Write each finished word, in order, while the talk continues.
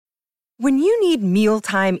When you need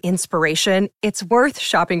mealtime inspiration, it's worth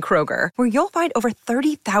shopping Kroger, where you'll find over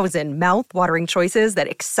 30,000 mouth-watering choices that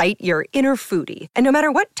excite your inner foodie. And no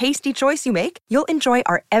matter what tasty choice you make, you'll enjoy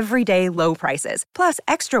our everyday low prices, plus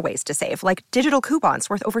extra ways to save, like digital coupons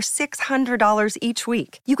worth over $600 each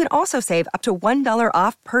week. You can also save up to $1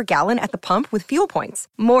 off per gallon at the pump with fuel points.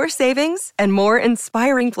 More savings and more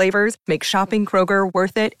inspiring flavors make shopping Kroger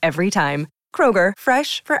worth it every time. Kroger,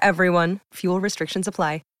 fresh for everyone. Fuel restrictions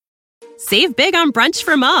apply. Save big on brunch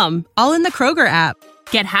for mom, all in the Kroger app.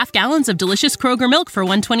 Get half gallons of delicious Kroger milk for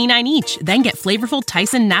 $1.29 each. Then get flavorful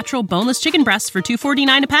Tyson natural boneless chicken breasts for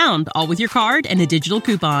 $2.49 a pound, all with your card and a digital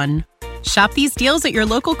coupon. Shop these deals at your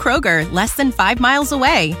local Kroger, less than 5 miles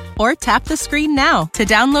away. Or tap the screen now to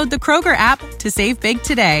download the Kroger app to save big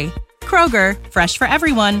today. Kroger, fresh for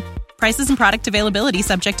everyone. Prices and product availability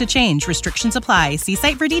subject to change. Restrictions apply. See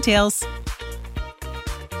site for details.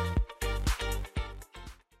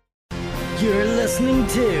 You're listening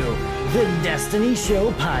to the Destiny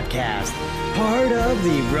Show podcast, part of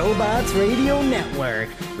the Robots Radio Network,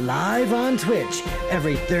 live on Twitch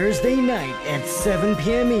every Thursday night at 7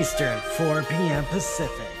 p.m. Eastern, 4 p.m.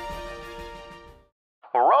 Pacific.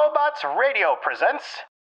 Robots Radio presents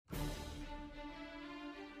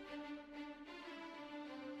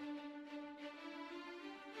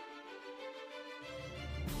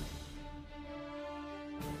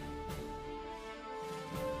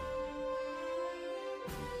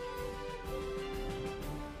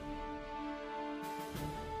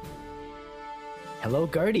Hello,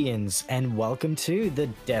 Guardians, and welcome to the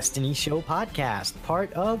Destiny Show podcast,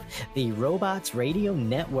 part of the Robots Radio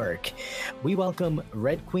Network. We welcome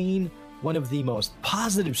RedQueen, one of the most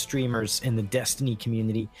positive streamers in the Destiny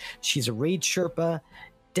community. She's a Raid Sherpa,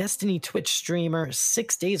 Destiny Twitch streamer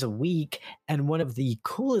 6 days a week, and one of the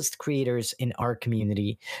coolest creators in our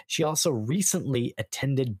community. She also recently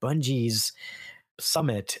attended Bungie's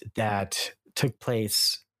summit that took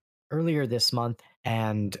place earlier this month,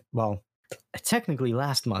 and, well, technically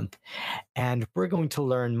last month, and we're going to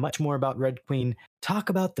learn much more about RedQueen, talk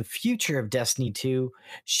about the future of Destiny 2,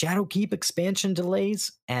 Shadowkeep expansion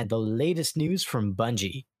delays, and the latest news from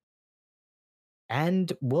Bungie.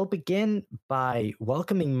 And we'll begin by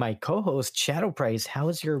welcoming my co-host, Shadowprice. How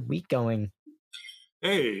is your week going?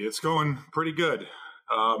 Hey, it's going pretty good.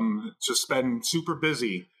 Just been super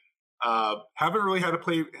busy. Haven't really had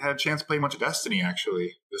a chance to play much of Destiny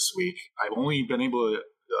actually this week. I've only been able to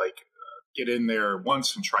get in there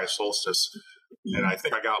once and try Solstice, and I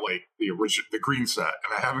think I got the green set,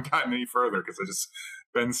 and I haven't gotten any further because I've just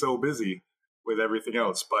been so busy with everything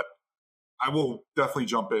else. But I will definitely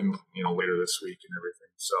jump in, later this week and everything.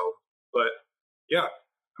 So, but yeah,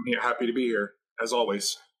 I'm happy to be here as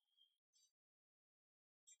always.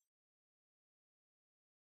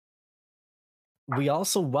 We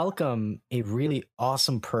also welcome a really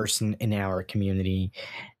awesome person in our community.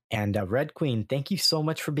 And RedQueen, thank you so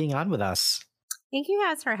much for being on with us. Thank you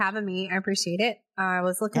guys for having me. I appreciate it. I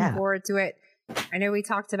was looking forward to it. I know we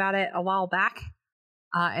talked about it a while back,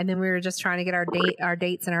 and then we were just trying to get our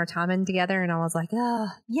dates and our timing together. And I was like, "Oh,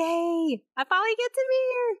 yay! I finally get to be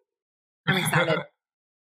here." I'm excited.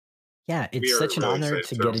 Yeah, it's such an honor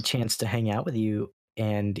to get a chance to hang out with you.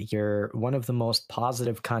 And you're one of the most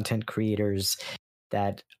positive content creators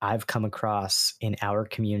that I've come across in our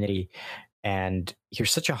community. And you're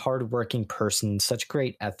such a hardworking person, such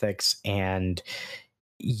great ethics, and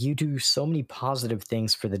you do so many positive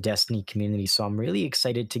things for the Destiny community. So I'm really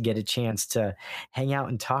excited to get a chance to hang out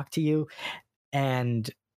and talk to you. And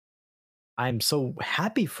I'm so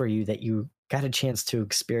happy for you that you got a chance to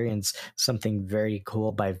experience something very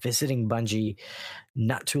cool by visiting Bungie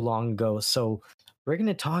not too long ago. So we're going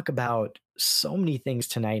to talk about so many things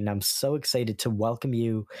tonight, and I'm so excited to welcome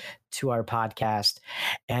you to our podcast.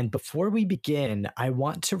 And before we begin, I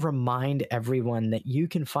want to remind everyone that you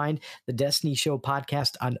can find the Destiny Show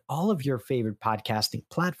podcast on all of your favorite podcasting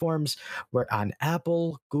platforms. We're on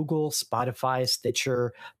Apple, Google, Spotify,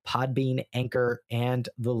 Stitcher, Podbean, Anchor, and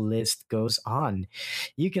the list goes on.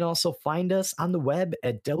 You can also find us on the web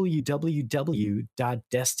at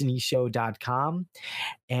www.destinyshow.com.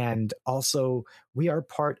 And also, we are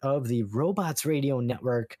part of the Robots Radio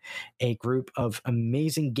Network, a group of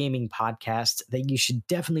amazing gaming podcasts that you should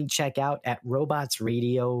definitely check out at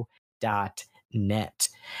robotsradio.net.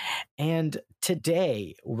 And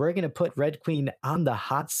today, we're going to put RedQueen on the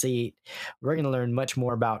hot seat. We're going to learn much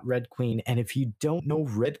more about RedQueen. And if you don't know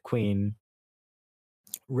RedQueen,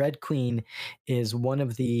 RedQueen is one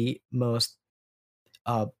of the most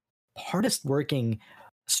hardest working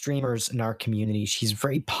streamers in our community. She's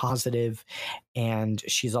very positive, and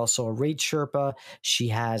she's also a Raid Sherpa. She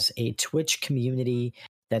has a Twitch community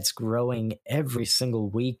that's growing every single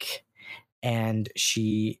week. And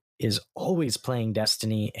she is always playing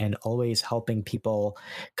Destiny and always helping people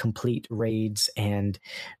complete raids and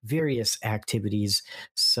various activities.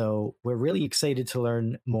 So we're really excited to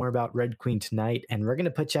learn more about RedQueen tonight, and we're going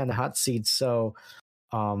to put you on the hot seat. So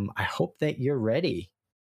I hope that you're ready.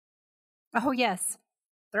 Oh, yes.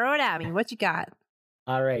 Throw it at me. What you got?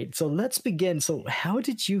 All right, so let's begin. So how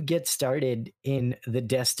did you get started in the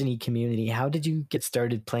Destiny community? How did you get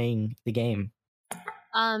started playing the game?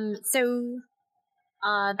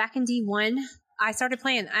 Back in D1, I started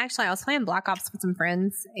playing, I was playing Black Ops with some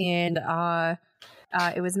friends, and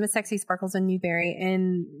it was Miss Sexy Sparkles in Newberry,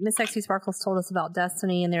 and Miss Sexy Sparkles told us about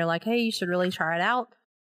Destiny, and they're like, hey, you should really try it out.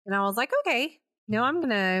 And I was like, okay, no, I'm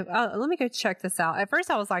gonna, let me go check this out. At first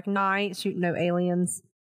I was like, no, I ain't shooting no aliens.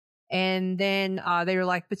 And then they were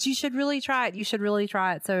like, but you should really try it. You should really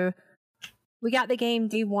try it. So we got the game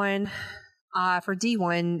D1 for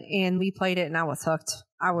D1, and we played it, and I was hooked.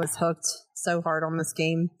 I was hooked so hard on this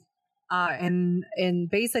game. And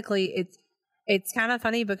basically it's kind of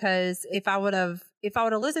funny because if I would have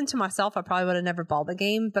listened to myself, I probably would have never bought the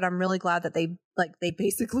game, but I'm really glad that they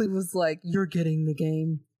basically was like, you're getting the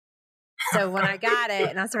game. So when I got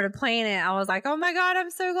it and I started playing it, I was like, oh my God,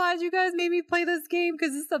 I'm so glad you guys made me play this game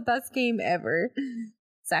because it's the best game ever.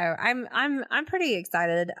 So I'm pretty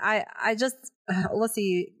excited. I just, let's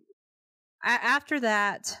see. After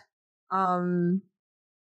that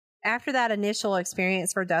initial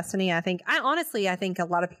experience for Destiny, I think a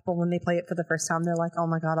lot of people, when they play it for the first time, they're like, oh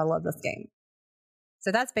my God, I love this game.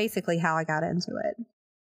 So that's basically how I got into it.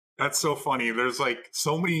 That's so funny. There's like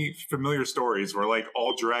so many familiar stories where like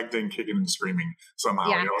all dragged in kicking and screaming somehow,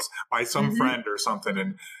 yeah. You know, by some friend or something.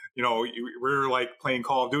 And, you know, we were like playing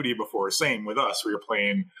Call of Duty before. Same with us. We were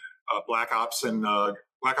playing Black Ops and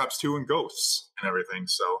Black Ops 2 and Ghosts and everything.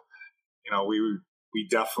 So, you know, we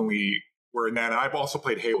definitely were in that. I've also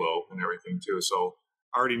played Halo and everything too. So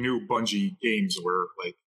I already knew Bungie games were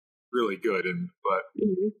like really good. But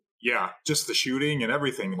yeah, just the shooting and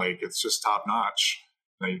everything, like it's just top notch.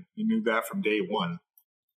 Like you knew that from day one.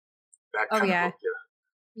 That kind of hooked you.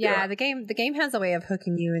 Yeah, the game has a way of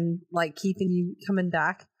hooking you and like keeping you coming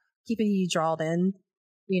back, keeping you drawn in,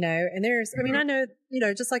 you know. And there's, I mean, I know, you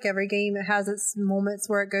know, just like every game, it has its moments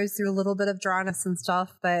where it goes through a little bit of dryness and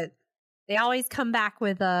stuff, but they always come back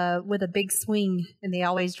with a big swing, and they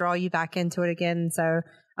always draw you back into it again. So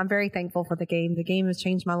I'm very thankful for the game. The game has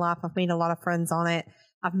changed my life. I've made a lot of friends on it.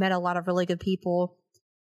 I've met a lot of really good people.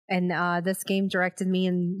 And this game directed me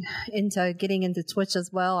into getting into Twitch as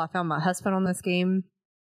well. I found my husband on this game.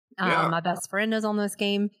 My best friend is on this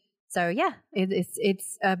game. So yeah,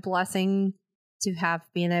 it's a blessing to have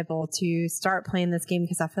been able to start playing this game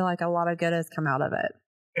because I feel like a lot of good has come out of it.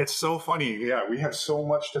 It's so funny. Yeah, we have so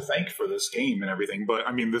much to thank for this game and everything. But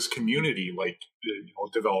I mean, this community like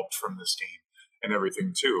developed from this game and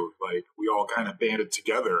everything too. Like we all kind of banded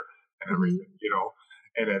together and everything, you know.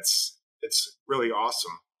 And it's really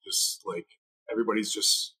awesome. Just like everybody's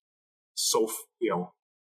just so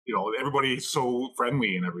everybody's so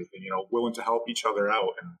friendly and everything, you know, willing to help each other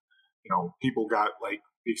out, and you know, people got, like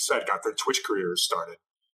you said, got their Twitch careers started,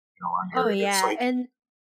 you know, on here. Oh yeah, it's like, and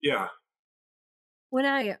yeah, when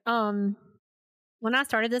I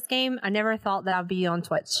started this game, I never thought that I'd be on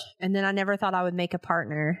Twitch, and then I never thought I would make a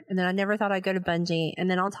partner, and then I never thought I'd go to Bungie, and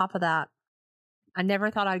then on top of that, I never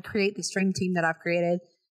thought I'd create the stream team that I've created.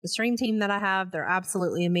 The stream team that I have, they're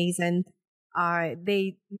absolutely amazing.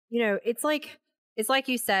 They, you know, it's like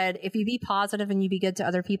you said, if you be positive and you be good to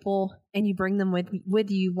other people and you bring them with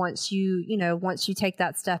you once you take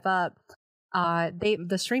that step up,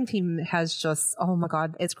 the stream team has just, oh my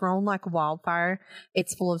God, it's grown like wildfire.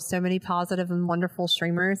 It's full of so many positive and wonderful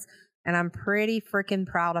streamers, and I'm pretty freaking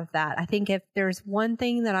proud of that. I think if there's one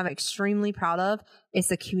thing that I'm extremely proud of, it's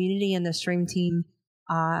the community and the stream team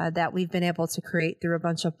that we've been able to create through a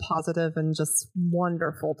bunch of positive and just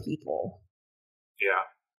wonderful people. Yeah,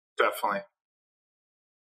 definitely.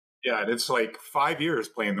 Yeah, and it's like 5 years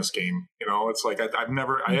playing this game. You know, it's like I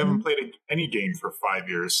haven't played any game for 5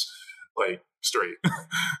 years, like straight.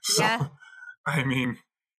 So, yeah. I mean,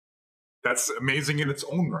 that's amazing in its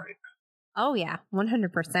own right. Oh yeah,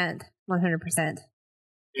 100%, 100%.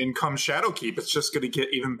 And come Shadowkeep, it's just going to get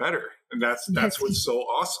even better, and that's what's so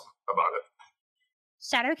awesome about it.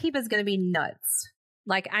 Shadowkeep is going to be nuts.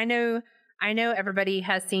 Like I know everybody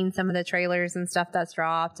has seen some of the trailers and stuff that's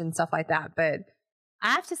dropped and stuff like that, but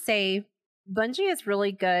I have to say Bungie is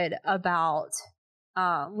really good about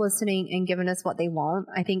listening and giving us what they want.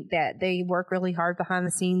 I think that they work really hard behind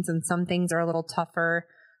the scenes, and some things are a little tougher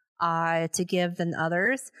to give than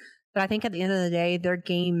others. But I think at the end of the day, their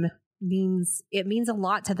game means a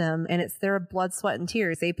lot to them, and it's their blood, sweat, and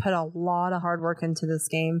tears. They put a lot of hard work into this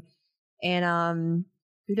game, and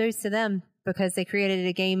kudos to them, because they created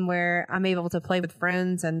a game where I'm able to play with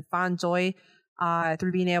friends and find joy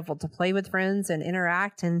through being able to play with friends and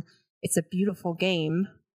interact, and it's a beautiful game.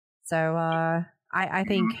 So I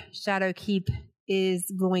think Shadowkeep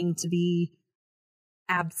is going to be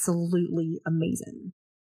absolutely amazing.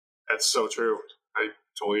 That's so true. I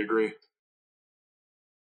totally agree.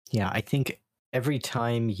 Yeah, I think every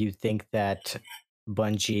time you think that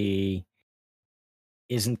Bungie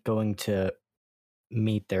isn't going to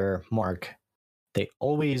meet their mark, they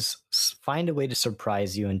always find a way to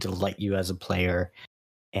surprise you and delight you as a player.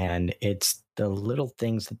 And it's the little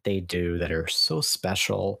things that they do that are so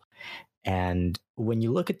special. And when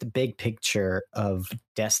you look at the big picture of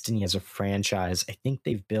Destiny as a franchise, I think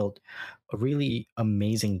they've built a really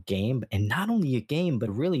amazing game, and not only a game, but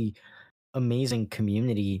a really amazing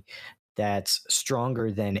community that's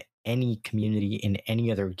stronger than any community in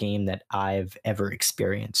any other game that I've ever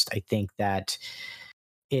experienced. I think that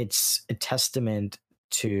it's a testament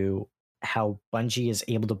to how Bungie is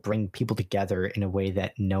able to bring people together in a way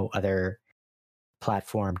that no other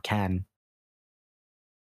platform can.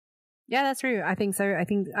 Yeah, that's true. I think so.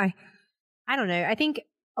 I don't know. I think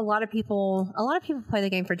a lot of people play the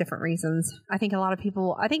game for different reasons. I think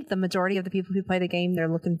the majority of the people who play the game,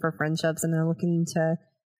 they're looking for friendships, and they're looking to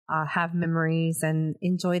have memories and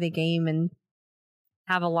enjoy the game and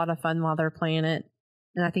have a lot of fun while they're playing it.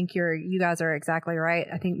 And I think you guys are exactly right.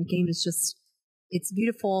 I think the game is it's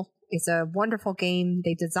beautiful. It's a wonderful game.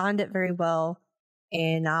 They designed it very well,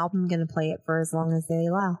 and I'm going to play it for as long as they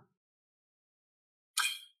allow.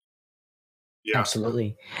 Yeah.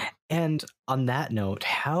 Absolutely. And on that note,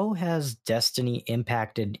 how has Destiny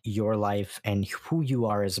impacted your life and who you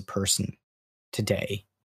are as a person today?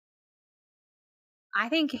 I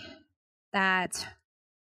think that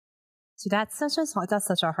that's such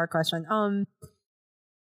a hard question.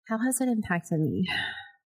 How has it impacted me?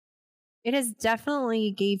 It has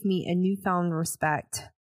definitely gave me a newfound respect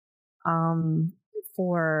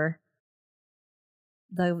for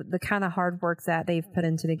the kind of hard work that they've put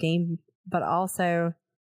into the game, but also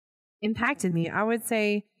impacted me. I would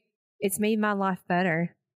say it's made my life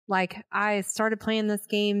better. Like, I started playing this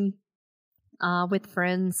game with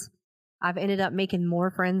friends. I've ended up making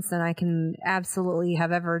more friends than I can absolutely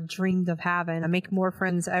have ever dreamed of having. I make more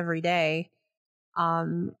friends every day.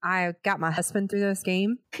 I got my husband through this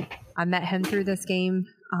game. I met him through this game.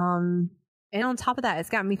 And on top of that,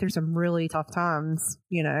 it's gotten me through some really tough times,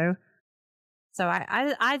 you know? So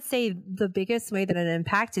I'd say the biggest way that it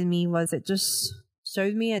impacted me was it just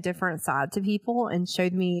showed me a different side to people and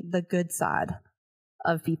showed me the good side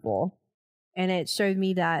of people. And it showed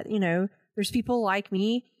me that, you know, there's people like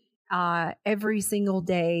me every single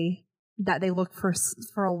day that they look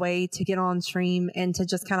for a way to get on stream and to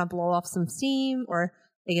just kind of blow off some steam, or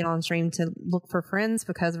they get on stream to look for friends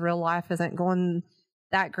because real life isn't going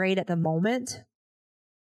that great at the moment.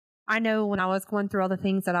 I know when I was going through all the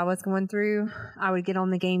things that I was going through, I would get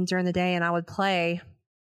on the game during the day and I would play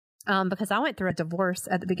because I went through a divorce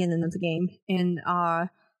at the beginning of the game, and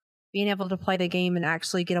being able to play the game and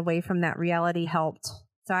actually get away from that reality helped.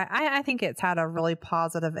 So I think it's had a really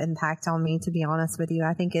positive impact on me, to be honest with you.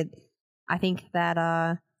 I think that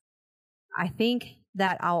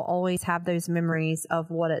I'll always have those memories of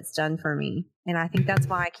what it's done for me. And I think that's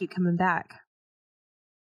why I keep coming back.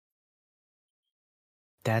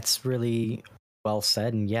 That's really well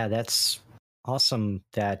said. And yeah, that's awesome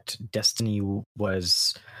that Destiny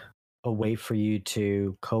was a way for you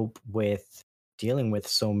to cope with dealing with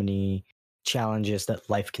so many challenges that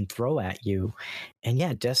life can throw at you. And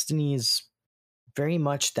yeah, Destiny is very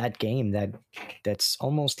much that game that's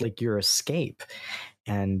almost like your escape.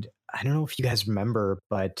 And I don't know if you guys remember,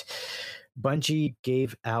 but Bungie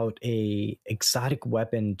gave out a exotic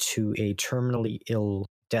weapon to a terminally ill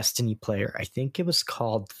Destiny player. I think it was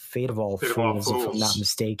called Fate of All Fools, if I'm not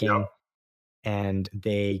mistaken. Yep. And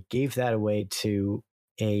they gave that away to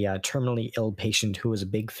a terminally ill patient who was a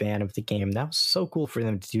big fan of the game. That was so cool for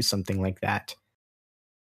them to do something like that.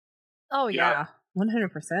 Oh yeah,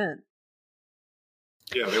 100%.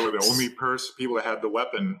 Yeah, they were the only people that had the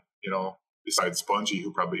weapon, you know, besides Bungie,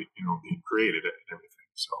 who probably, you know, he created it and everything.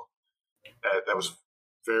 So that was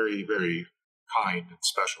very, very kind and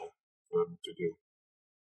special for them to do.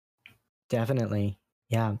 Definitely.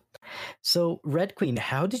 Yeah. So, RedQueen,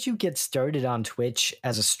 how did you get started on Twitch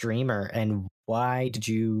as a streamer, and why did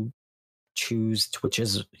you choose Twitch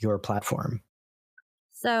as your platform?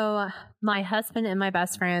 So, my husband and my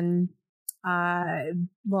best friend,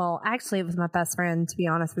 well, actually, it was my best friend, to be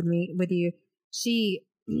honest with you. She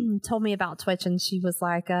told me about Twitch, and she was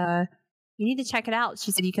like, you need to check it out.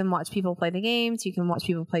 She said you can watch people play the games, you can watch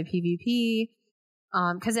people play PvP.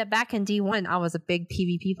 Because back in D1, I was a big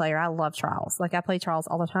PvP player. I love Trials. Like, I play Trials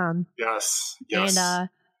all the time. Yes. And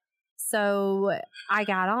so I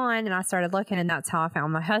got on and I started looking, and that's how I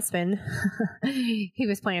found my husband. He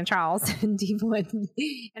was playing Trials in D1,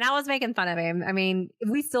 and I was making fun of him. I mean,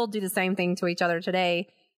 we still do the same thing to each other today,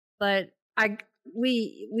 but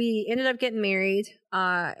we ended up getting married.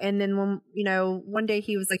 And then one day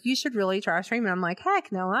he was like, "You should really try streaming." I'm like,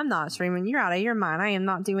 "Heck no, I'm not streaming. You're out of your mind. I am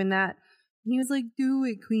not doing that." And he was like, "Do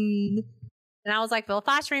it, Queen." And I was like, "Well, if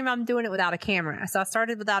I stream, I'm doing it without a camera." So I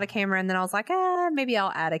started without a camera, and then I was like, maybe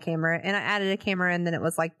I'll add a camera. And I added a camera, and then it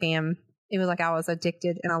was like, bam. It was like I was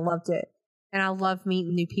addicted, and I loved it. And I love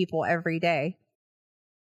meeting new people every day.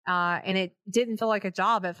 And it didn't feel like a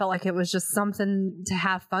job. It felt like it was just something to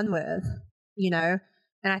have fun with, And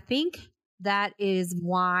I think that is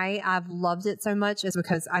why I've loved it so much, is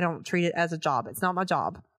because I don't treat it as a job. It's not my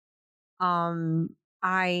job.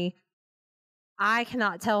 I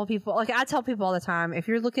cannot tell people, like I tell people all the time, if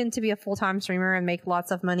you're looking to be a full-time streamer and make lots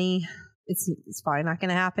of money, it's probably not going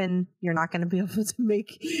to happen. You're not going to be able to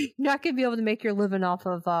make your living off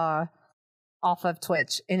of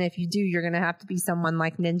Twitch. And if you do, you're going to have to be someone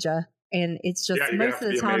like Ninja. And it's just most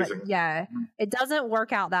of the time, it doesn't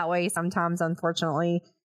work out that way sometimes, unfortunately.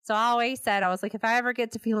 So I always said, I was like, if I ever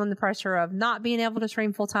get to feeling the pressure of not being able to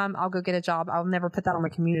stream full-time, I'll go get a job. I'll never put that on my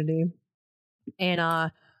community. And,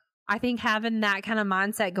 I think having that kind of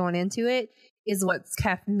mindset going into it is what's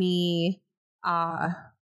kept me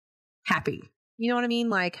happy. You know what I mean?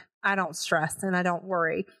 Like, I don't stress and I don't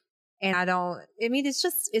worry. And it's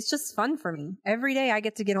just fun for me. Every day I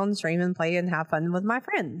get to get on the stream and play and have fun with my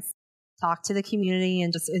friends, talk to the community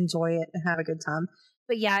and just enjoy it and have a good time.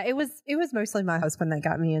 But yeah, it was mostly my husband that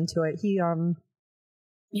got me into it. He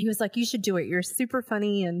was like, "You should do it. You're super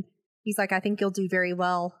funny." And he's like, "I think you'll do very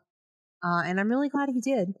well." And I'm really glad he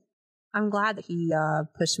did. I'm glad that he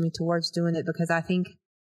pushed me towards doing it, because I think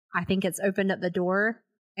it's opened up the door,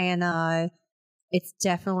 and it's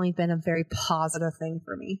definitely been a very positive thing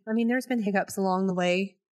for me. I mean, there's been hiccups along the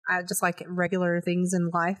way, just like regular things in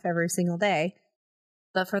life every single day.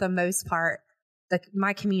 But for the most part,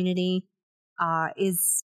 my community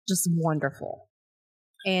is just wonderful.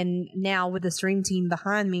 And now with the stream team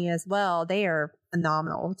behind me as well, they are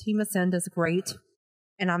phenomenal. Team Ascend is great,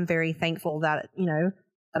 and I'm very thankful that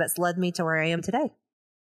that it's led me to where I am today.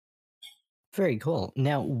 Very cool.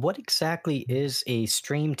 Now, what exactly is a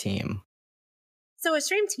stream team? So a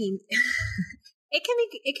stream team, it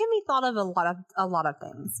can be thought of a lot of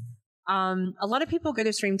things. A lot of people go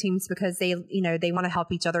to stream teams because they want to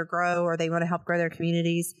help each other grow, or they want to help grow their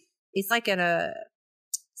communities. It's like a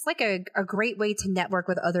great way to network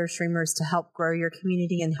with other streamers to help grow your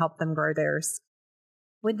community and help them grow theirs.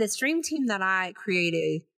 With the stream team that I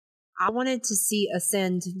created, I wanted to see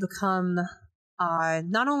Ascend become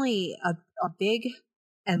not only a big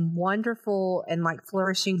and wonderful and like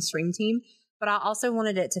flourishing stream team, but I also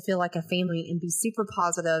wanted it to feel like a family and be super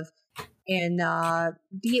positive and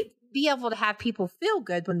be able to have people feel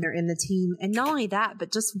good when they're in the team. And not only that,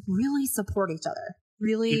 but just really support each other.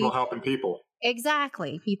 Really, people helping people.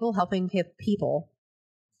 Exactly, people helping people.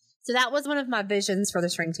 So that was one of my visions for the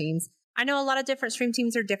stream teams. I know a lot of different stream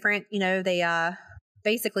teams are different. They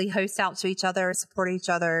basically host out to each other, support each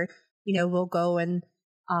other. We'll go and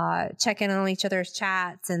check in on each other's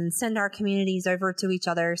chats and send our communities over to each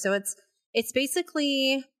other. So it's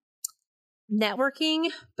basically networking,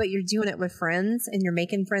 but you're doing it with friends and you're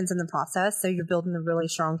making friends in the process. So you're building a really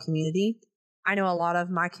strong community. I know a lot of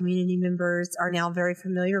my community members are now very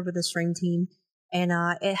familiar with the stream team, and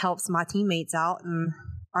it helps my teammates out, and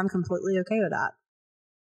I'm completely okay with that.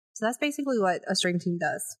 So that's basically what a stream team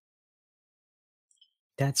does.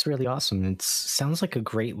 That's really awesome. It sounds like a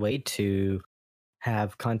great way to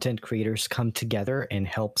have content creators come together and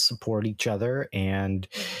help support each other and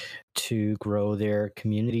to grow their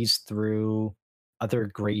communities through other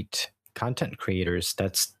great content creators.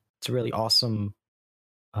 It's a really awesome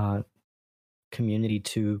community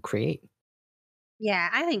to create. Yeah,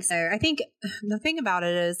 I think so. I think the thing about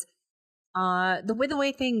it is the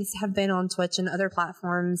way things have been on Twitch and other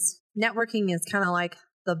platforms, networking is kind of like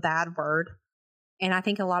the bad word. And I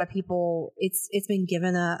think a lot of people, it's been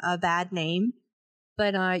given a bad name.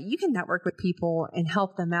 But you can network with people and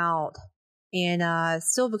help them out and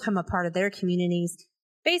still become a part of their communities.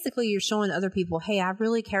 Basically, you're showing other people, hey, I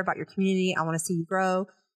really care about your community. I want to see you grow,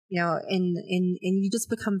 and you just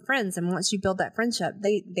become friends. And once you build that friendship,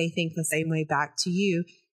 they think the same way back to you.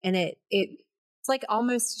 And it it's like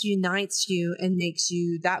almost unites you and makes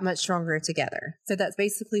you that much stronger together. So that's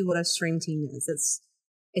basically what a stream team is.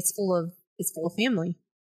 It's full of family.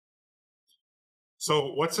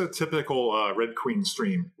 So what's a typical RedQueen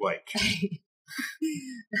stream like?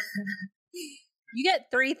 You get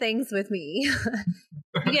 3 things with me.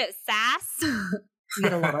 You get sass. You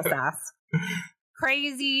get a lot of sass.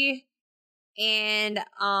 Crazy. And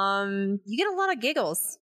you get a lot of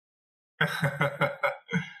giggles.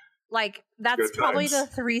 Like, that's probably the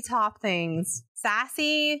 3 top things.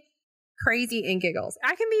 Sassy, crazy, and giggles.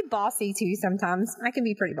 I can be bossy too sometimes. I can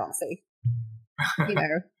be pretty bossy. You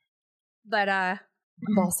know. But I'm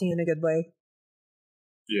bossy in a good way.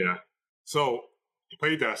 Yeah. So you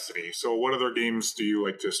play Destiny. So what other games do you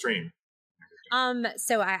like to stream?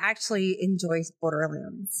 So I actually enjoy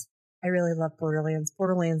Borderlands. I really love Borderlands.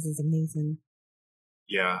 Borderlands is amazing.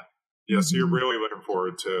 Yeah. Yeah, so you're really looking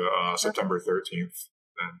forward to September 13th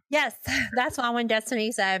then. Yes, that's why when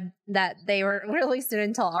Destiny said that they were releasing it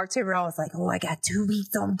until October, I was like, oh, I got 2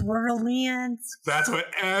 weeks on Borderlands. That's what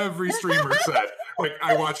every streamer said. Like,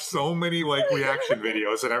 I watched so many reaction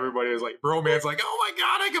videos, and everybody was like, Broman's like, oh my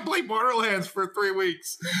god, I can play Borderlands for 3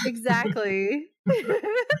 weeks. Exactly.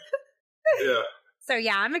 Yeah. So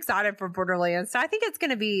yeah, I'm excited for Borderlands. So I think it's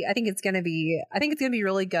gonna be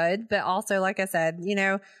really good. But also, like I said,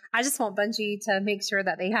 I just want Bungie to make sure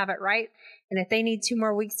that they have it right. And if they need 2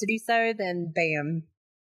 more weeks to do so, then bam,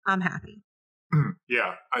 I'm happy.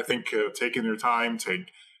 Yeah, I think taking their time to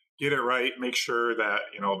get it right, make sure that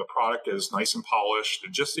the product is nice and polished,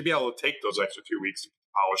 and just to be able to take those extra 2 weeks to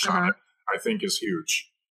polish on it, I think is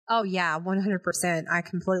huge. Oh yeah, 100%. I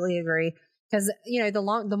completely agree. Because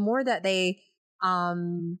the more that they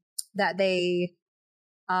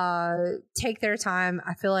take their time,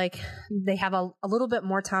 I feel like they have a little bit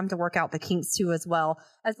more time to work out the kinks too, as well.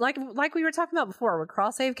 As like we were talking about before, with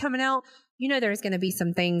cross save coming out, there's going to be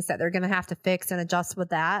some things that they're going to have to fix and adjust with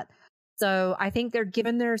that. So I think they're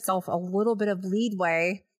giving themselves a little bit of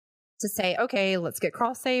leadway to say, okay, let's get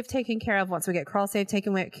cross save taken care of. Once we get cross save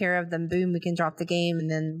taken care of, then boom, we can drop the game, and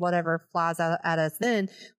then whatever flies out at us, then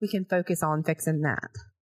we can focus on fixing that.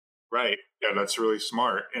 Right. Yeah, that's really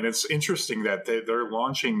smart. And it's interesting that they're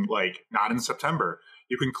launching not in September.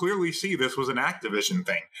 You can clearly see this was an Activision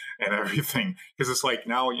thing and everything, because it's like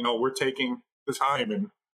now, we're taking the time and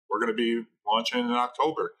we're going to be launching in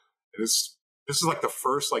October. This is like the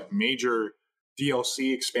first major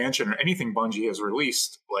DLC expansion or anything Bungie has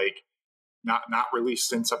released, not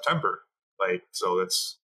released in September. So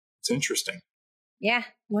it's interesting. Yeah,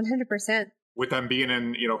 100%. With them being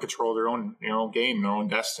in, control of their own, game, their own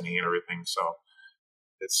destiny and everything. So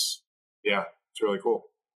it's really cool.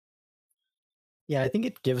 Yeah, I think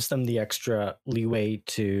it gives them the extra leeway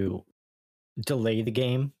to delay the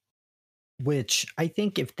game, which I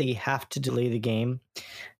think if they have to delay the game,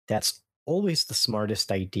 that's always the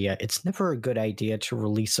smartest idea. It's never a good idea to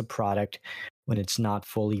release a product when it's not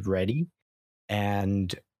fully ready.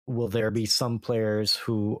 And will there be some players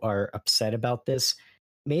who are upset about this?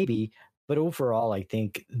 Maybe. But overall, I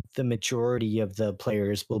think the majority of the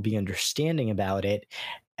players will be understanding about it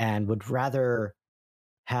and would rather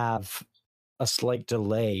have a slight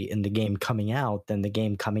delay in the game coming out than the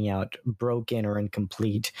game coming out broken or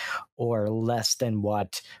incomplete or less than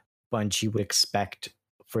what Bungie would expect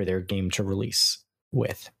for their game to release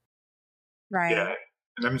with. Right. Yeah.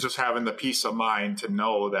 And them just having the peace of mind to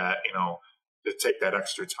know that, to take that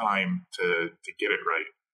extra time to get it right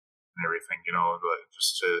and everything,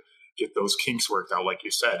 just to get those kinks worked out, like you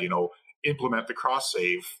said, implement the cross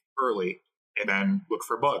save early and then look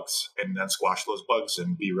for bugs and then squash those bugs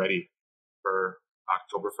and be ready for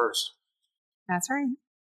October 1st. That's right.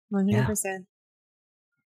 100%. Yeah.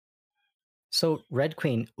 So,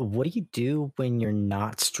 RedQueen, what do you do when you're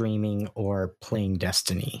not streaming or playing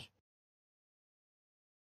Destiny?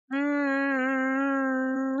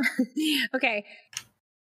 Okay.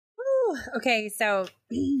 Ooh, okay, so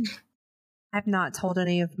I've not told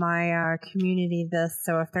any of my community this,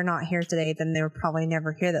 so if they're not here today, then they would probably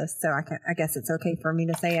never hear this. So I guess it's okay for me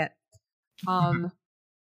to say it.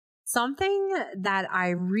 Something that I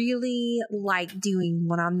really like doing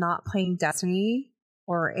when I'm not playing Destiny,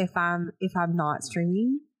 or if I'm not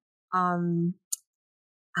streaming, I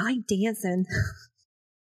like dancing.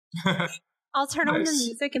 I'll turn on the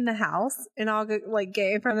music in the house, and I'll get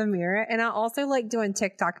in front of the mirror, and I also like doing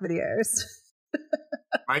TikTok videos.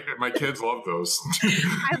 My kids love those.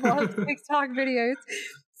 I love TikTok videos.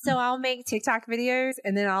 So I'll make TikTok videos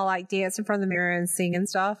and then I'll dance in front of the mirror and sing and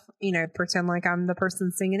stuff, pretend like I'm the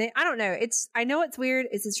person singing it. I don't know. I know it's weird.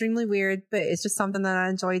 It's extremely weird, but it's just something that I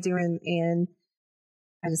enjoy doing. And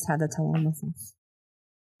I just had to tell on myself.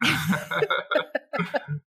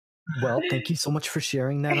 Well, thank you so much for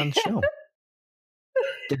sharing that on the show.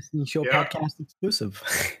 Destiny Show podcast exclusive.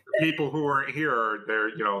 People who weren't here,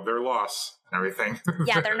 they're lost and everything.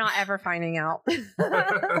 Yeah, they're not ever finding out.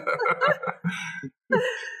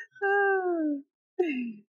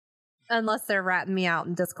 Unless they're ratting me out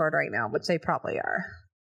in Discord right now, which they probably are.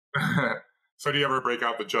 So do you ever break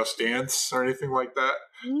out the Just Dance or anything like that?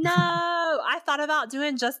 No, I thought about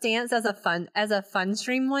doing Just Dance as a fun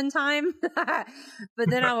stream one time. But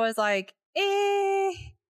then I was like, I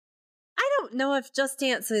don't know if Just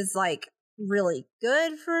Dance is like really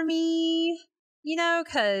good for me,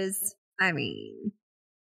 because I mean,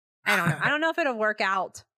 I don't know. I don't know if it'll work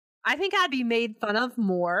out. I think I'd be made fun of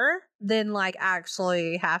more than like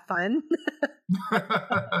actually have fun.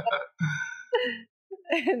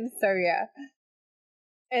 And so, yeah.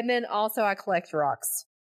 And then also I collect rocks.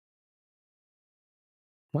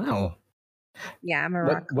 Wow. Yeah, I'm a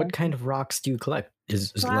rock collector. What kind of rocks do you collect?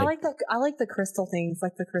 I like the crystal things,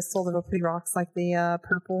 like the crystal little pretty rocks, like the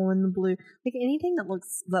purple and the blue, like anything that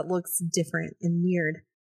looks different and weird.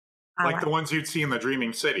 Like the ones you'd see in the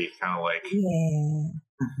Dreaming City, kind of like. Yeah.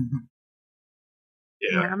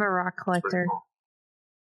 Yeah, I'm a rock collector. Cool.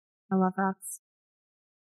 I love rocks.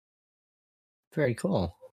 Very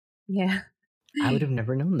cool. Yeah. I would have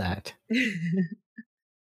never known that.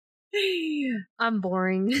 I'm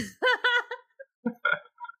boring.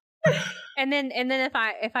 And then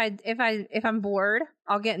if I'm bored,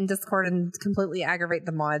 I'll get in Discord and completely aggravate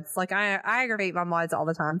the mods. Like I aggravate my mods all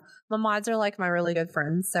the time. My mods are like my really good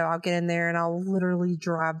friends, so I'll get in there and I'll literally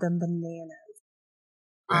drive them bananas.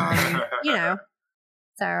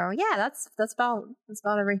 So yeah, that's about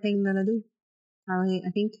everything that I do. I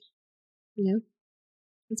think,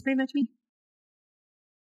 that's pretty much me.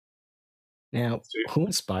 Now, who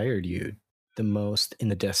inspired you the most in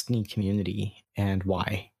the Destiny community and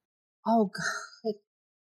why? Oh, God.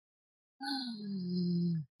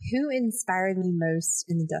 Who inspired me most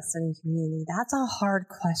in the Destiny community? That's a hard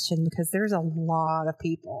question because there's a lot of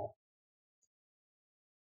people.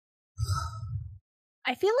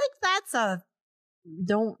 I feel like that's a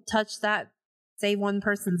don't touch that, say one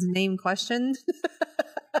person's name question.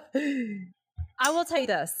 I will tell you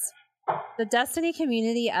this. The Destiny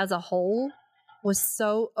community as a whole was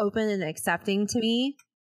so open and accepting to me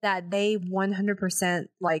that they 100%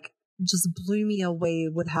 like just blew me away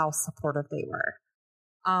with how supportive they were.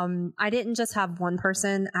 I didn't just have one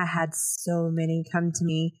person. I had so many come to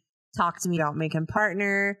me, talk to me about making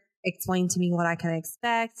partner, explain to me what I can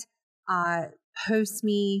expect, host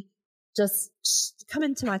me, just come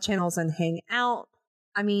into my channels and hang out.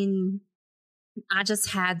 I mean, I just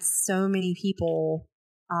had so many people.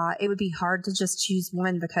 It would be hard to just choose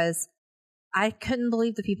one because I couldn't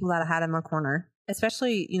believe the people that I had in my corner,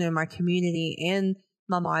 especially, my community and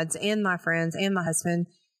my mods and my friends and my husband.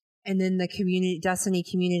 And then the Destiny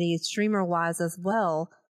community, streamer wise as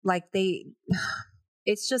well. Like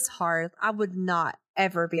it's just hard. I would not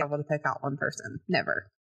ever be able to pick out one person.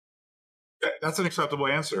 Never. That's an acceptable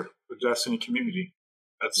answer. The Destiny community.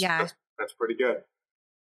 That's pretty good.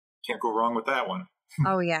 Can't go wrong with that one.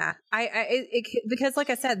 Oh yeah. Because like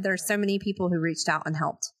I said, there's so many people who reached out and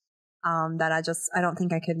helped, that I don't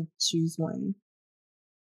think I could choose one.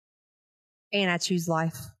 And I choose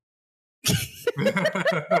life.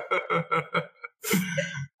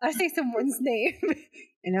 I say someone's name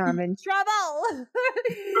and I'm in trouble.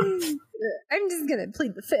 I'm just gonna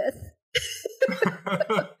plead the fifth.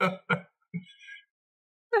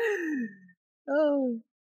 Oh,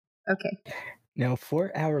 okay. Now,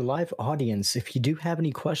 for our live audience, if you do have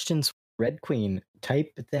any questions, RedQueen,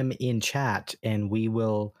 type them in chat and we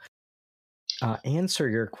will answer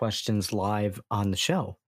your questions live on the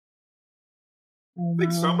show. I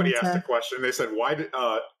think somebody asked a question. They said, "Why did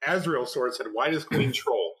Azrael Sword said, why does Queen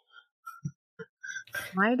troll?"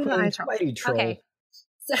 Why do I troll? Why do you troll? Okay.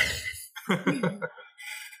 So,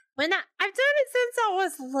 when I've done it since I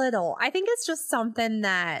was little. I think it's just something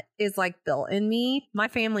that is like built in me. My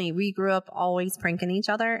family, we grew up always pranking each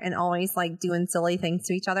other and always like doing silly things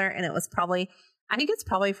to each other. And I think it's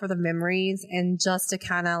probably for the memories and just to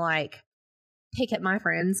kind of like pick at my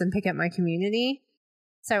friends and pick at my community.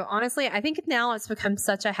 So honestly, I think now it's become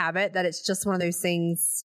such a habit that it's just one of those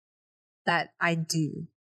things that I do.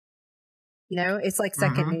 It's like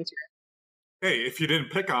second nature. Hey, if you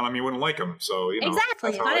didn't pick on them, you wouldn't like them. So,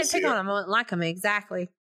 exactly. If I didn't pick on them, I wouldn't like them.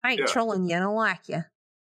 Exactly. I ain't trolling you. I don't like you.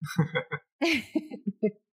 And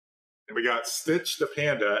we got Stitch the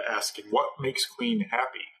Panda asking, what makes Queen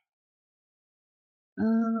happy?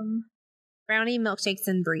 Brownie, milkshakes,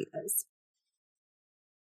 and burritos.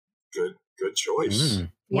 Good choice.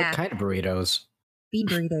 What kind of burritos? bean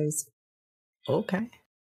burritos. Okay.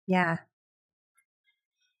 Yeah.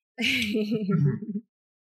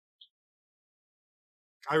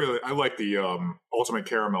 I like the ultimate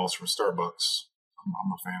caramels from Starbucks.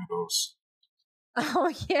 I'm a fan of those.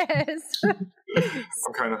 Oh yes.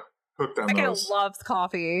 I'm kind of hooked on Second those. loves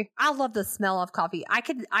coffee. I love the smell of coffee. I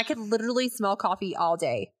could literally smell coffee all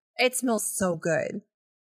day. It smells so good.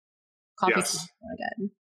 Coffee smells really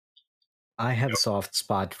good. I have a soft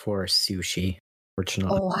spot for sushi.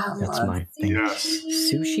 Fortunately, that's my thing. Yes.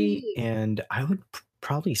 Sushi, and I would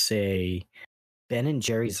probably say Ben and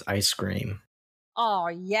Jerry's ice cream. Oh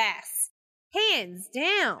yes, hands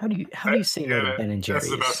down. How do you say no to Ben and Jerry's?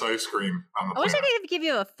 That's the best ice cream on the I wish planet. I could give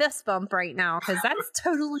you a fist bump right now because that's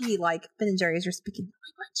totally like Ben and Jerry's. You're speaking my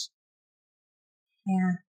language.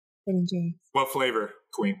 Yeah, Ben and Jerry's. What flavor,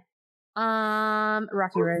 Queen?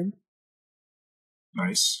 Rocky Road.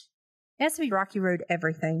 Nice. It has to be Rocky Road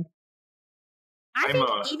everything. I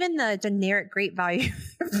think even the generic Great Value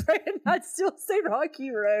brand, I'd still say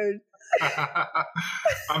Rocky Road.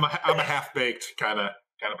 I'm a half baked kind of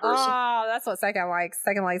person. Oh, that's what Second likes.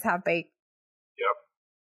 Second likes half baked. Yep.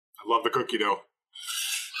 I love the cookie dough.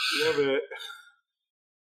 Love it.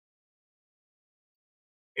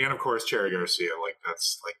 And of course, Cherry Garcia.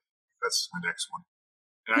 That's my next one.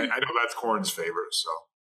 And I know that's Corn's favorite. So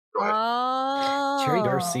go ahead. Oh, Cherry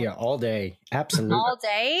Garcia all day, absolutely. All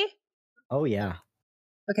day. Oh yeah.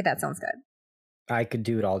 Okay, that sounds good. I could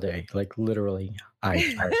do it all day. Like literally, I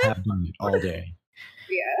have done it all day.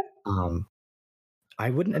 Yeah. I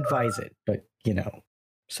wouldn't advise it, but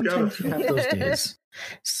sometimes you have those days.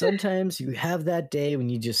 Sometimes you have that day when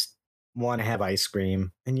you just want to have ice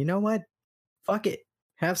cream, and you know what? Fuck it,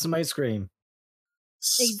 have some ice cream.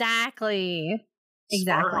 Exactly.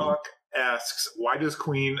 Starhawk asks, "Why does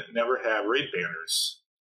Queen never have raid banners?"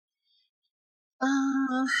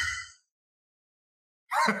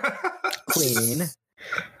 Queen.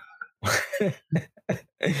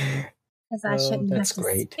 Because I shouldn't have to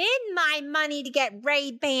great. spend my money to get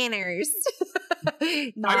raid banners.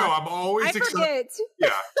 I know. I'm always forget. Yeah,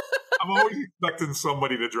 I'm always expecting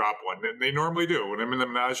somebody to drop one, and they normally do. When I'm in the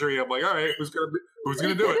menagerie, I'm like, "All right, who's gonna do it? Who's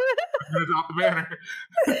gonna drop the banner?"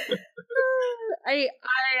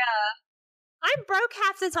 I'm broke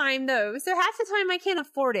half the time though, so half the time I can't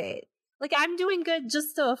afford it. Like I'm doing good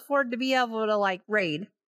just to afford to be able to like raid.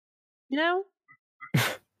 You know,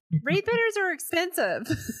 raid banners are expensive.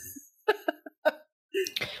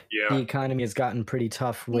 Yeah, the economy has gotten pretty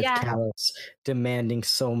tough with Callus demanding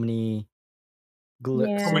so many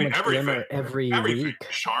everything every week.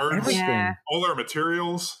 Shards, all our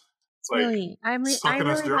materials. It's like really, I really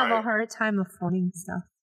have a hard time affording stuff.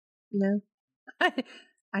 You know,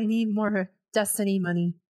 I need more Destiny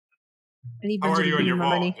money. I need How are you in your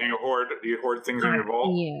vault? money. Do you hoard things in your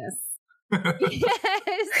vault? Yes.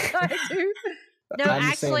 Yes, I do. No,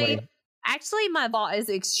 actually, my vault is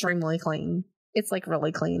extremely clean. It's like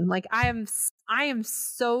really clean. Like I am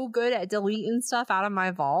so good at deleting stuff out of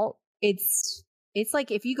my vault. It's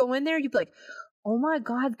like if you go in there, you'd be like, oh my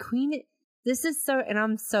god, Queen, this is so. And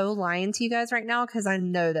I'm so lying to you guys right now because I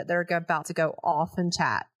know that they're about to go off in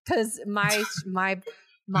chat because my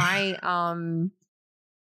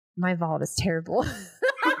vault is terrible.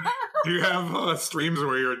 Do you have streams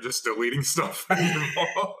where you're just deleting stuff? No,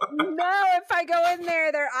 if I go in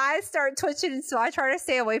there, their eyes start twitching, so I try to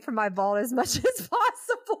stay away from my vault as much as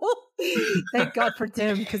possible. Thank God for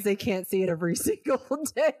them, because they can't see it every single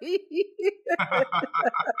day.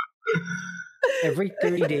 Every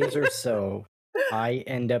 30 days or so, I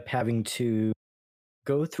end up having to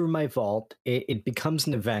go through my vault. It becomes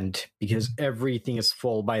an event because everything is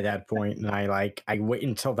full by that point, and I wait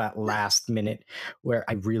until that last minute where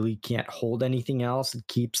I really can't hold anything else. It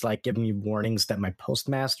keeps like giving me warnings that my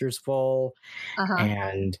postmaster's full,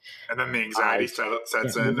 and then the anxiety sets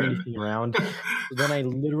in. Around. So then I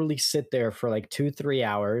literally sit there for like 2-3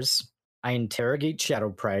 hours. I interrogate Shadow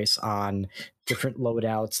Price on different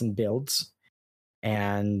loadouts and builds,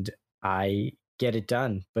 and I get it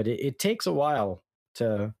done. But it takes a while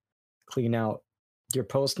to clean out your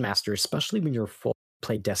postmaster, especially when you're full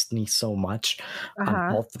play Destiny so much on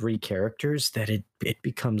all 3 characters that it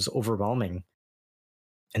becomes overwhelming.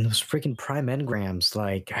 And those freaking prime engrams,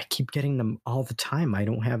 like I keep getting them all the time. I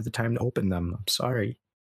don't have the time to open them. I'm sorry.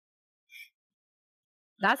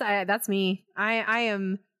 That's me.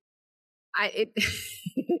 I'm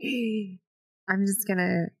just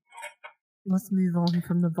gonna let's move on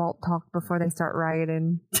from the vault talk before they start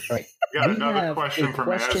rioting. Right. We got another question from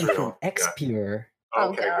Xpure.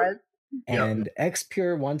 Oh God. And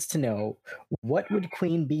Xpure wants to know, what would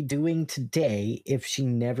Queen be doing today if she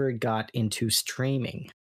never got into streaming?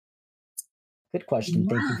 Good question.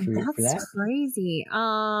 Thank you for that. That's crazy.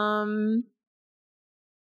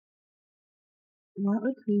 What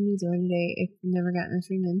would Queen be doing today if you never gotten a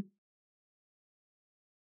stream in?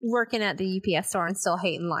 Working at the UPS store and still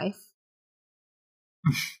hating life.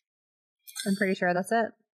 I'm pretty sure that's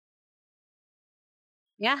it.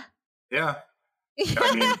 Yeah. Yeah.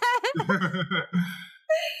 I mean,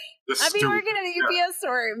 I'd be working at a UPS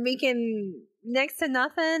store making next to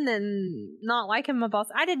nothing and not liking my boss.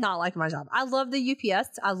 I did not like my job. I love the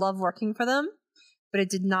UPS. I love working for them, but I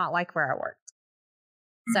did not like where I worked.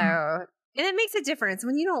 So, and it makes a difference.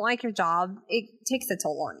 When you don't like your job, it takes a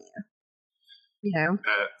toll on you. You know?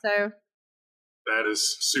 So. That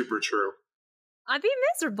is super true. I'd be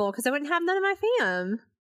miserable because I wouldn't have none of my fam.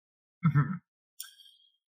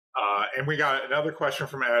 And we got another question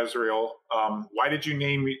from Azrael. Why did you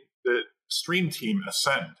name the stream team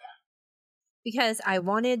Ascend? Because I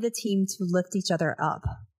wanted the team to lift each other up.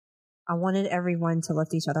 I wanted everyone to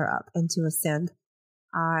lift each other up and to ascend.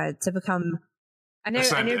 To become...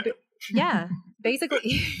 Yeah,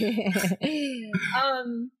 basically.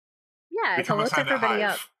 Yeah, to lift everybody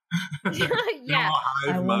up. Yeah,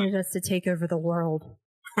 I wanted us to take over the world.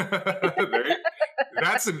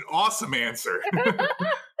 That's an awesome answer.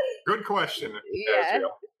 Good question. Yeah,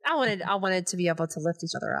 I wanted to be able to lift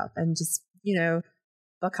each other up and just, you know,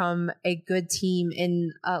 become a good team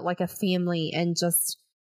in like a family and just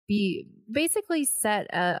be basically set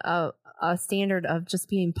a standard of just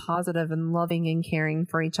being positive and loving and caring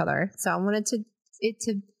for each other. So I wanted it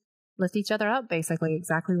to lift each other up, basically,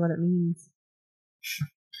 exactly what it means.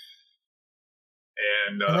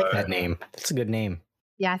 And I like that name. That's a good name.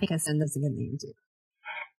 Yeah, I think Ascend is a good name too.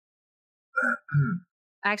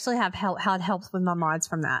 I actually had help with my mods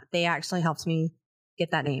from that. They actually helped me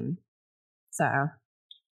get that name. So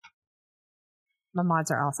my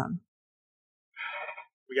mods are awesome.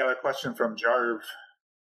 We got a question from Jarvie.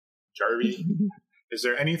 Is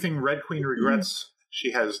there anything RedQueen regrets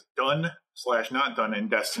she has done / not done in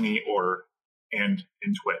Destiny and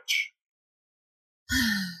in Twitch?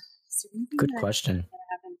 Good question. That I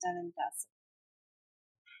haven't done in Destiny.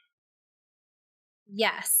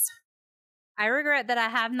 Yes. I regret that I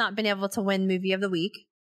have not been able to win Movie of the Week.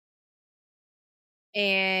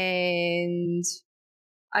 And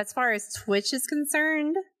as far as Twitch is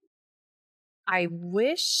concerned, I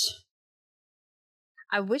wish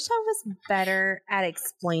I was better at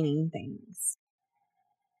explaining things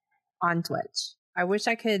on Twitch. I wish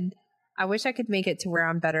I could make it to where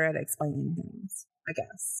I'm better at explaining things, I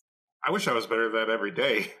guess. I wish I was better at that every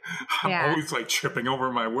day. I'm always like tripping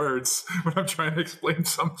over my words when I'm trying to explain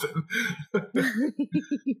something.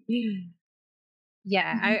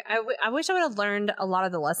 Yeah, I wish I would have learned a lot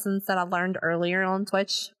of the lessons that I learned earlier on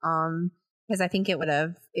Twitch. Because I think it would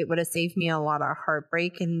have saved me a lot of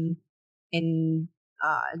heartbreak in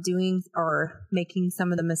doing or making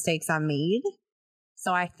some of the mistakes I made.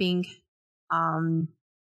 So I think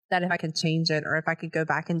that if I could change it or if I could go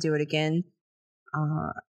back and do it again,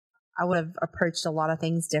 I would have approached a lot of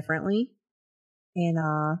things differently. And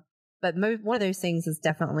but one of those things is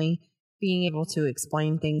definitely being able to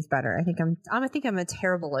explain things better. I think I'm a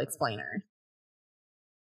terrible explainer.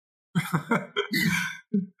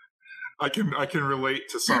 I can relate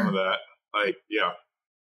to some of that. Like, yeah.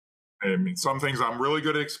 I mean, some things I'm really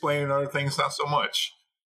good at explaining, other things not so much.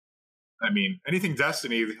 I mean, anything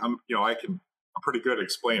Destiny, I'm pretty good at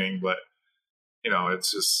explaining, but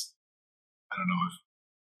it's just, I don't know,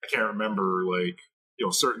 I can't remember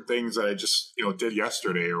certain things that I just did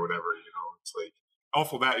yesterday or whatever. It's like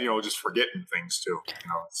awful that just forgetting things too.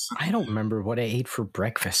 I don't remember what I ate for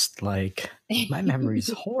breakfast. Like, my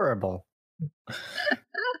memory's horrible.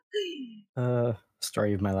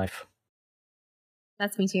 Story of my life.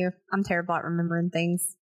 That's me too. I'm terrible at remembering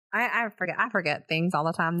things. I forget things all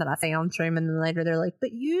the time that I say on stream, and then later they're like,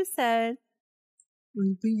 "But you said,"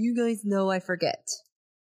 but you guys know I forget.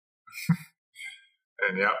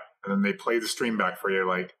 And yeah, and then they play the stream back for you,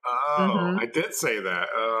 like, "Oh, I did say that."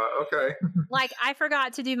 Okay. Like, I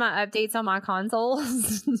forgot to do my updates on my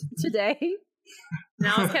consoles today.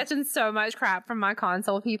 Now I was catching so much crap from my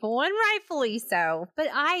console people, and rightfully so. But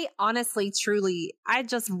I honestly, truly, I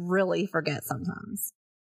just really forget sometimes.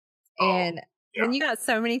 And when you got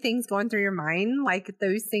so many things going through your mind, like,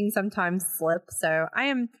 those things sometimes slip. So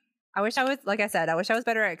I wish I was, like I said, I wish I was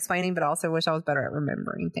better at explaining, but also wish I was better at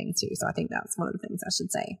remembering things too. So I think that's one of the things I should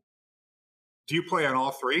say. Do you play on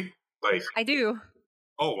all three? Like, I do.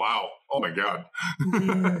 Oh, wow. Oh, my God.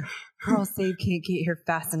 Yeah. Girl, save can't get here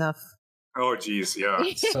fast enough. Oh, geez, yeah.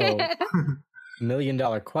 So, $1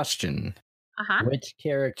 million question. Which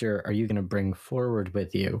character are you going to bring forward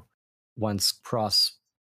with you once cross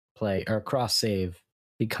cross-play or cross-save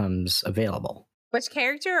becomes available. Which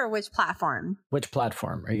character or which platform? Which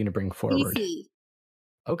platform are you going to bring forward? PC.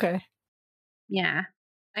 Okay. Yeah.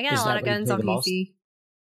 I got a lot of guns on PC.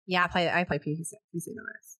 Yeah, I play PC the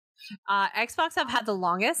most. Xbox I've had the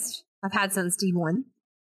longest. I've had since D1.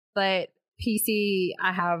 But PC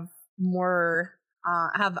I have more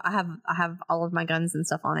I have all of my guns and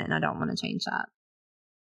stuff on it, and I don't want to change that.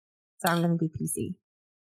 So I'm going to be PC.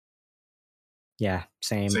 Yeah,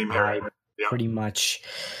 same. Here. Pretty much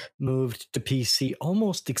moved to PC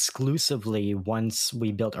almost exclusively once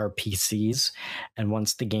we built our PCs and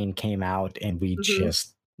once the game came out, and we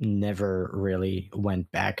just never really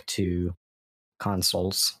went back to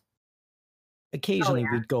consoles. Occasionally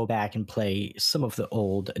we'd go back and play some of the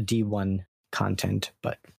old D1 content,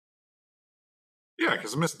 but yeah,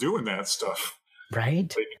 because I miss doing that stuff.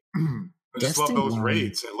 Right? Like, I just love those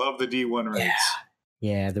raids. I love the D1 raids.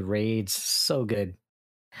 Yeah, the raids, so good.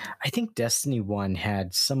 I think Destiny 1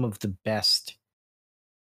 had some of the best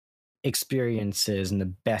experiences and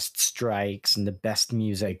the best strikes and the best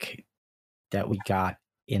music that we got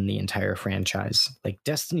in the entire franchise. Like,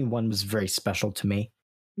 Destiny 1 was very special to me.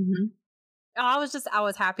 Mm-hmm. I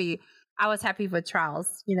was happy. I was happy with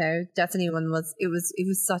Trials. You know, Destiny 1 was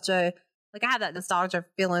such a, like, I had that nostalgia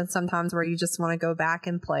feeling sometimes where you just want to go back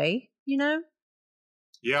and play, you know?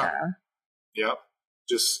 Yeah. Yep.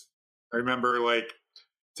 Just, I remember, like,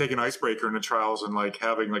 taking Icebreaker into Trials and, like,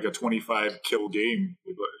 having, like, a 25 kill game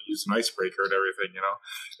with using Icebreaker and everything, you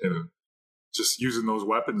know? And just using those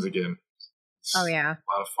weapons again. It's a lot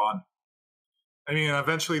of fun. I mean,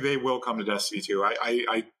 eventually they will come to Destiny 2.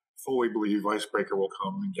 I fully believe Icebreaker will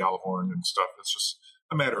come and Gjallarhorn and stuff. It's just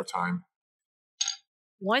a matter of time.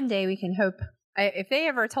 One day we can hope. If they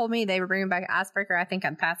ever told me they were bringing back Icebreaker, I think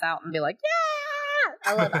I'd pass out and be like,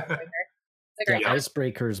 yeah! I love Icebreaker.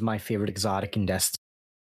 Icebreaker is my favorite exotic in Destiny.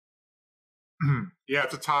 Yeah,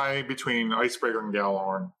 it's a tie between Icebreaker and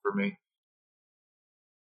Gjallarhorn for me.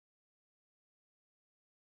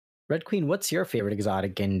 RedQueen, what's your favorite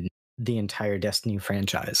exotic in the entire Destiny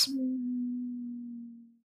franchise?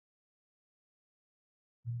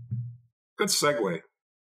 Good segue.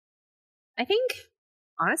 I think,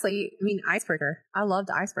 honestly, I mean, Icebreaker. I loved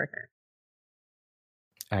Icebreaker.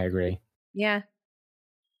 I agree. Yeah.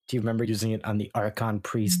 Do you remember using it on the Archon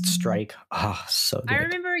Priest strike? Oh, so good.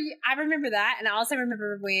 I remember that, and I also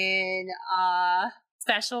remember when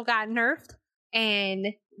Special got nerfed and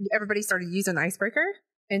everybody started using Icebreaker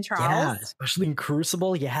in Trials. Yeah, especially in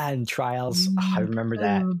Crucible. Yeah, in Trials. Oh, I remember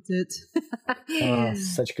that. I loved it.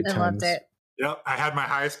 Such good times. I loved it. Yep, I had my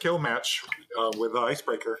highest kill match with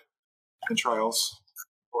Icebreaker in Trials.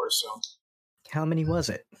 Of course, so. How many was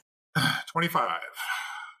it? 25.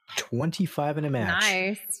 25 in a match.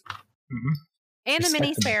 Nice. Mm-hmm. And the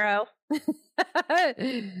mini sparrow. That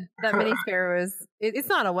mini sparrow is, it's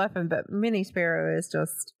not a weapon, but mini sparrow is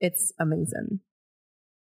just, it's amazing.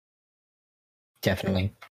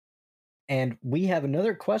 Definitely. And we have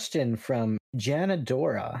another question from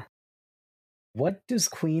Janadora. What does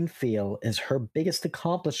Queen feel is her biggest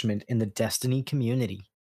accomplishment in the Destiny community?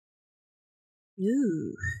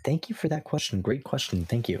 Ooh. Thank you for that question. Great question.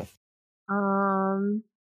 Thank you.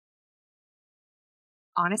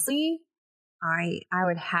 Honestly, I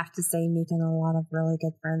would have to say making a lot of really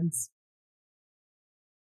good friends.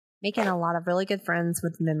 Making a lot of really good friends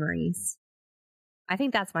with memories. I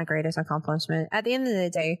think that's my greatest accomplishment. At the end of the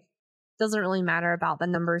day, it doesn't really matter about the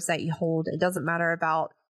numbers that you hold. It doesn't matter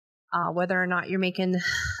about whether or not you're making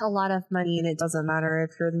a lot of money, and it doesn't matter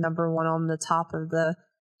if you're the number one on the top of the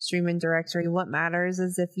streaming directory. What matters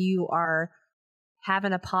is if you are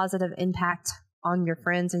having a positive impact on your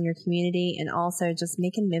friends and your community, and also just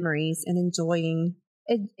making memories and enjoying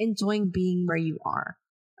being where you are,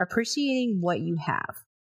 appreciating what you have.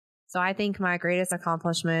 So I think my greatest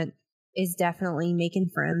accomplishment is definitely making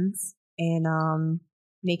friends and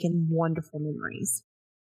making wonderful memories.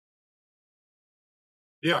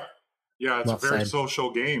 Yeah, it's a very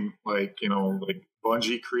social game. Like, you know, like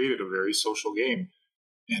Bungie created a very social game,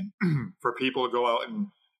 and for people to go out and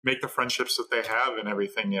make the friendships that they have and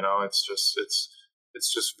everything, you know, it's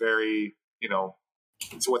just very, you know,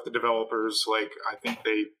 it's what the developers, like, I think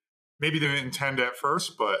they maybe didn't intend at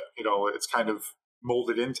first, but, you know, it's kind of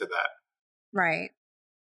molded into that. Right.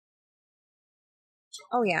 So.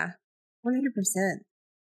 Oh yeah, 100%.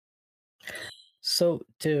 So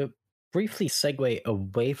to briefly segue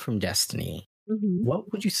away from Destiny,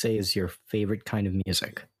 what would you say is your favorite kind of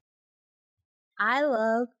music? I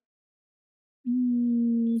love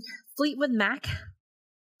Fleetwood Mac.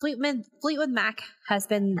 Fleetwood Mac has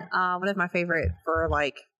been one of my favorite for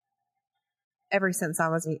like ever since I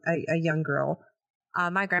was a young girl.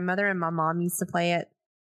 My grandmother and my mom used to play it.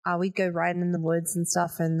 We'd go riding in the woods and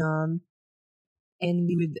stuff, and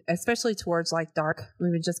we would, especially towards like dark, we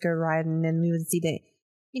would just go riding, and we would see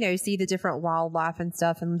the different wildlife and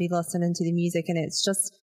stuff, and be listening to the music, and it's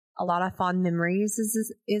just a lot of fond memories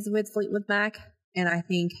is with Fleetwood Mac, and I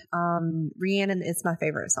think Rhiannon is my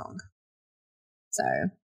favorite song. So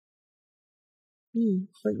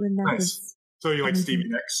Fleetwood Mac nice. is. So you like Stevie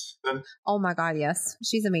Nicks then? Oh my God, yes,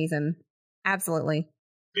 she's amazing. Absolutely.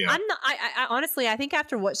 Yeah. I honestly, I think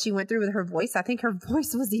after what she went through with her voice, I think her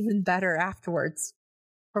voice was even better afterwards.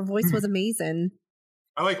 Her voice was amazing.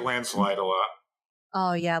 I like Landslide a lot.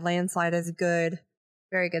 Oh yeah, Landslide is good.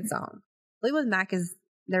 Very good song. Fleetwood Mac is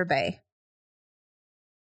their bae.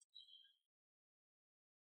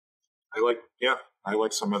 I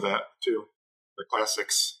like some of that too. The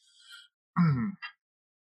classics.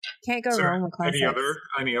 Can't go wrong with classics.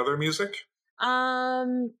 Any other music?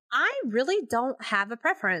 I really don't have a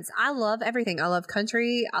preference. I love everything. I love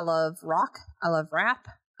country. I love rock. I love rap.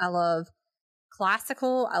 I love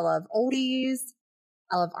classical. I love oldies.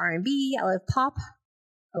 I love R&B. I love pop.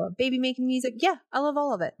 I love baby making music. Yeah, I love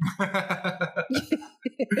all of it.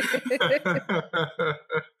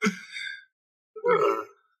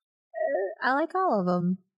 I like all of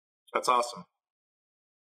them. That's awesome.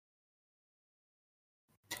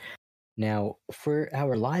 Now, for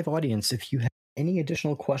our live audience, if you have any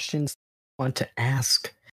additional questions you want to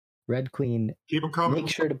ask RedQueen, keep them coming.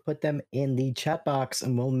 Make sure to put them in the chat box,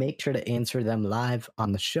 and we'll make sure to answer them live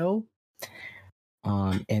on the show.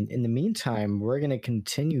 And in the meantime, we're going to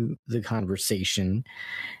continue the conversation.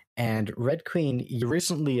 And RedQueen, you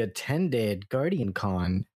recently attended Guardian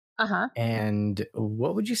Con. Uh-huh. And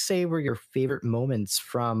what would you say were your favorite moments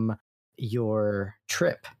from your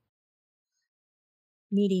trip?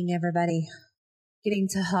 Meeting everybody, getting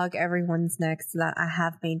to hug everyone's necks that I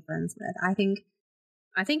have made friends with. I think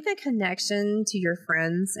the connection to your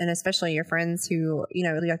friends, and especially your friends who,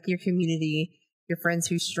 like your community, your friends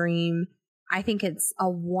who stream, I think it's a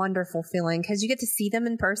wonderful feeling because you get to see them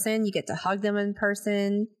in person, you get to hug them in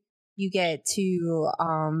person, you get to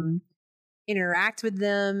interact with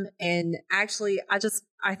them, and actually,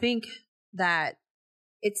 I think that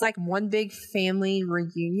it's like one big family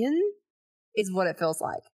reunion. Is what it feels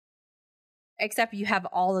like. Except you have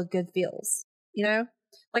all the good feels,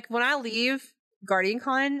 Like when I leave Guardian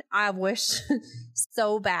Con, I wish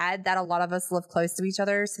so bad that a lot of us live close to each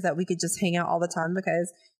other so that we could just hang out all the time,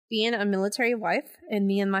 because being a military wife and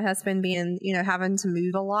me and my husband being, having to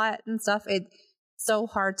move a lot and stuff, it's so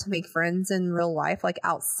hard to make friends in real life, like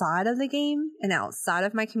outside of the game and outside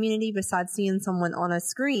of my community, besides seeing someone on a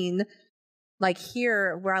screen. Like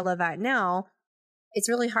here where I live at now, it's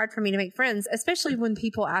really hard for me to make friends, especially when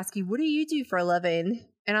people ask you, what do you do for a living?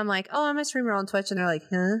 And I'm like, oh, I'm a streamer on Twitch. And they're like,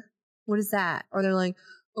 huh? What is that? Or they're like,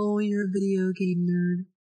 oh, you're a video game nerd.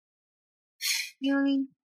 You know what I mean?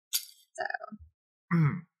 So.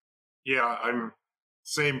 Yeah, I'm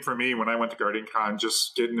same for me when I went to Guardian Con,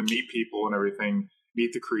 just getting to meet people and everything,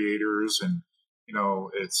 meet the creators, and, it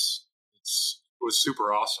was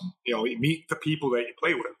super awesome. You meet the people that you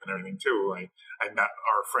play with and everything too. I met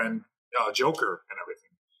our friend Joker and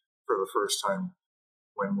everything for the first time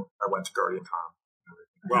when I went to Guardian Con and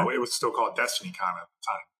everything. Well, it was still called Destiny Con at the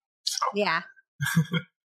time. So. Yeah.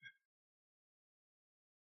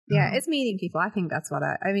 Yeah, it's meeting people. I think that's what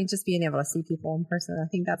I mean, just being able to see people in person. I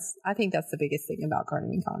think that's the biggest thing about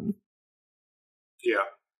Guardian Con. Yeah.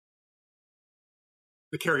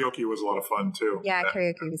 The karaoke was a lot of fun too. Yeah,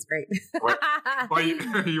 karaoke was great.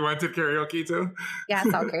 You went to karaoke too? Yeah, I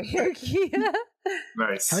saw karaoke.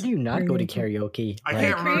 Nice. How do you not go to karaoke? I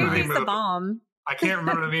can't remember the name of the bomb. I can't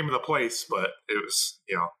remember the name of the place, but it was,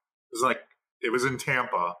 it was in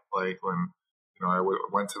Tampa. Like when, I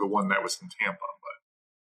went to the one that was in Tampa,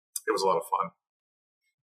 but it was a lot of fun.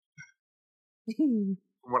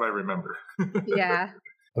 From what I remember. Yeah.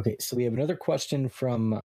 Okay, so we have another question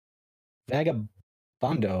from Vagabondo.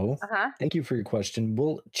 Uh-huh. Thank you for your question.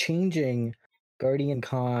 Will changing Guardian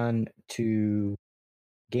Con to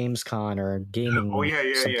GamesCon or Gaming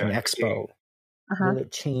Expo, will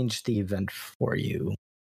it change the event for you?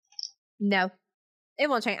 No, it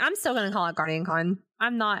won't change. I'm still going to call it Guardian Con.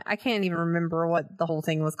 I can't even remember what the whole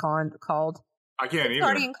thing was called. I can't either.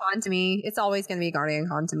 Guardian Con to me, it's always going to be Guardian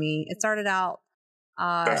Con to me. It started out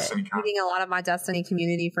meeting a lot of my Destiny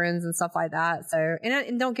community friends and stuff like that. So,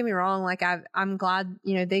 and don't get me wrong, like I'm glad,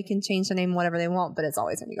 they can change the name whatever they want, but it's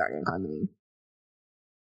always going to be Guardian Con to me.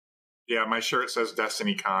 Yeah, my shirt says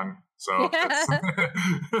Destiny Con, so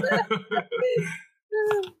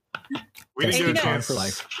we didn't get a chance for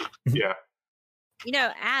life. Yeah.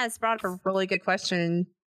 Az brought up a really good question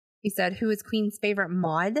He said, who is Queen's favorite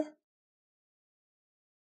mod?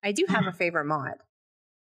 I do have a favorite mod.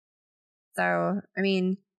 So, I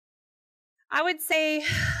mean, I would say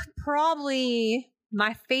probably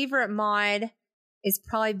my favorite mod is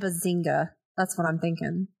probably Bazinga. That's what I'm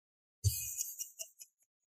thinking.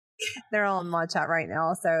 They're all in mod chat right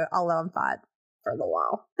now, so I'll let them fight for a little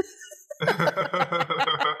while.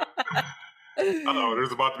 Uh-oh,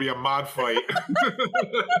 there's about to be a mod fight.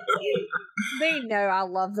 They know I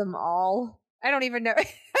love them all. I don't even know. I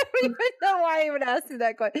don't even know why I even asked you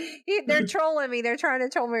that question. They're trolling me. They're trying to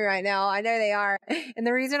troll me right now. I know they are. And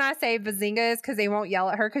the reason I say Bazinga is because they won't yell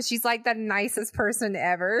at her because she's like the nicest person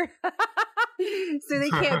ever. So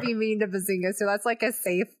they can't be mean to Bazinga. So that's like a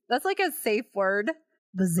safe word.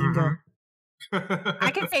 Bazinga. Mm-hmm.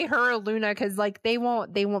 I can say her or Luna because like they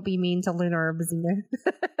won't be mean to Luna or Bazinga.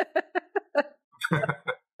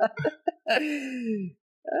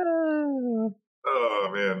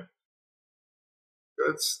 Oh man.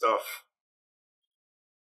 Good stuff.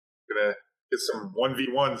 Gonna get some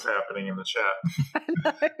 1v1s happening in the chat.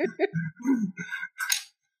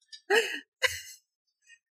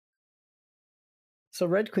 So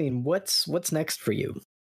RedQueen, what's next for you?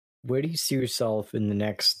 Where do you see yourself in the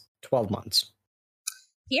next 12 months?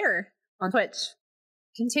 Here on Twitch.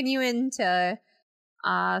 Continuing to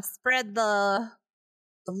spread the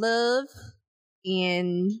love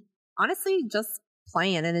and honestly just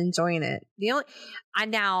playing and enjoying it.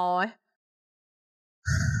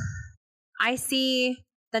 I see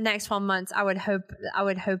the next 12 months. I would hope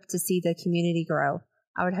to see the community grow.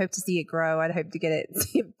 I would hope to see it grow. I'd hope to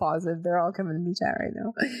see it positive. They're all coming in the chat right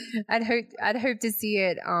now. I'd hope to see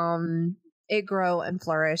it it grow and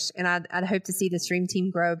flourish, and I'd hope to see the stream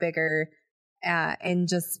team grow bigger and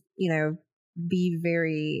just be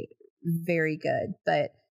very, very good.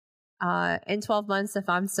 But in 12 months, if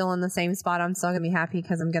I'm still in the same spot, I'm still going to be happy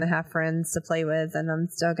because I'm going to have friends to play with and I'm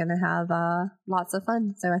still going to have lots of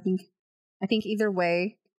fun. So I think either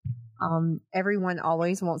way, everyone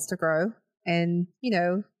always wants to grow and,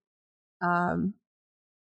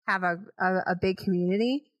 have a big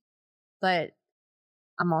community, but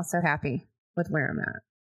I'm also happy with where I'm at.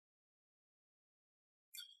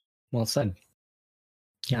 Well said.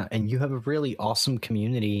 Yeah, and you have a really awesome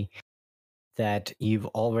community that you've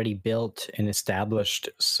already built and established.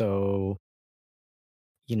 So,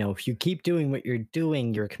 if you keep doing what you're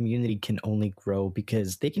doing, your community can only grow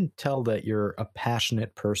because they can tell that you're a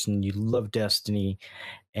passionate person, you love Destiny,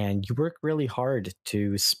 and you work really hard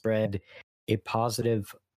to spread a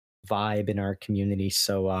positive vibe in our community.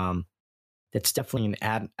 So that's definitely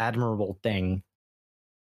an admirable thing.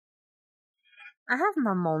 I have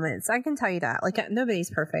my moments. I can tell you that. Like, nobody's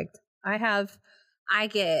perfect. I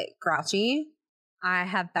get grouchy. I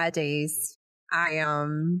have bad days.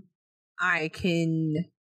 I can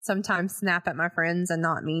sometimes snap at my friends and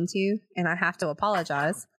not mean to, and I have to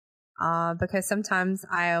apologize because sometimes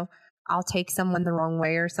I'll take someone the wrong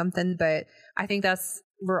way or something. But I think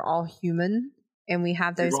we're all human, and we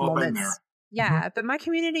have those moments. Yeah, but my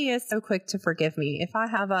community is so quick to forgive me if I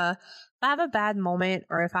have a bad moment,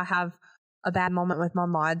 or if I have a bad moment with my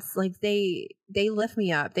mods. Like they lift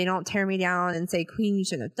me up. They don't tear me down and say, Queen, you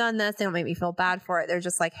shouldn't have done this. They don't make me feel bad for it. They're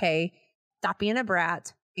just like, hey, stop being a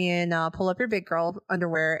brat and pull up your big girl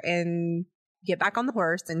underwear and get back on the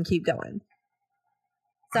horse and keep going.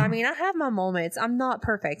 So, I mean, I have my moments. I'm not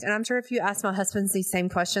perfect. And I'm sure if you ask my husband these same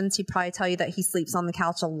questions, he'd probably tell you that he sleeps on the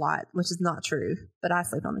couch a lot, which is not true. But I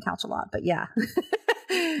sleep on the couch a lot. But yeah,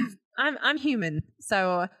 I'm human.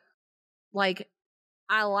 So, like,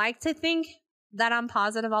 I like to think that I'm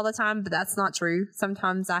positive all the time, but that's not true.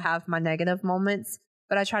 Sometimes I have my negative moments,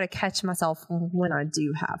 but I try to catch myself when I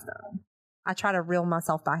do have them. I try to reel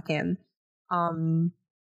myself back in. And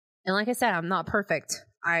like I said, I'm not perfect.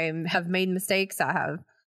 I have made mistakes. I have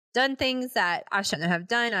done things that I shouldn't have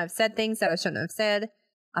done. I've said things that I shouldn't have said.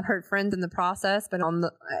 I've hurt friends in the process, but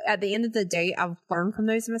at the end of the day, I've learned from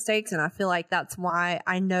those mistakes, and I feel like that's why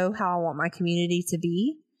I know how I want my community to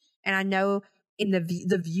be, and I know in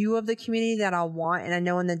the view of the community that I want, and I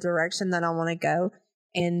know in the direction that I want to go.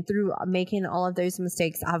 And through making all of those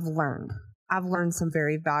mistakes, I've learned some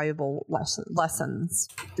very valuable lessons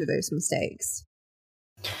through those mistakes.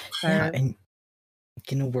 Yeah, and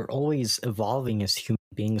we're always evolving as human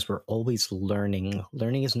beings. We're always learning.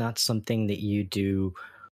 Learning is not something that you do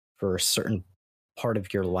for a certain part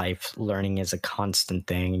of your life. Learning is a constant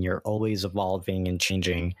thing, and you're always evolving and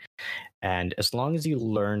changing. And as long as you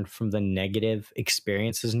learn from the negative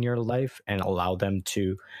experiences in your life and allow them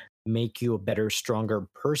to make you a better, stronger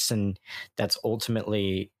person, that's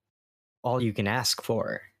ultimately all you can ask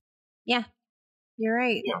for. Yeah, you're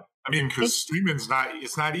right. Yeah. I mean, because streaming's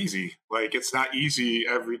it's not easy. Like, it's not easy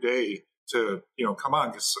every day to, come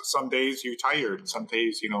on, because some days you're tired and some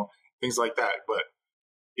days, things like that. But,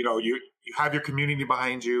 you have your community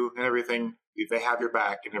behind you and everything. They have your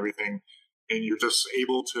back and everything. And you're just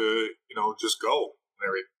able to, just go and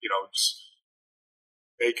everything, just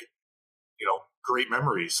make, great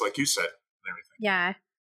memories, like you said, and everything. Yeah.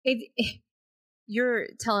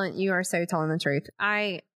 You are so telling the truth.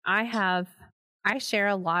 I share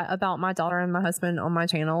a lot about my daughter and my husband on my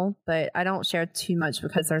channel, but I don't share too much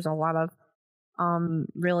because there's a lot of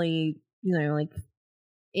really, like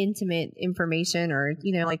intimate information or,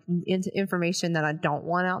 like information that I don't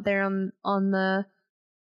want out there on the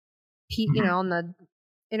on the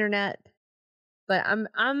internet. But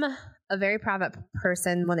I'm a very private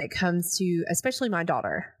person when it comes to, especially my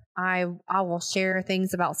daughter. I will share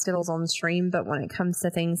things about Skittles on stream, but when it comes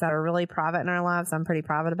to things that are really private in our lives, I'm pretty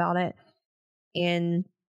private about it. And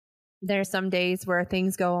there's some days where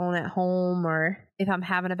things go on at home, or if I'm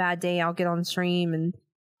having a bad day, I'll get on stream and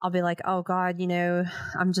I'll be like, oh God,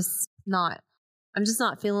 I'm just not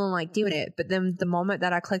feeling like doing it. But then the moment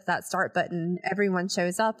that I click that start button, everyone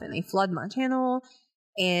shows up and they flood my channel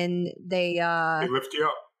and they lift you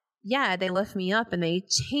up. Yeah, they lift me up and they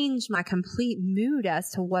change my complete mood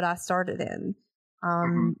as to what I started in.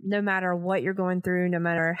 No matter what you're going through, no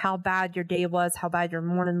matter how bad your day was, how bad your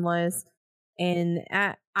morning was. And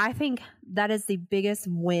I think that is the biggest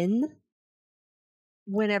win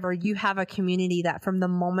whenever you have a community that from the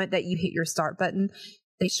moment that you hit your start button,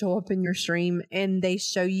 they show up in your stream and they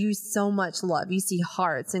show you so much love. You see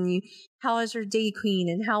hearts and how is your day, Queen?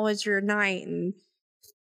 And how was your night? And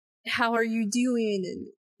how are you doing? And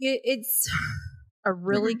it's a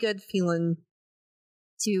really good feeling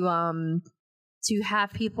to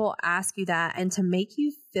have people ask you that and to make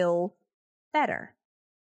you feel better,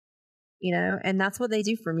 and that's what they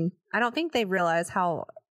do for me. I don't think they realize how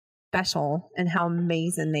special and how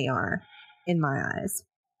amazing they are in my eyes.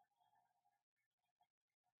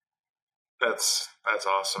 That's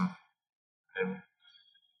awesome. And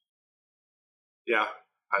yeah,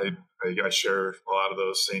 I share a lot of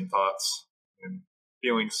those same thoughts and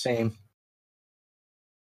feelings. Same.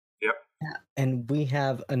 Yep. And we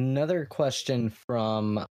have another question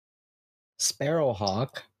from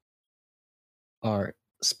Sparrowhawk, or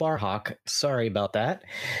Sparhawk. Sorry about that.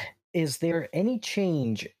 Is there any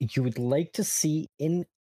change you would like to see in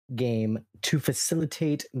game to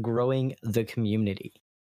facilitate growing the community?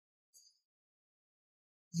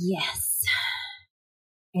 Yes.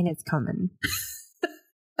 And it's coming.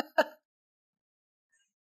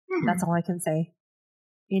 That's all I can say.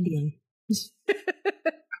 Indian.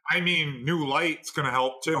 I mean, New Light's going to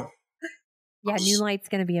help too. Yeah, New Light's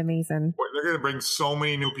going to be amazing. They're going to bring so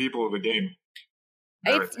many new people to the game.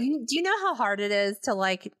 Do you know how hard it is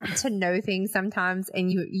to know things sometimes,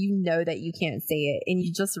 and you know that you can't say it, and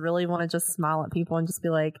you just really want to just smile at people and just be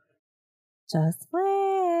like, just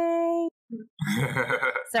wait.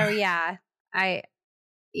 So yeah,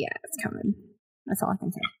 it's coming. That's all I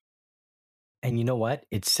can say. And you know what?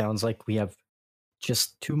 It sounds like we have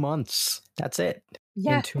just 2 months. That's it.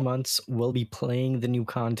 Yeah. In 2 months, we'll be playing the new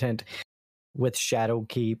content with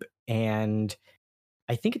Shadowkeep, and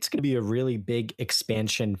I think it's going to be a really big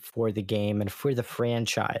expansion for the game and for the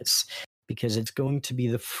franchise, because it's going to be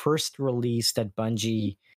the first release that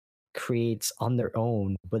Bungie creates on their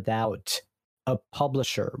own without a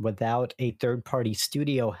publisher, without a third-party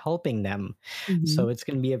studio helping them. Mm-hmm. So it's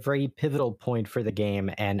going to be a very pivotal point for the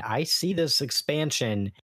game, and I see this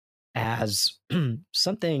expansion as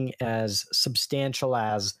something as substantial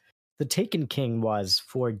as the Taken King was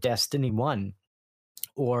for Destiny 1,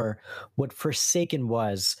 or what Forsaken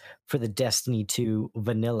was for the Destiny 2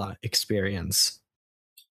 vanilla experience.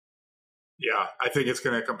 Yeah, I think it's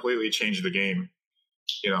going to completely change the game.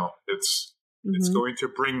 It's going to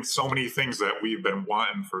bring so many things that we've been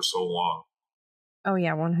wanting for so long. Oh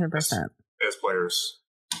yeah, 100%. As players.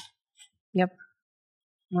 Yep,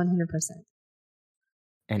 100%.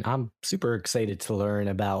 And I'm super excited to learn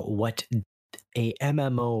about what a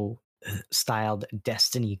MMO styled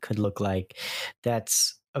Destiny could look like.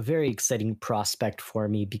 That's a very exciting prospect for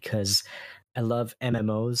me because I love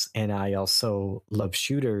MMOs and I also love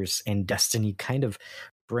shooters, and Destiny kind of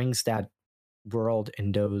brings that world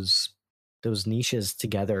and those niches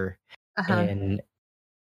together in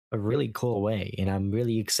a really cool way, and I'm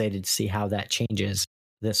really excited to see how that changes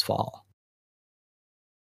this fall.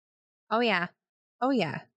 Oh yeah.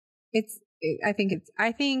 I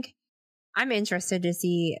think I'm interested to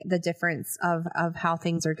see the difference of how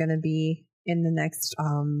things are going to be in the next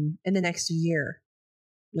year,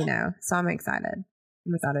 so I'm excited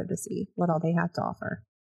to see what all they have to offer.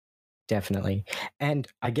 Definitely. And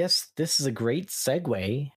I guess this is a great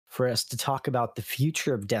segue for us to talk about the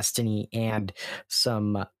future of Destiny and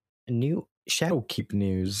some new Shadowkeep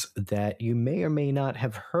news that you may or may not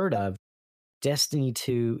have heard of. Destiny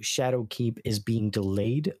 2 Shadowkeep is being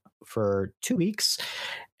delayed for 2 weeks,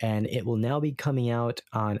 and it will now be coming out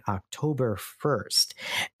on October 1st.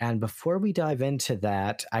 And before we dive into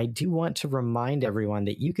that, I do want to remind everyone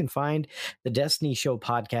that you can find the Destiny Show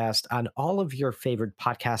podcast on all of your favorite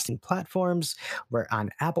podcasting platforms. We're on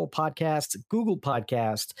Apple Podcasts, Google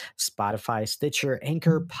Podcasts, Spotify, Stitcher,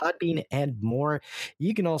 Anchor, Podbean, and more.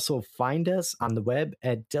 You can also find us on the web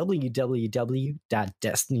at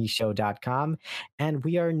www.destinyshow.com. And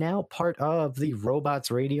we are now part of the Robots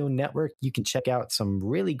Radio Network. You can check out some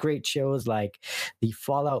really great shows like the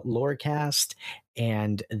Fallout Lorecast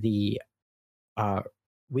and the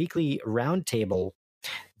weekly roundtable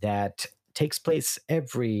that takes place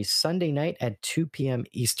every Sunday night at 2 p.m.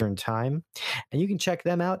 Eastern Time. And you can check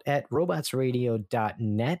them out at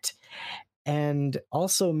robotsradio.net. And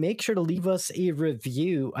also make sure to leave us a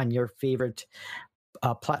review on your favorite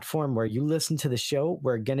platform where you listen to the show.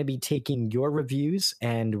 We're going to be taking your reviews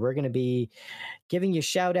and we're going to be giving you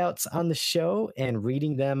shout outs on the show and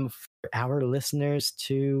reading them for our listeners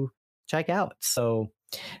to check out. So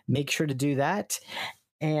make sure to do that.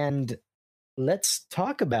 And let's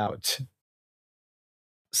talk about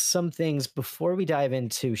some things before we dive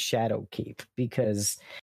into Shadowkeep, because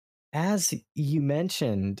as you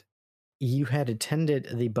mentioned, you had attended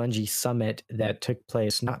the Bungie Summit that took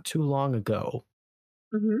place not too long ago.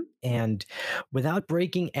 Mm-hmm. And without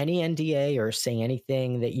breaking any NDA or saying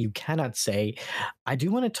anything that you cannot say, I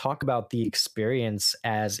do want to talk about the experience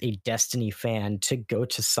as a Destiny fan to go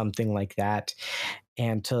to something like that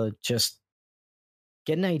and to just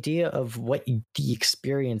get an idea of what the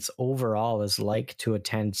experience overall is like to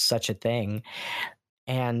attend such a thing.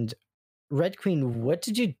 And RedQueen, what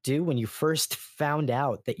did you do when you first found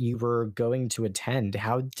out that you were going to attend?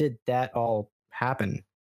 How did that all happen?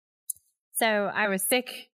 So I was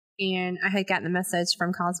sick and I had gotten a message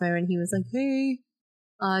from Cosmo and he was like, hey,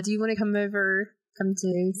 do you want to come to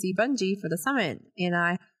see Bungie for the summit? And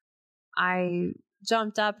I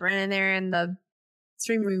jumped up, ran in there, and the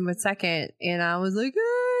stream room was second. And I was like,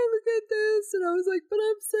 hey, look at this. And I was like, but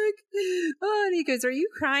I'm sick. Oh, and he goes, are you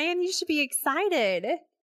crying? You should be excited.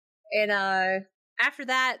 And after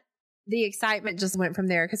that, the excitement just went from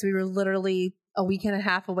there because we were literally a week and a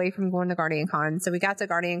half away from going to Guardian Con. So we got to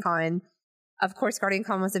Guardian Con. Of course, Guardian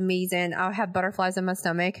Con was amazing. I have butterflies in my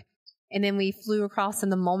stomach. And then we flew across,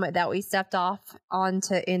 and the moment that we stepped off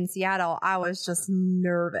in Seattle, I was just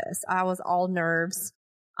nervous. I was all nerves.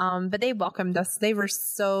 But they welcomed us. They were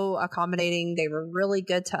so accommodating. They were really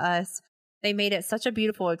good to us. They made it such a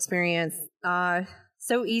beautiful experience.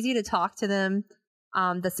 So easy to talk to them.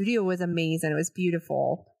 The studio was amazing. It was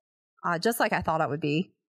beautiful. Just like I thought it would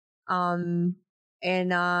be. I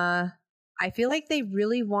feel like they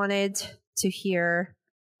really wanted to hear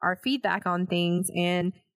our feedback on things,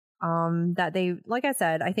 and that they, like I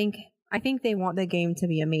said, I think they want the game to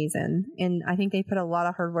be amazing, and I think they put a lot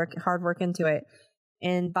of hard work into it.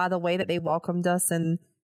 And by the way that they welcomed us, and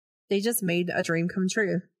they just made a dream come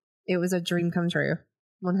true. It was a dream come true,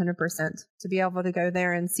 100%. To be able to go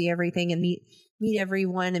there and see everything and meet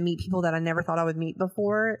everyone and meet people that I never thought I would meet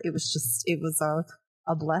before. It was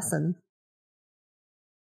a blessing.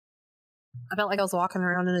 I felt like I was walking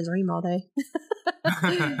around in a dream all day. Like,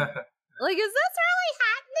 is this really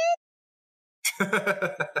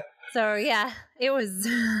happening? So yeah, it was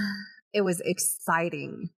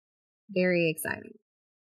exciting. Very exciting.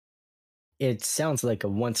 It sounds like a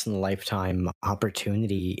once in a lifetime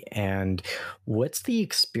opportunity. And what's the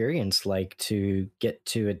experience like to get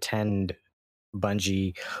to attend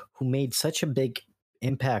Bungie, who made such a big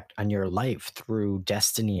impact on your life through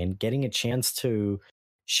Destiny, and getting a chance to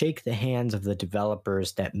shake the hands of the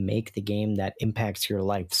developers that make the game that impacts your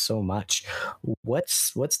life so much?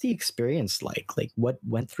 What's the experience like? Like, what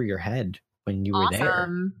went through your head when you were there?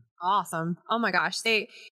 Awesome. Oh my gosh. To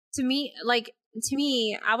me,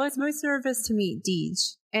 I was most nervous to meet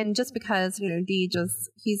Deej. And just because, Deej is,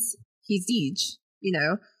 he's Deej,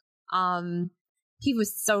 he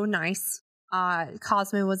was so nice.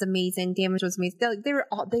 Cosmo was amazing. Damage was amazing. They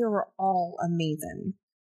were all amazing.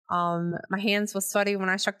 My hands was sweaty when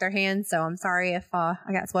I shook their hands, so I'm sorry if I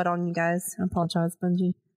got sweat on you guys. I apologize,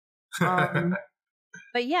 Bungie.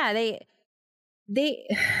 But yeah, they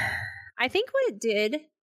I think what it did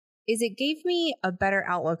is it gave me a better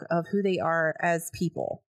outlook of who they are as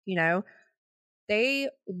people. They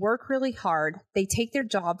work really hard. They take their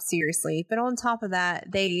job seriously, but on top of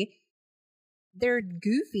that, they they're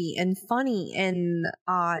goofy and funny and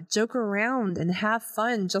joke around and have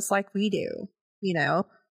fun just like we do, you know?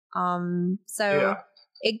 So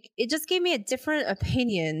it just gave me a different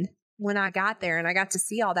opinion when I got there and I got to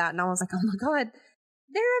see all that and I was like, oh my God,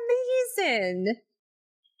 they're amazing.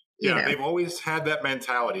 Yeah, they've always had that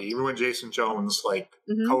mentality, even when Jason Jones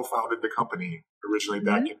co-founded the company originally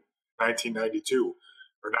back in 1992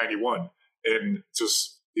 or 91. And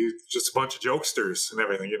just a bunch of jokesters and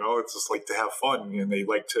everything, you know, it's just like to have fun and they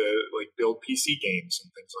like to build PC games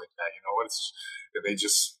and things like that, you know, and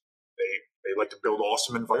they like to build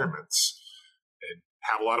awesome environments and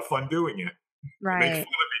have a lot of fun doing it. Right. Make fun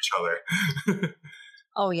of each other.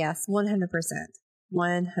 Oh yes, 100%.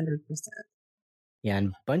 100%. Yeah,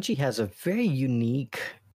 and Bungie has a very unique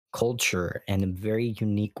culture and a very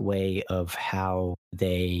unique way of how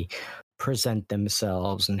they present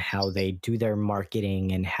themselves and how they do their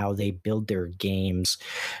marketing and how they build their games.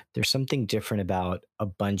 There's something different about a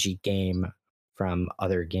Bungie game from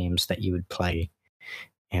other games that you would play.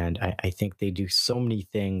 And I think they do so many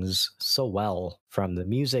things so well, from the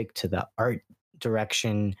music to the art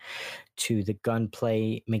direction to the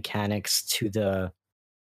gunplay mechanics to the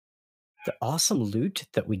awesome loot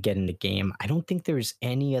that we get in the game. I don't think there's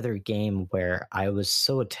any other game where I was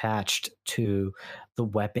so attached to the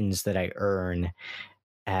weapons that I earn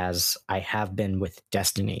as I have been with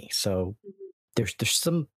Destiny. So there's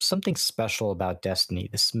something special about Destiny,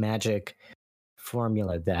 this magic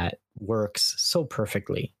formula that works so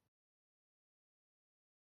perfectly.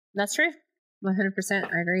 That's true. 100%.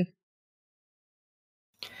 I agree.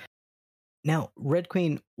 Now,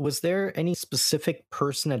 RedQueen, was there any specific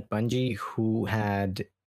person at Bungie who had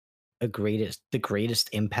the greatest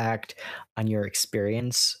impact on your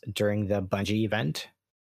experience during the Bungie event?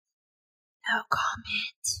 No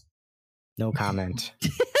comment. No comment.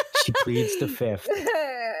 She pleads the fifth.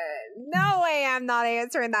 No way I'm not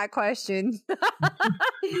answering that question.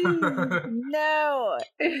 No.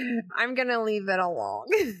 I'm going to leave it alone.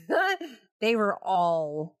 They were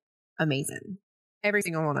all amazing. Every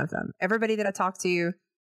single one of them. Everybody that I talked to,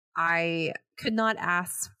 I could not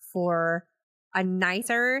ask for a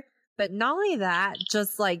nicer, but not only that,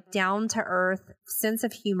 just like down to earth, sense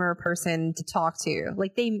of humor person to talk to.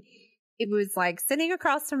 Like it was like sitting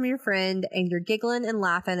across from your friend and you're giggling and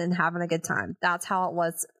laughing and having a good time. That's how it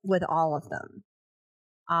was with all of them.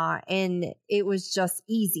 And it was just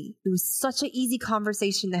easy. It was such an easy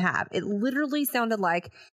conversation to have. It literally sounded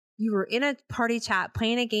like you were in a party chat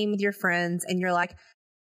playing a game with your friends and you're like,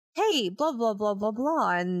 hey, blah, blah, blah, blah,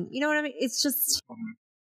 blah. And you know what I mean? It's just,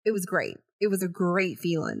 it was great. It was a great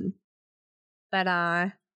feeling. But,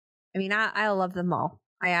 I mean, I love them all.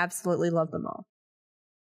 I absolutely love them all.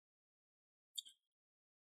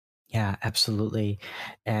 Yeah, absolutely.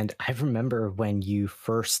 And I remember when you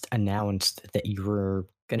first announced that you were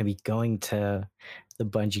going to be going to the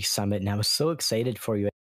Bungie Summit, and I was so excited for you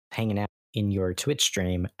hanging out in your Twitch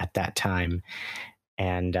stream at that time.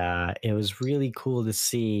 And it was really cool to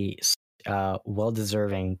see a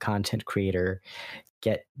well-deserving content creator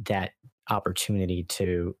get that opportunity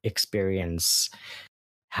to experience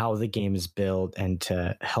how the game is built and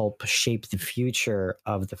to help shape the future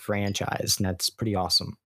of the franchise. And that's pretty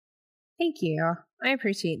awesome. Thank you. I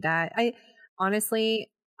appreciate that. I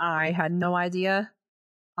had no idea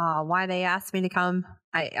why they asked me to come.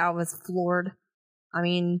 I was floored. I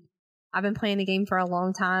mean, I've been playing the game for a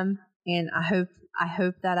long time, and I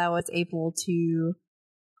hope that I was able to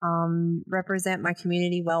represent my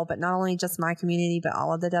community well, but not only just my community, but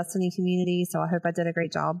all of the Destiny community. So I hope I did a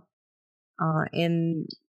great job. And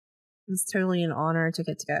it's totally an honor to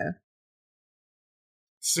get to go.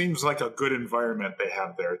 Seems like a good environment they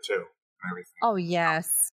have there too. Everything. Oh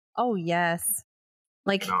yes.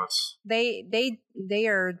 Like, you know, they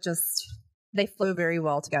are just, they flow very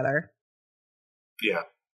well together. Yeah.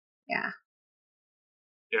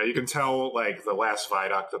 You can tell like the last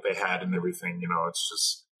Vidoc that they had and everything, you know, it's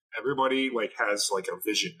just everybody like has like a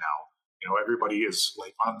vision now. You know, everybody is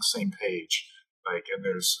like on the same page. Like, and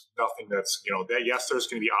there's nothing that's, you know, yes, there's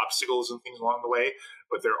going to be obstacles and things along the way,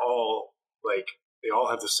 but they're all like, they all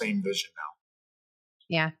have the same vision now.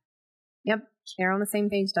 Yeah. Yep. They're on the same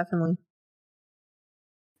page, definitely.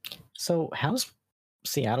 So how's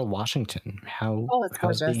Seattle, Washington? It's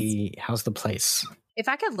gorgeous. How's the place? If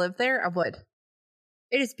I could live there, I would.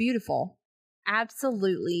 It is beautiful.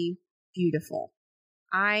 Absolutely beautiful.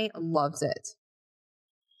 I loved it.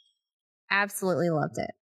 Absolutely loved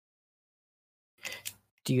it.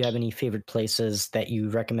 Do you have any favorite places that you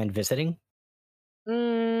recommend visiting?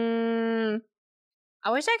 I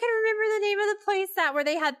wish I could remember the name of the place where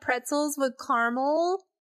they had pretzels with caramel.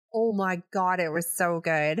 Oh my God, it was so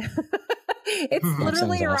good. It's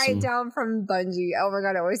literally right down from Bungie. Oh my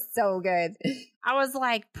god, it was so good. I was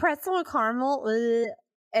like, pretzel and caramel,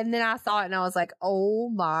 and then I saw it and I was like, oh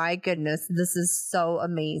my goodness, this is so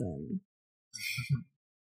amazing.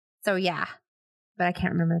 So yeah, but I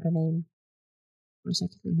can't remember the name. Wish I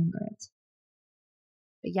could remember it.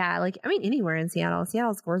 But yeah, like, I mean, anywhere in Seattle.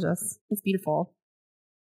 Seattle's gorgeous. It's beautiful.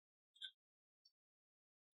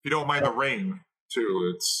 If you don't mind the rain,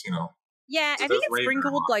 too, it's, Yeah, I think it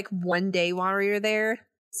sprinkled like one day while we were there.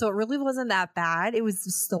 So it really wasn't that bad. It was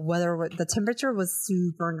just the weather. The temperature was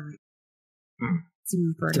super nice.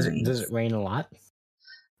 Super nice. Does it rain a lot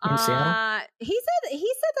in Seattle? He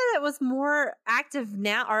said that it was more active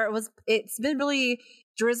now, or it's been really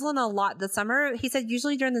drizzling a lot this summer. He said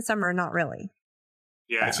usually during the summer, not really.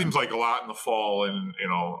 Yeah, it seems like a lot in the fall and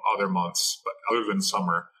other months, but other than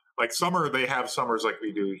summer. Like summer, they have summers like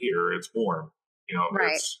we do here. It's warm,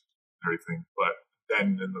 right. It's everything. But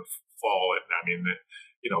then in the fall,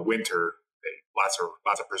 winter, lots of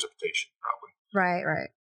precipitation, probably. Right.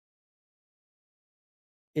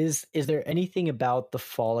 Is there anything about the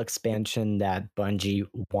fall expansion that Bungie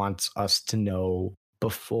wants us to know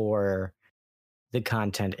before the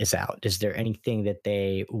content is out? Is there anything that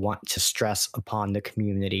they want to stress upon the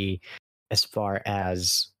community as far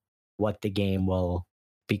as what the game will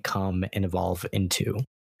become and evolve into?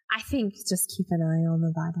 I think just keep an eye on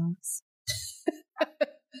the Vidocs.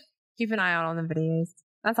 Keep an eye out on the videos.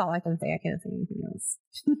 That's all I can say. I can't say anything else.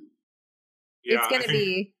 It's gonna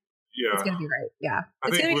be great. Yeah.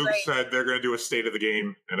 I think Luke said they're gonna do a state of the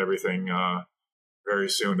game and everything very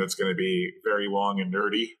soon. That's gonna be very long and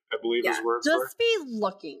nerdy, I believe is words. Just be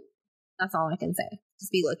looking. That's all I can say.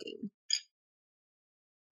 Just be looking.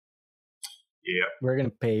 Yeah. We're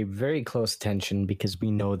going to pay very close attention because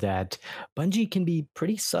we know that Bungie can be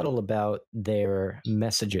pretty subtle about their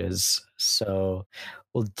messages. So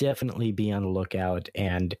we'll definitely be on the lookout.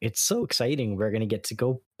 And it's so exciting. We're going to get to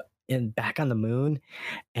go back on the moon.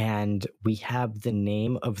 And we have the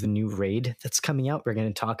name of the new raid that's coming out. We're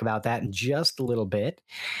going to talk about that in just a little bit.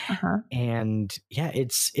 And yeah,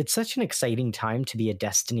 it's such an exciting time to be a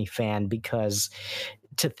Destiny fan, because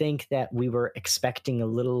to think that we were expecting a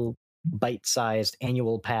little bite-sized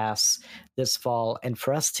annual pass this fall, and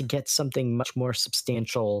for us to get something much more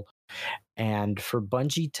substantial, and for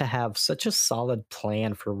Bungie to have such a solid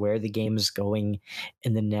plan for where the game is going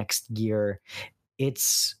in the next year,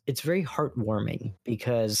 it's very heartwarming,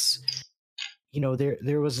 because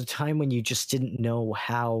there was a time when you just didn't know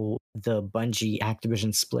how the Bungie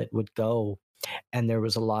Activision split would go. And there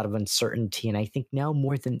was a lot of uncertainty. And I think now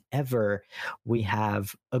more than ever, we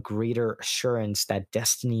have a greater assurance that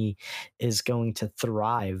Destiny is going to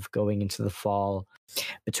thrive going into the fall,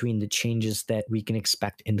 between the changes that we can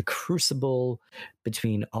expect in the Crucible,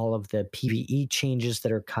 between all of the PvE changes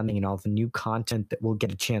that are coming and all the new content that we'll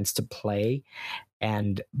get a chance to play,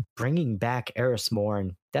 and bringing back Eris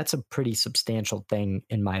Morn. That's a pretty substantial thing,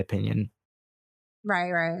 in my opinion.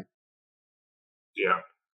 Right. Yeah.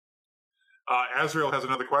 Azrael has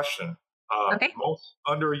another question. Okay. Most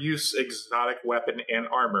underused exotic weapon and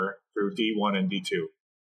armor through D1 and D2.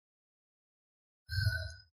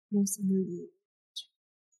 Most underused.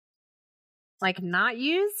 Like not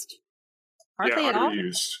used? Hardly at all?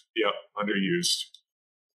 Underused. Yep, underused.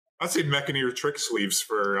 I'd say Mechaneer trick sleeves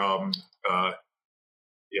for D2,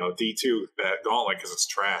 that gauntlet, because it's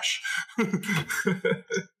trash.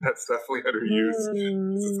 That's definitely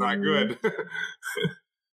underused. It's not good.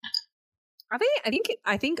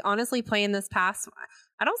 I think honestly, playing this pass,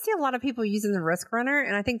 I don't see a lot of people using the Risk Runner,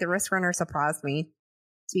 and I think the Risk Runner surprised me,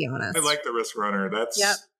 to be honest. I like the Risk Runner. That's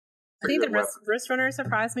I think the Risk Runner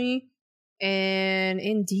surprised me. And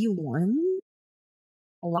in D1,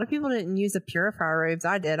 a lot of people didn't use the Purifier robes.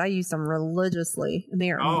 I did. I used them religiously. And they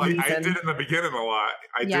are amazing. I did in the beginning a lot.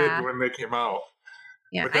 I did when they came out.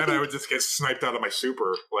 Yeah, but then I would just get sniped out of my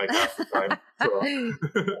super half the time. So.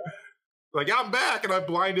 I'm back, and I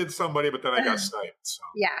blinded somebody, but then I got sniped. So,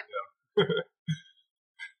 yeah.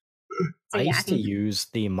 I used to use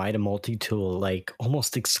the Mida multi-tool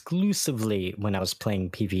almost exclusively when I was playing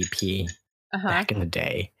PvP back in the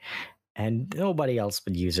day. And nobody else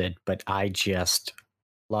would use it, but I just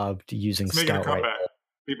loved using Scout Rifle.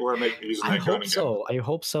 People are using that gun again. I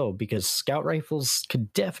hope so, because Scout Rifles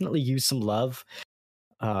could definitely use some love.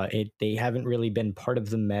 They haven't really been part of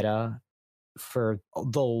the meta for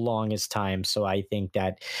the longest time, so I think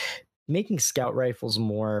that making Scout Rifles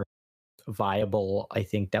more viable, I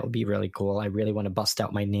think that would be really cool. I really want to bust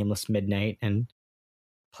out my Nameless Midnight and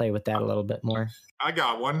play with that a little bit more. I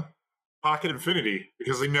got one. Pocket Infinity,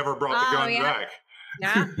 because they never brought the gun back.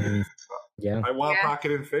 Yeah. Yeah. I want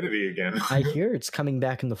Pocket Infinity again. I hear it's coming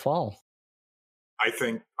back in the fall. I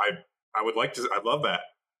think I would like to. I love that.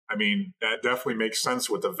 I mean, that definitely makes sense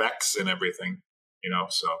with the Vex and everything.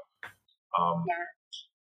 So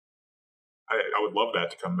I would love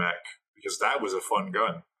that to come back because that was a fun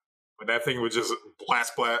gun. When that thing would just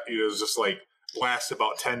blast, it was just like blast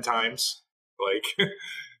about 10 times, like,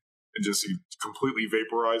 and just completely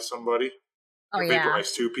vaporize somebody.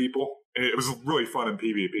 Vaporize 2 people. And it was really fun in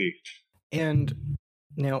PvP. And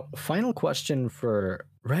now, final question for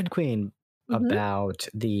RedQueen about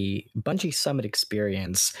the Bungie Summit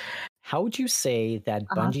experience. How would you say that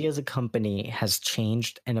Bungie as a company has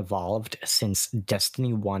changed and evolved since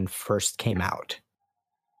Destiny 1 first came out?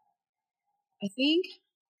 I think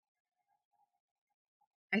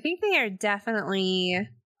they are definitely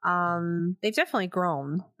they've definitely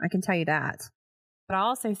grown. I can tell you that. But I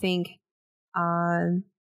also think that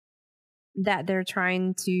they're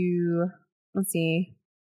trying to, let's see,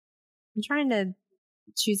 I'm trying to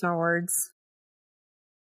choose my words.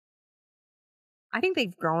 I think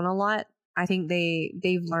they've grown a lot. I think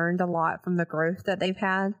they've learned a lot from the growth that they've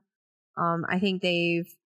had. I think they've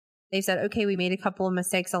said, okay, we made a couple of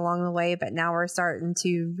mistakes along the way, but now we're starting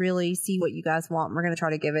to really see what you guys want. And we're going to try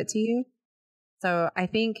to give it to you. So I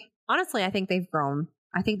think, honestly, I think they've grown.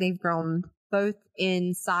 I think they've grown both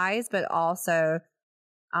in size, but also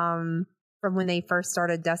from when they first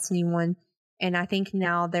started Destiny 1. And I think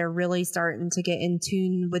now they're really starting to get in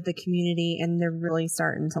tune with the community and they're really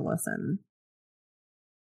starting to listen.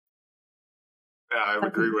 Yeah, I would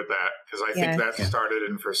agree with that because I think that started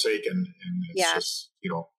in Forsaken and it's just,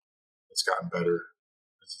 it's gotten better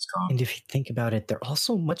as it's gone. And if you think about it, they're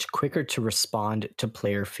also much quicker to respond to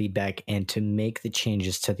player feedback and to make the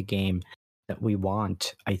changes to the game that we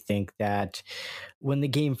want. I think that when the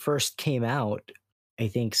game first came out, I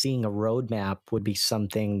think seeing a roadmap would be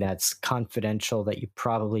something that's confidential that you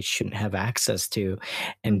probably shouldn't have access to.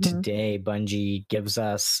 And today, Bungie gives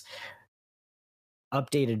us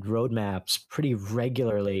updated roadmaps pretty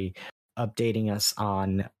regularly, updating us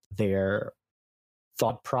on their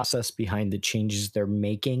thought process behind the changes they're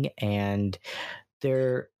making, and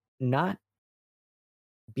they're not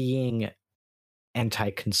being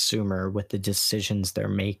anti-consumer with the decisions they're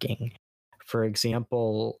making. For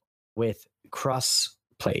example, with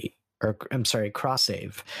cross-save,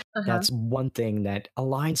 that's one thing that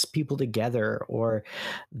aligns people together, or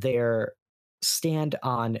their stand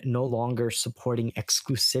on no longer supporting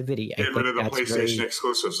exclusivity. Get rid of the PlayStation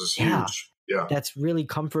exclusives is huge. Yeah. That's really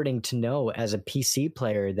comforting to know as a PC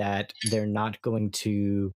player that they're not going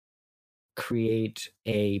to create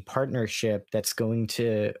a partnership that's going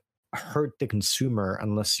to hurt the consumer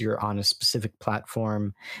unless you're on a specific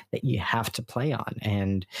platform that you have to play on.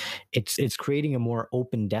 And it's creating a more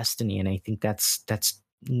open Destiny, and I think that's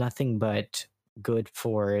nothing but good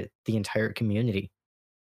for the entire community.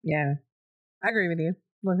 Yeah, I agree with you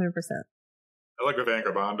 100%. I like what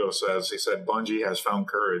Vangerbondo says. He said Bungie has found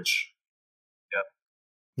courage. Yep.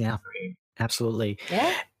 Yeah, absolutely.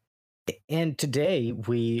 Yeah. And today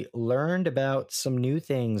we learned about some new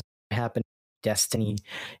things that happened in Destiny.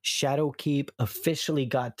 Shadowkeep officially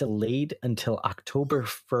got delayed until October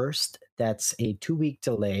 1st. That's a 2-week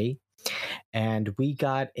delay. And we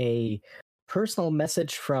got a personal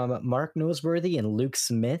message from Mark Noseworthy and Luke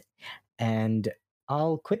Smith. And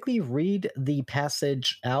I'll quickly read the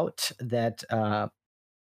passage out that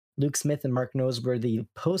Luke Smith and Mark Noseworthy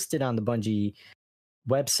posted on the Bungie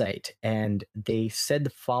website, and they said the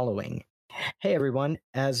following. Hey everyone,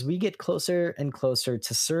 as we get closer and closer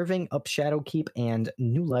to serving up Shadowkeep and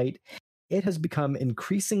New Light, it has become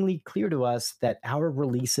increasingly clear to us that our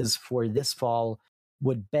releases for this fall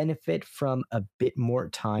would benefit from a bit more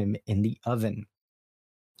time in the oven.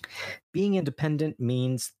 Being independent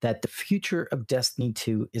means that the future of Destiny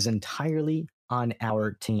 2 is entirely on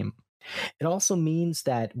our team. It also means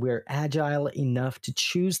that we're agile enough to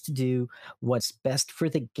choose to do what's best for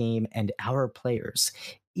the game and our players,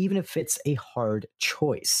 even if it's a hard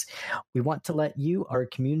choice. We want to let you, our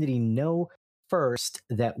community, know first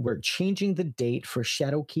that we're changing the date for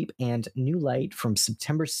Shadowkeep and New Light from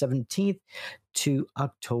September 17th to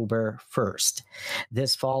October 1st.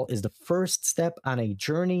 This fall is the first step on a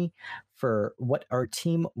journey for what our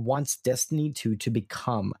team wants Destiny 2 to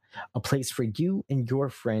become, a place for you and your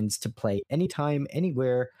friends to play anytime,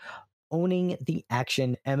 anywhere, owning the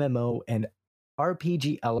action, MMO, and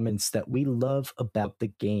RPG elements that we love about the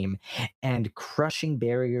game, and crushing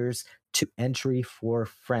barriers to entry for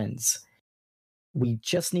friends. We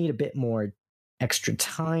just need a bit more extra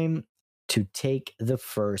time to take the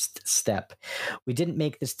first step. We didn't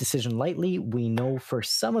make this decision lightly. We know for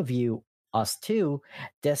some of you, Us Too,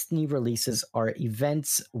 Destiny releases are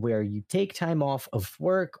events where you take time off of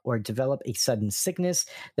work or develop a sudden sickness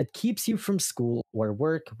that keeps you from school or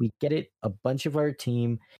work. We get it. A bunch of our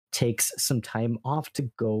team takes some time off to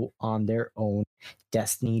go on their own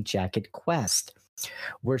Destiny Jacket quest.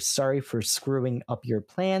 We're sorry for screwing up your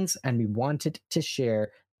plans, and we wanted to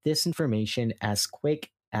share this information as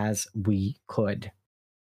quick as we could.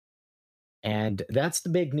 And that's the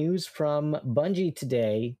big news from Bungie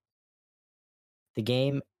today. The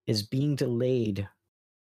game is being delayed.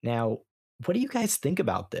 Now, what do you guys think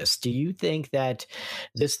about this? Do you think that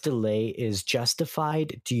this delay is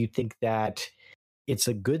justified? Do you think that it's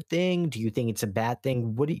a good thing? Do you think it's a bad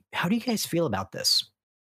thing? How do you guys feel about this?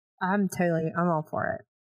 I'm all for it.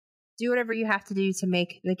 Do whatever you have to do to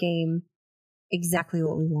make the game exactly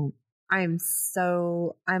what we want. I'm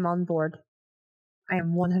on board. I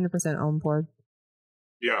am 100% on board.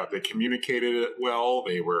 Yeah, they communicated it well.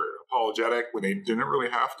 They were apologetic when they didn't really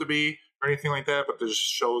have to be or anything like that, but this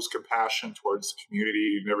shows compassion towards the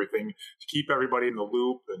community and everything to keep everybody in the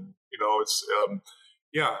loop. And, it's,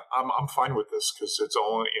 I'm fine with this because it's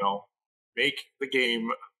all, make the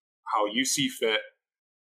game how you see fit,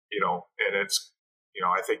 and it's,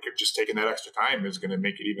 I think just taking that extra time is going to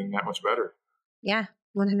make it even that much better. Yeah,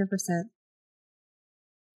 100%.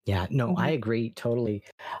 Yeah, no, I agree totally.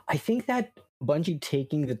 I think that Bungie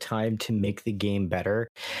taking the time to make the game better,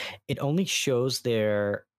 it only shows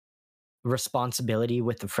their responsibility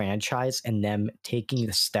with the franchise and them taking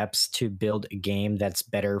the steps to build a game that's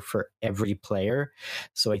better for every player.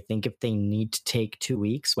 So I think if they need to take 2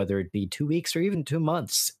 weeks, whether it be 2 weeks or even 2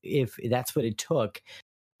 months, if that's what it took,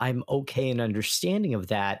 I'm okay and understanding of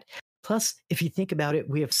that. Plus, if you think about it,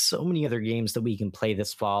 we have so many other games that we can play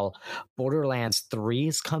this fall. Borderlands 3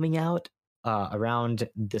 is coming out around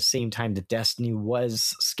the same time that Destiny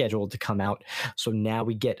was scheduled to come out. So now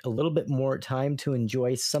we get a little bit more time to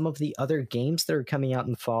enjoy some of the other games that are coming out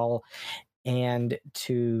in the fall and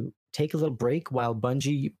to take a little break while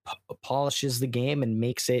Bungie polishes the game and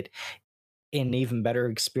makes it an even better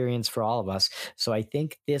experience for all of us. So I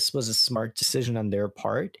think this was a smart decision on their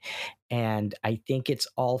part, and I think it's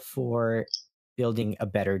all for building a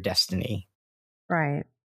better Destiny. Right.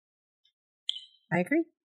 I agree.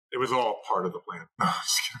 It was all part of the plan. No, I'm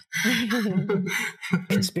just kidding.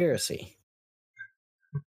 Conspiracy.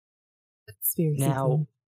 Now,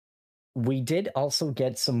 we did also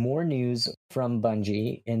get some more news from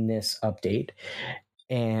Bungie in this update,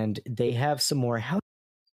 and they have some more.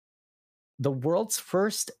 The world's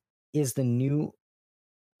first the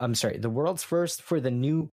world's first for the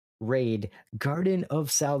new raid, Garden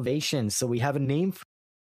of Salvation. So we have a name for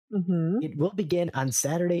It will begin on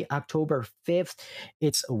Saturday, October 5th.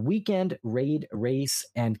 It's a weekend raid race,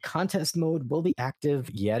 and contest mode will be active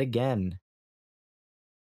yet again.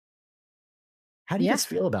 How do you guys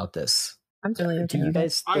feel about this? I'm totally okay. Do you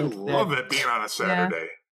guys think I love it being on a Saturday.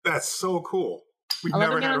 Yeah. That's so cool. We've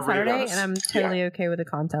never had a raid on Saturday, and I'm totally okay with the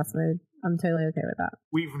contest mode. I'm totally okay with that.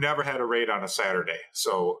 We've never had a raid on a Saturday,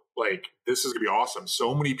 so this is gonna be awesome.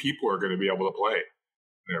 So many people are gonna be able to play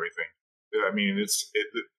and everything. I mean,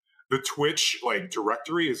 the Twitch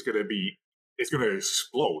directory is gonna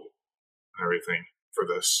explode and everything for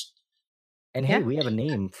this. And hey, we have a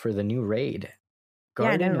name for the new raid,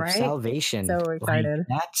 Garden of Salvation. So excited!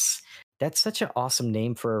 That's such an awesome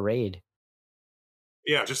name for a raid.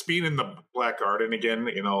 Yeah, just being in the Black Garden again,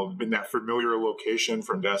 in that familiar location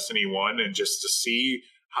from Destiny 1, and just to see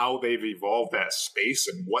how they've evolved that space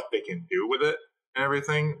and what they can do with it and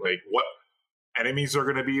everything, what enemies are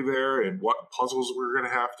going to be there and what puzzles we're going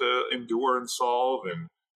to have to endure and solve. And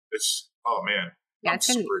it's, oh man, I'm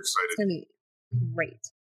super excited. It's going to be great.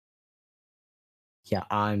 Yeah,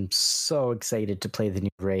 I'm so excited to play the new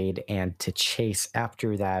raid and to chase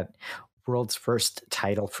after that world's first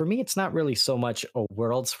title. For me, it's not really so much a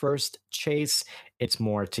world's first chase. It's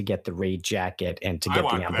more to get the raid jacket and to get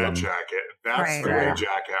the emblem. That jacket. That's the raid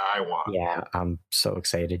jacket I want. Yeah, I'm so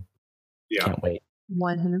excited. Yeah. Can't wait.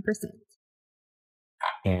 100%.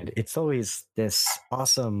 And it's always this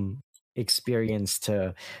awesome experience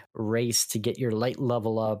to race to get your light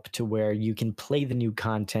level up to where you can play the new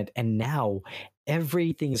content. And now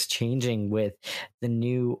everything is changing with the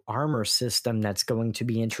new armor system that's going to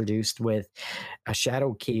be introduced with a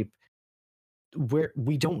Shadowkeep, where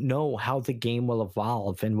we don't know how the game will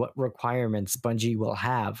evolve and what requirements Bungie will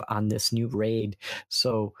have on this new raid.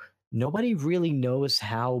 So nobody really knows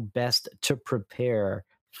how best to prepare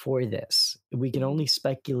for this. We can only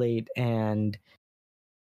speculate and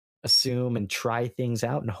assume and try things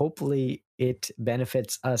out, and hopefully it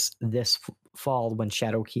benefits us this fall when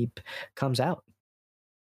Shadowkeep comes out.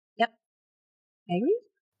 Yep. I agree.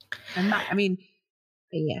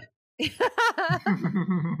 Yeah.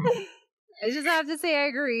 I just have to say I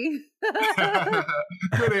agree.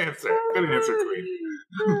 Good answer. Good answer,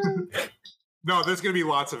 Queen. No, there's going to be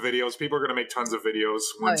lots of videos. People are going to make tons of videos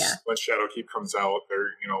once Shadowkeep comes out. They're,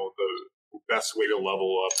 the best way to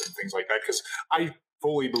level up and things like that. Because I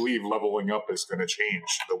fully believe leveling up is going to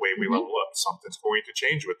change the way we level up. Something's going to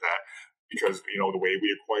change with that. Because, the way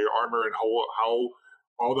we acquire armor and how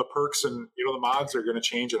all the perks and, the mods are going to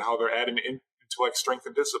change and how they're adding intellect, strength,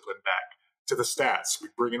 and discipline back to the stats. We're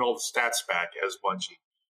bringing all the stats back, as Bungie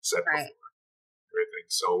said before. Everything.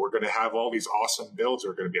 So we're going to have all these awesome builds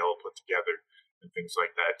we're going to be able to put together and things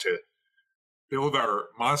like that to build our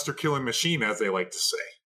monster killing machine, as they like to say.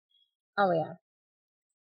 Oh, yeah.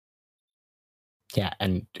 Yeah,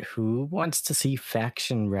 and who wants to see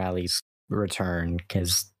faction rallies return?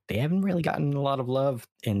 Because they haven't really gotten a lot of love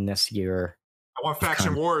in this year. I want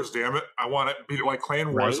faction wars, damn it. I want it to be like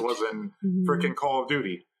Clan Wars was in freaking Call of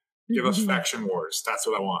Duty. Give us faction wars. That's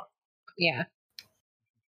what I want. Yeah.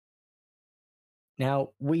 Now,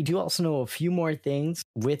 we do also know a few more things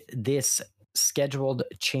with this scheduled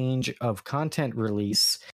change of content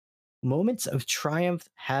release. Moments of Triumph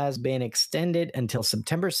has been extended until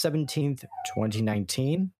September 17th,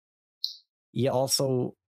 2019. You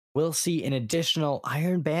also will see an additional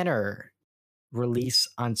Iron Banner release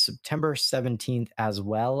on September 17th as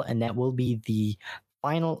well, and that will be the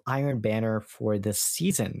final Iron Banner for the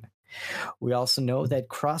season. We also know that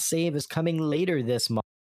Cross Save is coming later this month,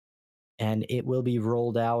 and it will be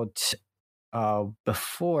rolled out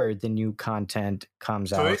before the new content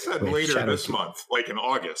comes out. So they said later this month, like in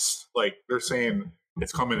August. Like they're saying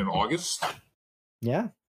it's coming in August? Yeah.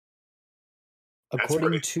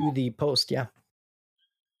 According to the post, yeah.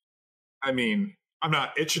 I mean, I'm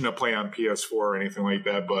not itching to play on PS4 or anything like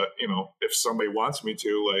that, but, if somebody wants me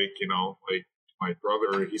to, like my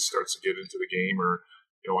brother, he starts to get into the game, or,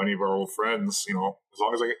 any of our old friends, as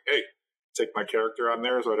long as take my character on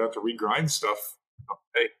there so I don't have to regrind stuff,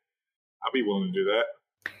 hey, I'll be willing to do that.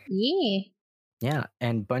 Yeah. Yeah,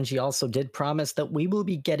 and Bungie also did promise that we will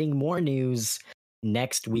be getting more news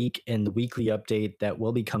next week in the weekly update that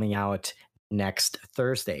will be coming out next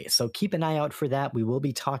Thursday. So keep an eye out for that. We will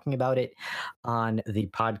be talking about it on the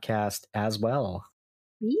podcast as well.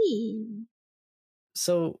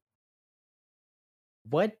 So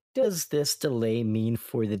what does this delay mean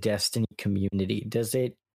for the Destiny community?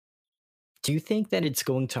 Do you think that it's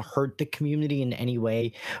going to hurt the community in any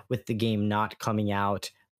way with the game not coming out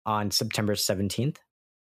on September 17th?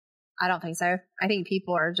 I don't think so. I think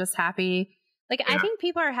people are just happy. I think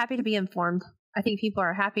people are happy to be informed. I think people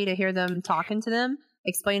are happy to hear them talking to them,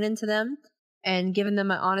 explaining to them, and giving them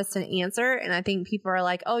an honest answer. And I think people are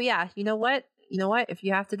like, oh, yeah, you know what? If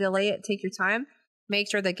you have to delay it, take your time. Make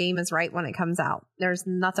sure the game is right when it comes out. There's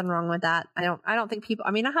nothing wrong with that. I don't think people,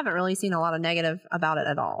 I haven't really seen a lot of negative about it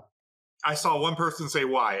at all. I saw one person say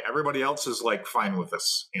why. Everybody else is fine with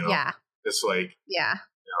this. Yeah. It's yeah.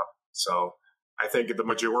 So I think the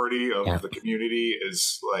majority of the community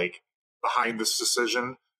is behind this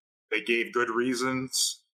decision. They gave good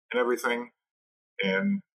reasons and everything.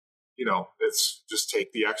 And, it's just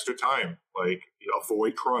take the extra time.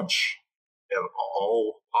 Avoid crunch.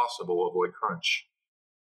 All possible, avoid crunch.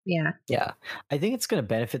 Yeah. Yeah. I think it's going to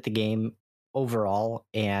benefit the game overall.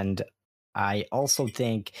 And I also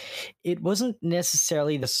think it wasn't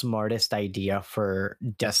necessarily the smartest idea for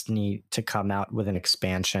Destiny to come out with an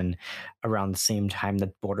expansion around the same time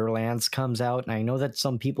that Borderlands comes out. And I know that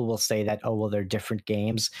some people will say that, oh, well, they're different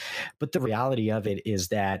games. But the reality of it is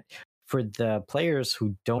that for the players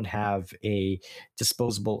who don't have a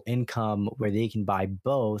disposable income where they can buy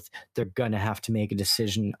both, they're going to have to make a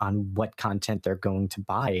decision on what content they're going to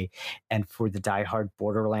buy. And for the diehard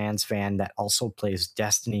Borderlands fan that also plays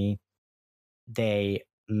Destiny, they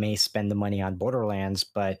may spend the money on Borderlands,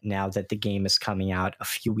 but now that the game is coming out a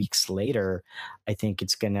few weeks later, I think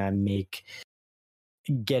it's going to make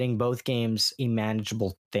getting both games a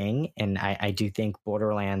manageable thing. And I do think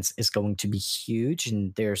Borderlands is going to be huge.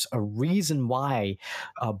 And there's a reason why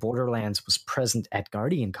Borderlands was present at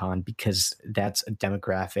GuardianCon, because that's a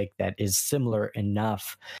demographic that is similar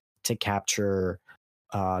enough to capture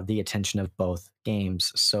the attention of both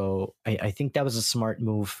games. So I think that was a smart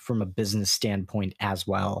move from a business standpoint as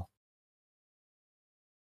well.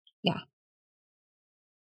 Yeah.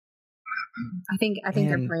 I think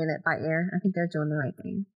they're playing it by ear. I think they're doing the right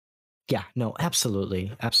thing. Yeah, no,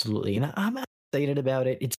 absolutely. Absolutely. And I'm excited about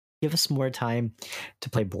it. It's give us more time to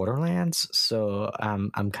play Borderlands. So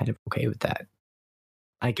I'm kind of okay with that.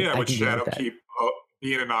 With Shadowkeep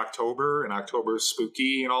being in October, and October is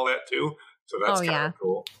spooky and all that too. So that's kind of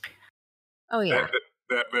cool. Oh, yeah.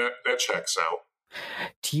 that checks out.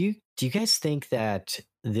 Do you guys think that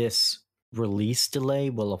this release delay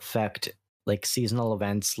will affect like seasonal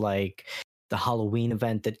events like the Halloween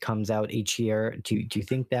event that comes out each year? Do you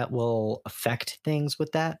think that will affect things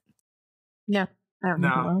with that? No, I don't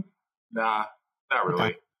think it will. Nah, not really.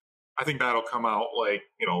 Okay. I think that'll come out like,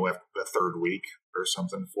 the third week or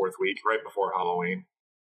something, fourth week, right before Halloween.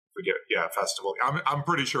 Festival. I'm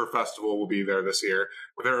pretty sure Festival will be there this year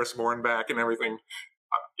with Eris Morn back and everything.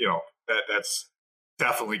 That's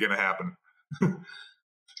definitely going to happen.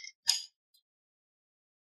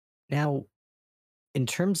 Now, in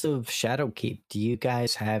terms of Shadowkeep, do you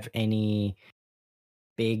guys have any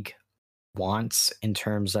big wants in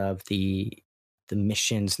terms of the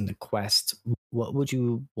missions and the quests? What would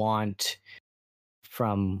you want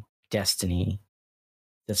from Destiny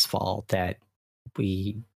this fall that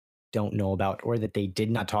we don't know about or that they did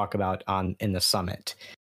not talk about in the summit?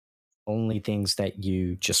 Only things that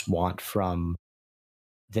you just want from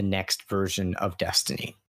the next version of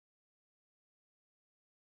Destiny.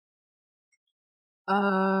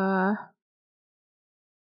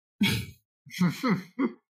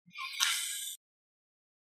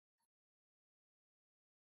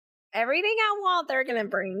 Everything I want, they're gonna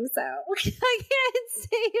bring. So I can't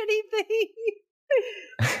say anything.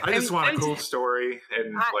 I just want a cool story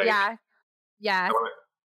and yeah.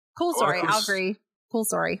 Cool story. I'll agree. Cool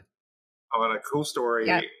story. I want a cool story.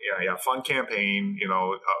 Yeah. Fun campaign.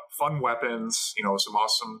 Fun weapons. Some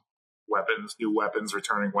awesome weapons, new weapons,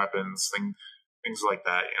 returning weapons, things like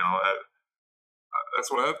that. That's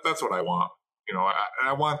what I want.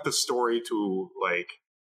 I want the story to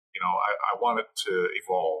I want it to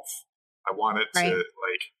evolve. I want it to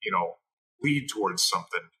lead towards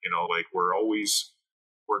something.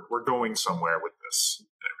 We're going somewhere with this and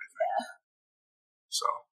everything. Yeah. So,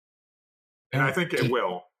 and I think it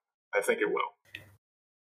will.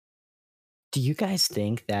 Do you guys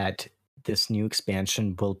think that this new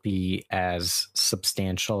expansion will be as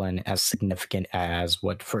substantial and as significant as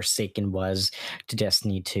what Forsaken was to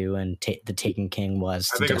Destiny 2 and the Taken King was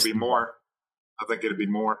to Destiny? I think it'll be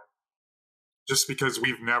more. Just because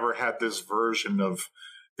we've never had this version of...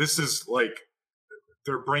 This is like...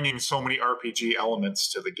 They're bringing so many RPG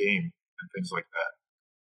elements to the game and things like that.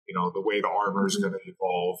 The way the armor is going to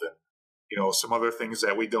evolve and, some other things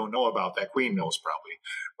that we don't know about that Queen knows probably,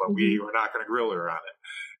 but we are not going to grill her on it.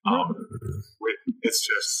 It's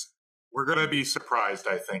just, we're going to be surprised,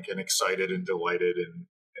 I think, and excited and delighted and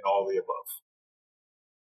all the above.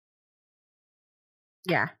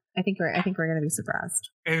 Yeah, I think we're going to be surprised.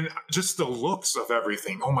 And just the looks of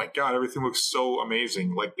everything. Oh my God, everything looks so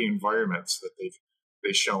amazing. Like the environments that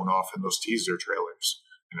they've shown off in those teaser trailers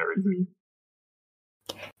and everything.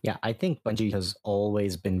 Yeah, I think Bungie has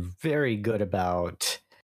always been very good about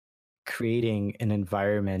creating an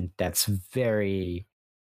environment that's very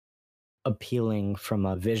appealing from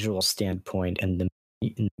a visual standpoint, and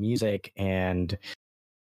the music and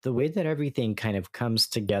the way that everything kind of comes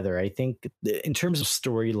together. I think in terms of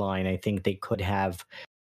storyline, I think they could have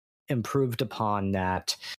improved upon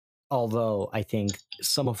that. Although I think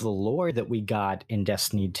some of the lore that we got in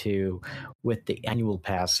Destiny 2 with the annual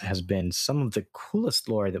pass has been some of the coolest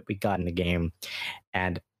lore that we got in the game.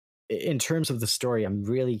 And in terms of the story, I'm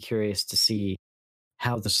really curious to see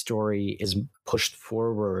how the story is pushed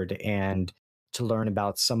forward and to learn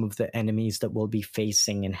about some of the enemies that we'll be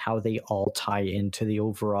facing and how they all tie into the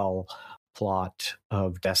overall plot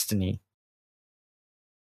of Destiny.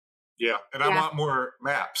 Yeah, and I want more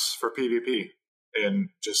maps for PvP. And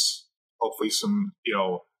just hopefully some,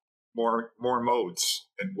 more modes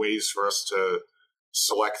and ways for us to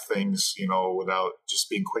select things, without just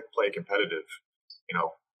being quick play competitive.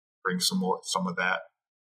 Bring some of that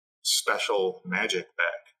special magic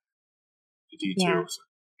back to D2. Yeah.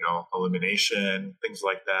 Elimination, things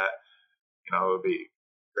like that. It would be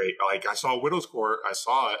great. Like I saw Widow's Court, I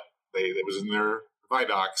saw it. It was in their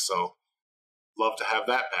Vidoc, so love to have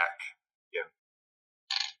that back.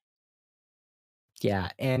 Yeah,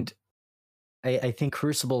 and I think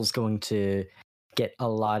Crucible is going to get a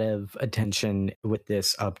lot of attention with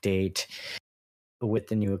this update, with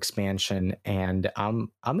the new expansion, and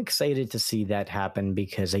I'm excited to see that happen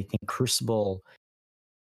because I think Crucible,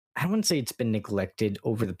 I wouldn't say it's been neglected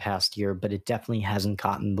over the past year, but it definitely hasn't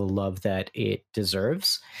gotten the love that it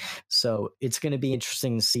deserves. So it's going to be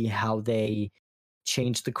interesting to see how they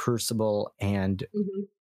change the Crucible and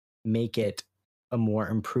make it a more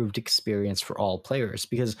improved experience for all players,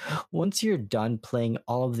 because once you're done playing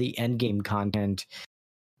all of the endgame content,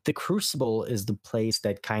 the Crucible is the place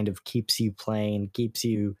that kind of keeps you playing, keeps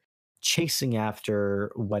you chasing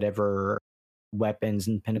after whatever weapons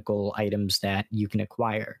and pinnacle items that you can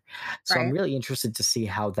acquire. So I'm really interested to see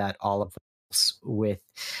how that all evolves with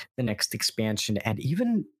the next expansion, and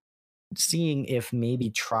even seeing if maybe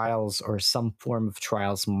trials or some form of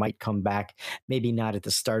trials might come back, maybe not at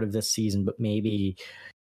the start of this season, but maybe,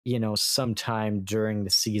 sometime during the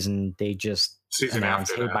season they just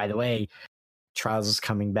announce, hey, by the way, trials is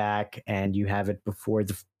coming back, and you have it before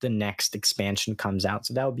the next expansion comes out.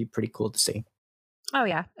 So that would be pretty cool to see. Oh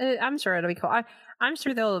yeah, I'm sure it'll be cool. I'm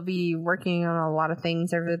sure they'll be working on a lot of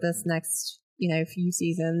things over this next few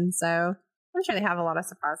seasons, so I'm sure they have a lot of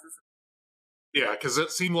surprises. Yeah, because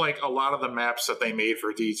it seemed like a lot of the maps that they made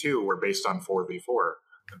for D2 were based on 4v4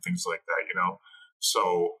 and things like that,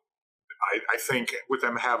 So I think with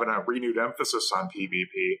them having a renewed emphasis on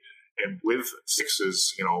PvP and with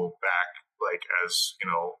sixes, back as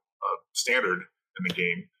standard in the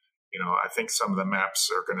game, I think some of the maps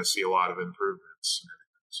are going to see a lot of improvements and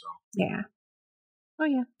everything. So yeah. Oh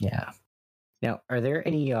yeah. Yeah. Now, are there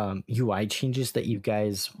any UI changes that you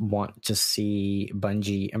guys want to see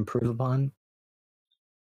Bungie improve upon?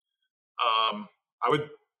 I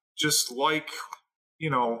would just like, I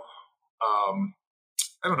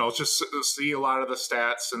don't know, just see a lot of the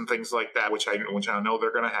stats and things like that, which I know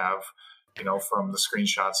they're going to have, from the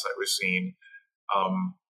screenshots that we've seen.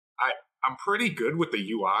 I'm pretty good with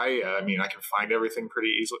the UI. I mean, I can find everything pretty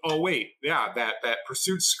easily. Oh wait, yeah, that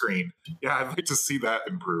pursuit screen. Yeah, I'd like to see that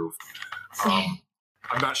improve. I'm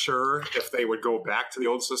not sure if they would go back to the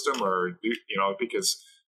old system or because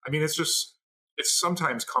I mean it's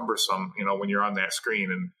sometimes cumbersome, when you're on that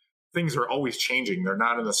screen and things are always changing. They're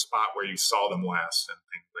not in the spot where you saw them last and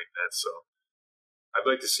things like that. So I'd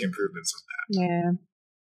like to see improvements in that. Yeah.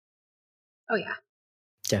 Oh yeah.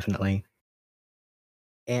 Definitely.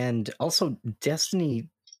 And also, Destiny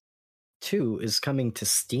 2 is coming to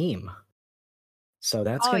Steam. So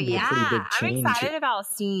that's going to be a pretty big change. I'm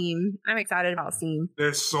excited about Steam.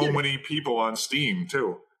 There's so many people on Steam,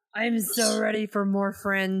 too. I'm so ready for more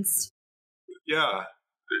friends. Yeah.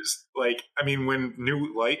 When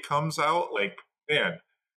new light comes out, man,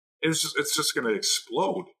 it's just going to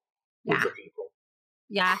explode with the people.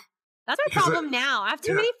 Yeah. That's our problem now. I have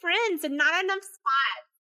too many friends and not enough spots.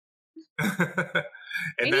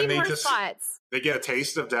 And then they get a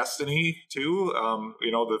taste of Destiny too,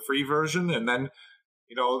 the free version, and then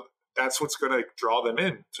that's what's going to draw them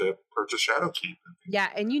in to purchase Shadowkeep. Yeah,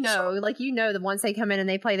 and the once they come in and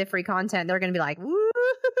they play the free content, they're going to be like, "Woo,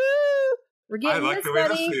 we're getting I like the way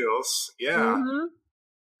this feels." Yeah,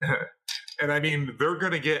 and I mean they're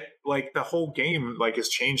going to get the whole game is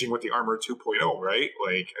changing with the Armor 2.0, right?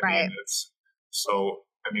 Mean, it's so.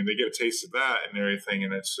 I mean, they get a taste of that and everything,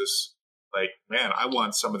 and it's just. Man, I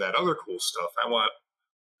want some of that other cool stuff. I want,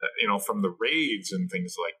 from the raids and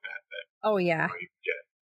things like that. Oh, yeah. You get.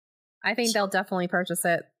 I think they'll definitely purchase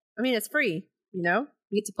it. I mean, it's free, you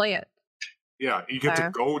get to play it. Yeah, you get to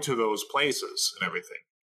go to those places and everything.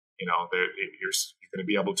 You're going to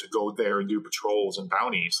be able to go there and do patrols and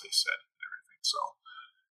bounties, they said, and everything.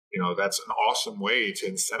 So, that's an awesome way to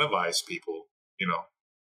incentivize people,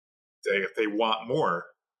 if they want more.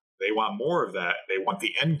 They want more of that. They want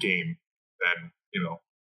the end game. Then,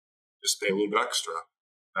 just pay a little bit extra.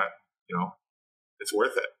 It's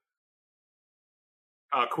worth it.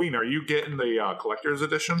 Queen, are you getting the collector's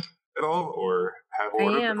edition at all, or have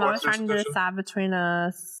ordered the collector's edition? I was trying to decide between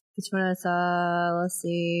us. Let's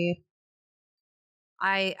see.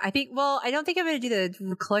 I think. Well, I don't think I'm going to do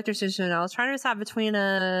the collector's edition. I was trying to decide between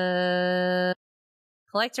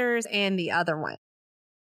collector's and the other one,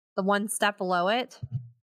 the one step below it.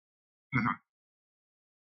 Mm-hmm.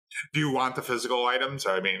 Do you want the physical items?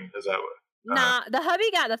 I mean, is that what? Nah, the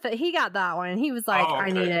hubby got that one. He was like,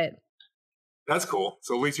 I need it. That's cool.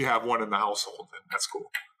 So at least you have one in the household, and that's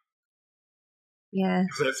cool. Yeah.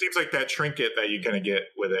 So it seems like that trinket that you're going to get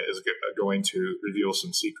with it is going to reveal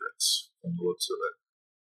some secrets from the looks of it.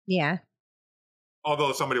 Yeah.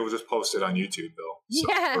 Although somebody will just post it on YouTube, though. So,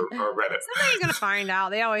 yeah. Or Reddit. Somebody's going to find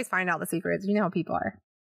out. They always find out the secrets. You know how people are.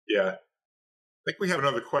 Yeah. I think we have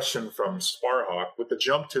another question from Sparhawk. With the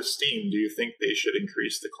jump to Steam, do you think they should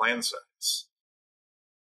increase the clan size?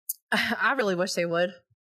 I really wish they would.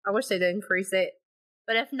 I wish they'd increase it.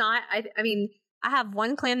 But if not, I mean, I have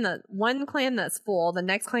one clan that's full. The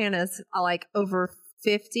next clan is over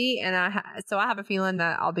 50, and so I have a feeling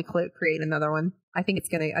that I'll be creating another one. I think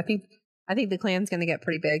the clan's gonna get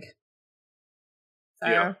pretty big. So,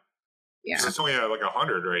 yeah. It's only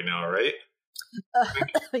 100 right now, right?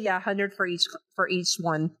 Yeah, 100 for each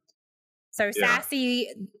one. So Sassy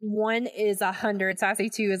 1 is 100, Sassy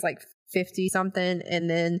 2 is 50 something, and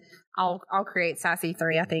then I'll create Sassy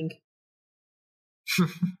 3, I think.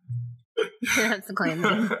 That's the claim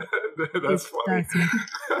name. That's funny.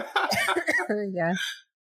 Yeah.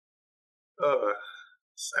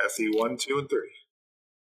 Sassy 1, 2, and 3.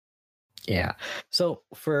 Yeah. So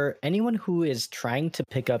for anyone who is trying to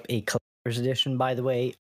pick up a collector's edition, by the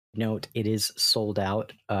way, note it is sold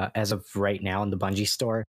out as of right now in the Bungie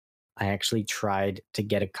store. I actually tried to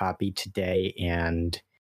get a copy today, and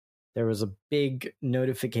there was a big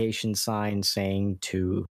notification sign saying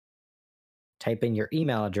to type in your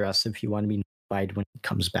email address if you want to be notified when it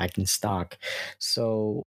comes back in stock.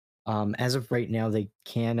 So as of right now,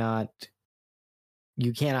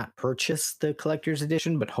 you cannot purchase the collector's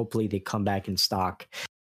edition, but hopefully they come back in stock,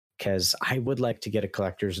 because I would like to get a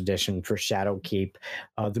collector's edition for Shadowkeep.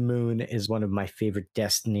 The moon is one of my favorite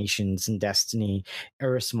destinations in Destiny.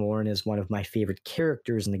 Eris Morn is one of my favorite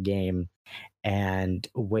characters in the game. And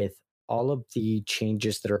with all of the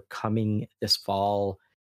changes that are coming this fall,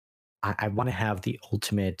 I want to have the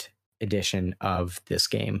ultimate edition of this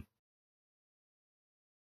game.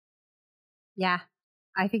 Yeah,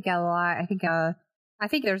 I think a lot. I think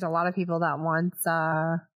there's a lot of people that wants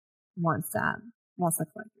the collector's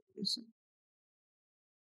edition.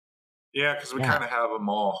 Yeah, because we kind of have them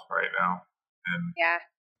all right now. And yeah,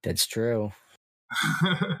 that's true.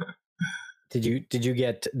 Did you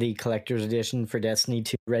get the collector's edition for Destiny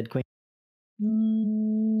 2, RedQueen?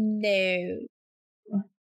 No.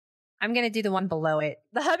 I'm gonna do the one below it.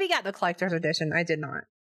 The hubby got the collector's edition. I did not.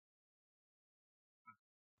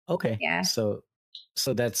 Okay. Yeah. So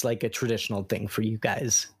that's like a traditional thing for you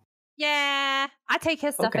guys. Yeah, I take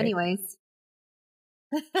his stuff anyways.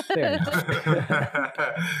 Fair enough.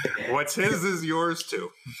 What's his is yours too.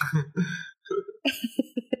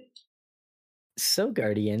 So,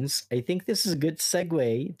 Guardians, I think this is a good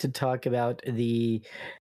segue to talk about the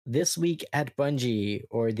This Week at Bungie,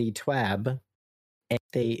 or the TWAB. And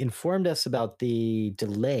they informed us about the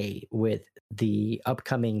delay with the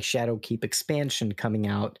upcoming Shadowkeep expansion coming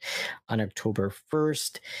out on October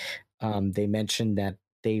 1st. They mentioned that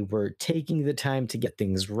they were taking the time to get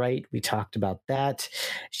things right. We talked about that.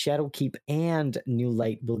 Shadowkeep and New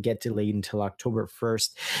Light will get delayed until October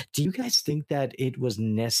 1st. Do you guys think that it was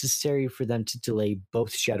necessary for them to delay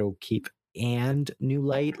both Shadowkeep and New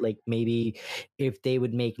Light? Like maybe if they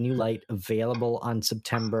would make New Light available on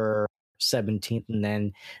September 17th and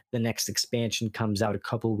then the next expansion comes out a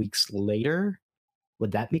couple weeks later,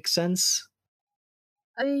 would that make sense?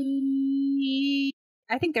 I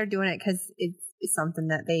think they're doing it because it's something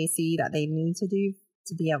that they see that they need to do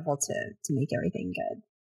to be able to make everything good.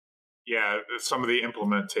 Yeah, some of the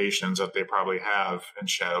implementations that they probably have in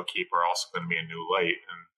Shadowkeep are also going to be in New Light,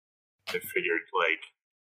 and they figured, like,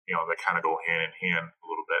 they kind of go hand in hand a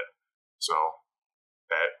little bit. So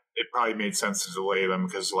that it probably made sense to delay them,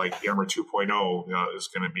 because, like, the Armor 2.0 is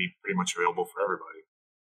going to be pretty much available for everybody.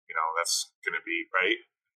 That's going to be, right?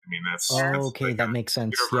 I mean, that's okay, like that makes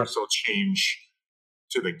sense. Universal change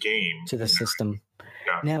to the game, to the system.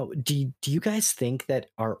 Yeah. Now, do you guys think that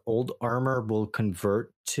our old armor will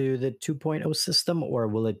convert to the 2.0 system, or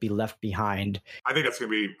will it be left behind? I think that's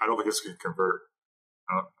going to be. I don't think it's going to convert.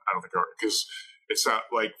 I don't think, because it's not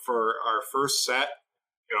like for our first set.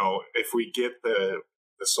 If we get the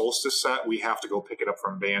Solstice set, we have to go pick it up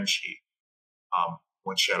from Banshee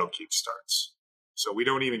when Shadowkeep starts. So we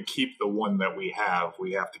don't even keep the one that we have.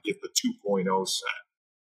 We have to get the 2.0 set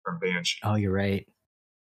from Banshee. Oh, you're right.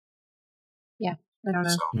 Yeah, I don't know.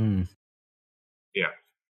 So, yeah,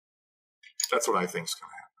 that's what I think is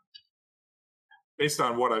going to happen, based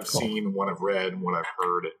on what I've seen, what I've read, and what I've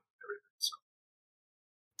heard, and everything. So.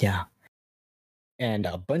 Yeah, and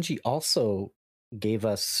Bungie also gave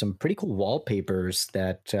us some pretty cool wallpapers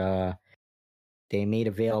that they made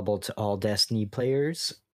available to all Destiny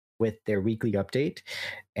players with their weekly update,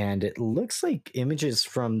 and it looks like images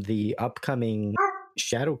from the upcoming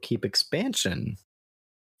Shadowkeep expansion.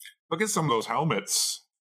 Look at some of those helmets.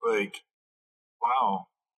 Like, wow.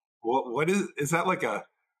 What is that like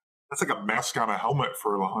that's like a mask on a helmet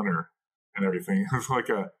for the hunter and everything. It's like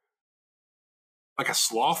a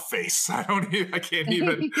sloth face. I can't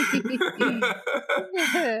even.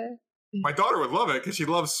 My daughter would love it because she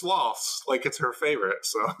loves sloths. Like, it's her favorite.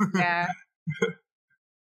 So yeah.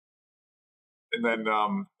 And then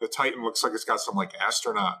the Titan looks like it's got some like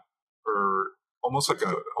astronaut, or almost like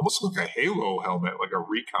a Halo helmet, like a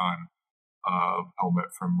recon helmet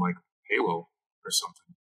from like Halo or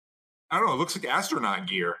something. I don't know. It looks like astronaut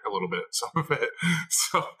gear a little bit, some of it.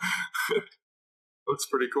 So looks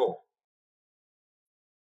pretty cool.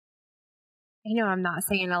 I'm not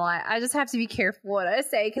saying a lot. I just have to be careful what I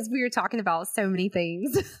say because we were talking about so many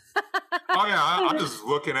things. Oh yeah, I'm just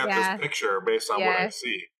looking at this picture based on what I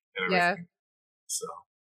see and everything. So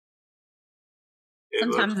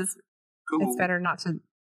Sometimes it's better not to.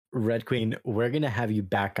 RedQueen, we're going to have you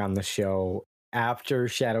back on the show after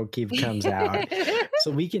Shadowkeep comes out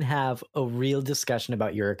so we can have a real discussion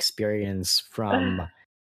about your experience from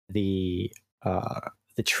the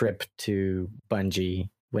trip to Bungie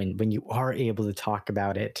when you are able to talk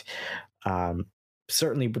about it.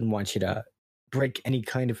 Certainly wouldn't want you to break any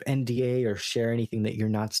kind of NDA or share anything that you're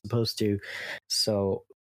not supposed to. So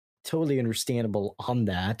totally understandable on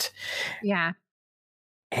that. Yeah.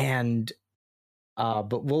 And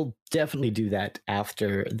but we'll definitely do that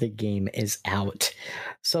after the game is out.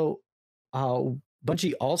 So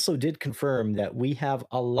Bungie also did confirm that we have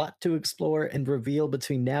a lot to explore and reveal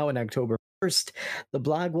between now and October 1st. The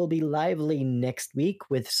blog will be lively next week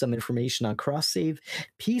with some information on cross-save,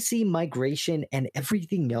 PC migration, and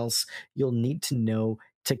everything else you'll need to know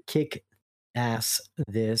to kick ass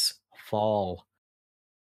this fall.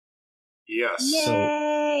 Yes.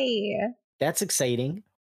 Yay! So that's exciting.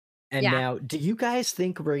 And now, do you guys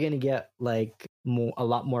think we're going to get like a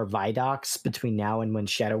lot more Vidocs between now and when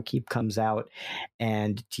Shadowkeep comes out?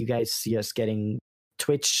 And do you guys see us getting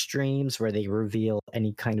Twitch streams where they reveal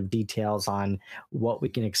any kind of details on what we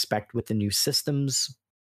can expect with the new systems?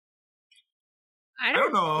 I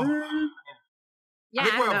don't know. Yeah, I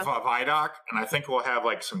think we'll have a Vidoc, and I think we'll have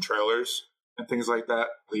like some trailers and things like that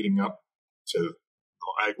leading up to.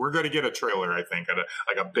 Like, we're going to get a trailer, I think,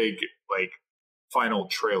 like a big like final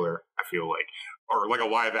trailer. I feel like, or like a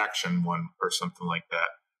live action one or something like that,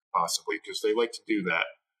 possibly, because they like to do that.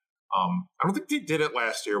 I don't think they did it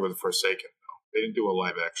last year with Forsaken. Though. They didn't do a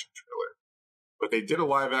live action trailer, but they did a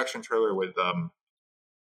live action trailer with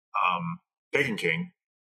Taken King.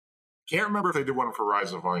 Can't remember if they did one for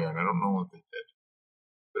Rise of Iron. I don't know if they did.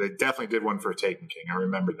 But they definitely did one for Taken King. I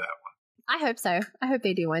remember that one. I hope so. I hope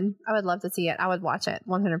they do one. I would love to see it. I would watch it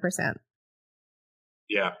 100%.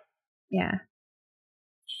 Yeah. Yeah.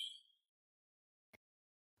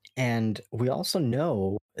 And we also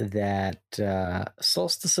know that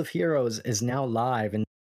Solstice of Heroes is now live, and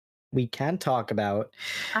we can talk about.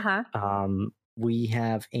 We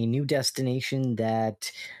have a new destination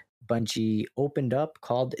that Bungie opened up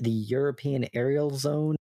called the European Aerial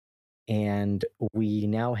Zone. And we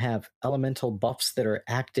now have elemental buffs that are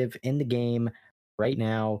active in the game right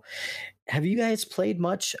now. Have you guys played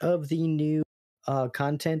much of the new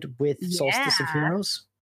content with Solstice of Heroes?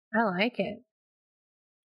 I like it.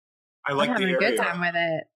 I like the area. I'm having a good time with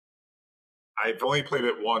it. I've only played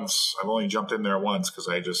it once. I've only jumped in there once because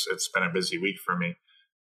it's been a busy week for me.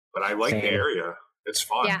 But I like the area. It's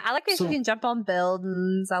fun. Yeah, I like that you can jump on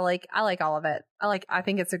buildings. I like all of it. I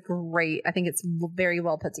think it's very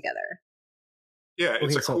well put together. Yeah,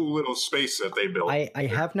 it's a cool little space that they built. I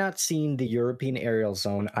have not seen the European Aerial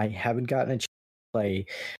Zone. I haven't gotten a chance to play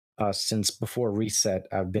since before reset.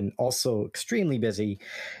 I've been also extremely busy.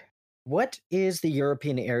 What is the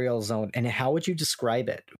European Aerial Zone, and how would you describe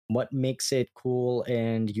it? What makes it cool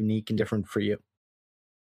and unique and different for you?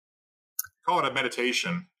 Call it a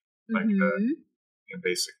meditation,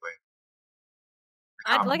 basically.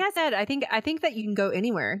 Like I said, I think that you can go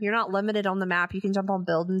anywhere. You're not limited on the map. You can jump on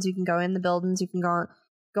buildings. You can go in the buildings. You can go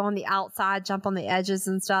on the outside, jump on the edges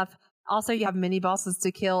and stuff. Also, you have mini bosses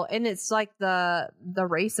to kill, and it's like the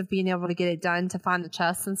race of being able to get it done, to find the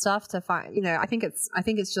chests and stuff. To find, I think it's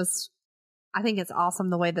awesome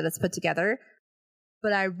the way that it's put together.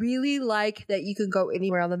 But I really like that you can go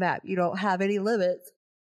anywhere on the map. You don't have any limits.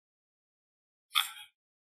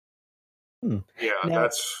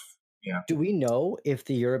 Yeah, Do we know if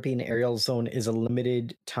the European Aerial Zone is a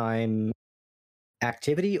limited time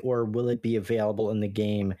activity, or will it be available in the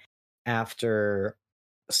game after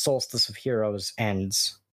Solstice of Heroes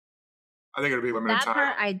ends? I think it'll be limited time.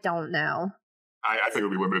 That part I don't know. I think it'll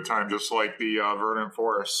be limited time, just like the Verdant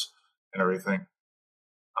Forest and everything.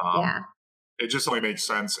 It just only makes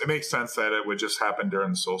sense. It makes sense that it would just happen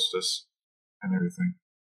during the solstice and everything.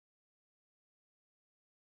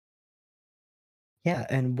 Yeah,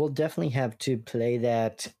 and we'll definitely have to play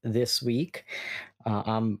that this week.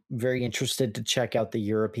 I'm very interested to check out the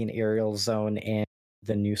European Aerial Zone and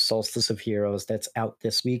the new Solstice of Heroes that's out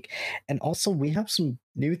this week. And also, we have some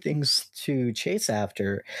new things to chase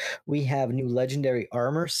after. We have new legendary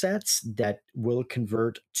armor sets that will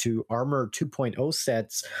convert to Armor 2.0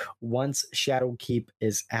 sets once Shadowkeep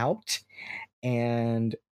is out.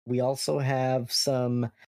 And we also have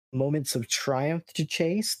some Moments of Triumph to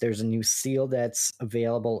chase. There's a new seal that's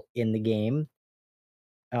available in the game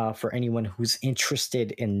for anyone who's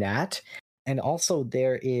interested in that. And also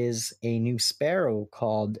there is a new Sparrow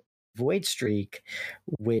called Void Streak,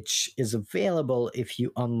 which is available if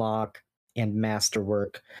you unlock and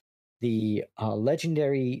masterwork the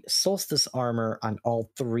legendary Solstice armor on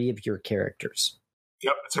all 3 of your characters.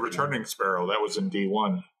 Yep, it's a returning Sparrow. That was in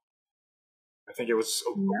D1. I think it was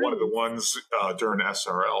one of the ones during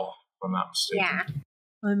SRL, if I'm not mistaken. Yeah.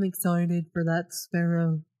 I'm excited for that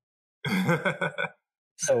Sparrow.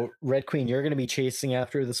 So, RedQueen, you're going to be chasing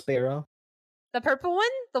after the Sparrow? The purple one?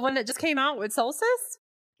 The one that just came out with Solstice?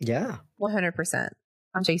 Yeah. 100%.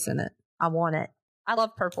 I'm chasing it. I want it. I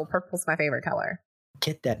love purple. Purple's my favorite color.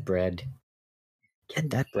 Get that bread. Get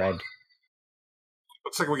that bread.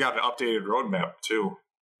 Looks like we got an updated roadmap, too.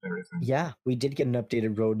 Everything. Yeah, we did get an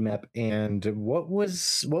updated roadmap, and what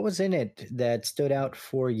was in it that stood out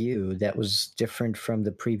for you that was different from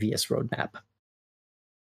the previous roadmap?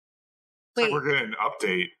 Wait, like we're getting an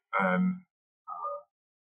update, and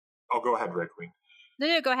go ahead, RedQueen.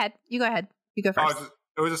 No, go ahead. You go ahead. You go first.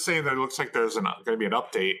 I was just saying that it looks like there's going to be an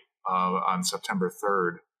update on September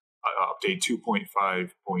 3rd, update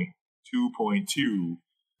 2.5.2.2,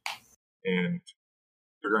 and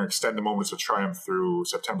they're going to extend the Moments of Triumph through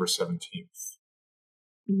September 17th.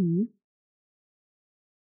 Mm-hmm.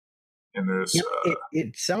 And there's...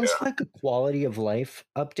 it sounds like a quality of life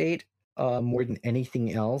update more than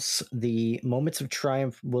anything else. The Moments of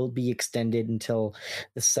Triumph will be extended until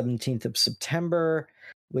the 17th of September,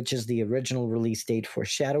 which is the original release date for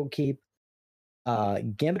Shadowkeep.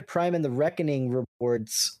 Gambit Prime and the Reckoning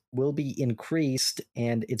rewards will be increased,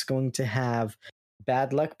 and it's going to have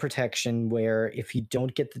bad luck protection, where if you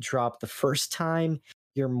don't get the drop the first time,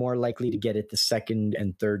 you're more likely to get it the second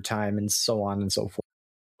and third time, and so on and so forth.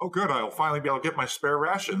 Oh, good. I'll finally be able to get my spare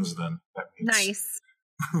rations then. That means... Nice.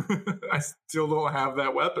 I still don't have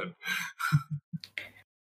that weapon.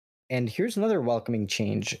 And here's another welcoming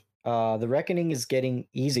change. The Reckoning is getting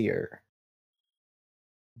easier.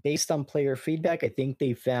 Based on player feedback, I think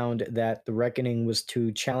they found that the Reckoning was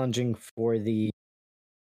too challenging for the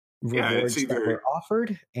rewards that were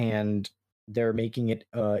offered, and they're making it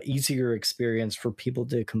easier experience for people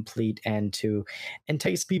to complete and to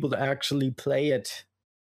entice people to actually play it.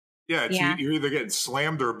 Yeah, you're either getting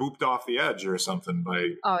slammed or booped off the edge or something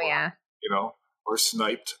by or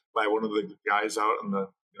sniped by one of the guys out in the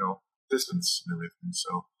distance and everything.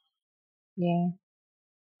 So yeah,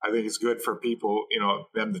 I think it's good for people,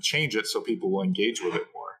 them to change it so people will engage with it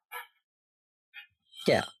more.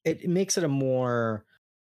 Yeah, it makes it a more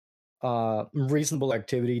reasonable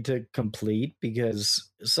activity to complete, because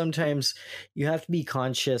sometimes you have to be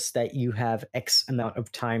conscious that you have X amount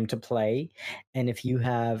of time to play, and if you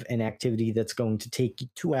have an activity that's going to take you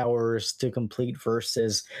 2 hours to complete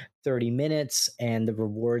versus 30 minutes and the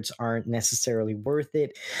rewards aren't necessarily worth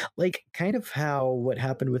it, like kind of what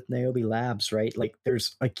happened with Niobe Labs, right? Like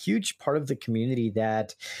there's a huge part of the community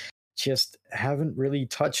that just haven't really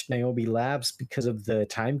touched Niobe Labs because of the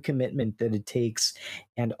time commitment that it takes,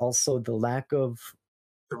 and also the lack of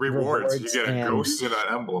the rewards. You get a ghost in an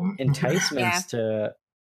emblem. Enticements to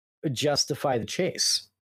justify the chase.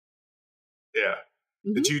 Yeah.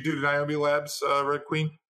 Mm-hmm. Did you do Niobe Labs,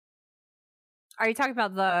 RedQueen? Are you talking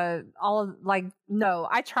about no,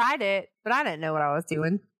 I tried it, but I didn't know what I was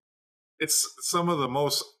doing. It's some of the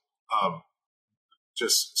most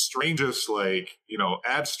just strangest,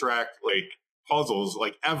 abstract, puzzles,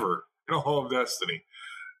 ever in all of Destiny.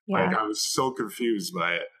 Yeah. I was so confused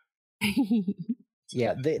by it.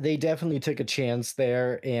 Yeah, they definitely took a chance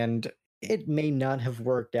there, and it may not have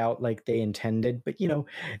worked out like they intended, but,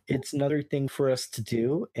 it's another thing for us to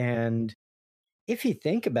do. And if you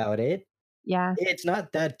think about it, it's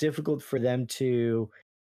not that difficult for them to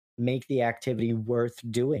make the activity worth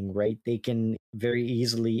doing, right? They can very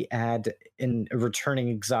easily add a returning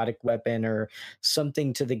exotic weapon or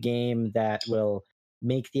something to the game that will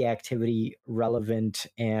make the activity relevant,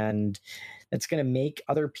 and that's going to make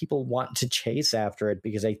other people want to chase after it,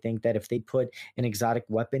 because I think that if they put an exotic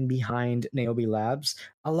weapon behind Niobe Labs,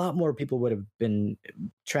 a lot more people would have been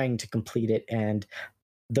trying to complete it, and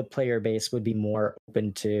the player base would be more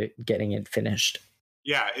open to getting it finished.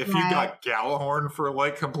 Yeah, if you got Galahorn for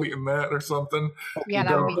completing that or something. Yeah,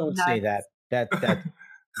 don't say that. That's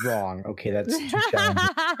wrong. Okay, that's too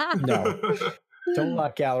challenging. No, don't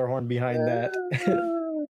lock Galahorn behind that.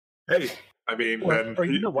 Hey, I mean, then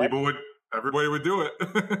everybody would do it.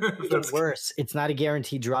 Even worse, it's not a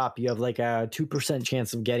guaranteed drop. You have a 2%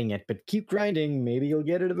 chance of getting it, but keep grinding. Maybe you'll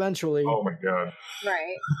get it eventually. Oh my god!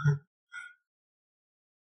 Right.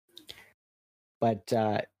 But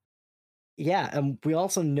we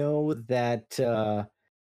also know that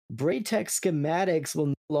Braytech schematics will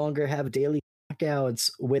no longer have daily knockouts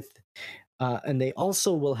and they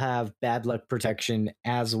also will have bad luck protection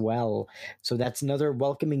as well. So that's another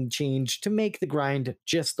welcoming change to make the grind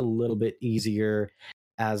just a little bit easier,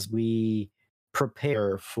 as we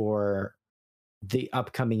prepare for the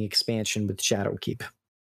upcoming expansion with Shadowkeep.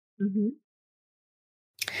 Mm-hmm.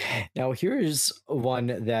 Now, here's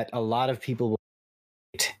one that a lot of people will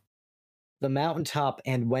hate. The Mountaintop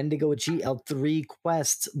and Wendigo GL3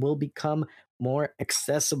 quests will become more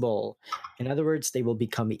accessible. In other words, they will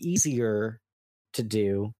become easier to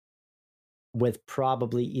do with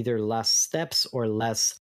probably either less steps or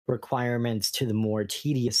less requirements to the more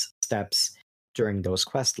tedious steps during those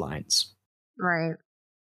quest lines. Right.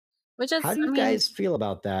 Which is, how do you guys feel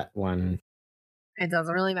about that one? It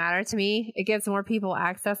doesn't really matter to me. It gives more people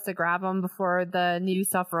access to grab them before the new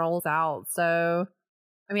stuff rolls out. So,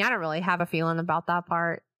 I mean, I don't really have a feeling about that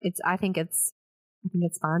part. I think it's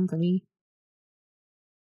fun to me.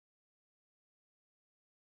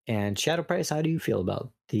 And Shadow Price, how do you feel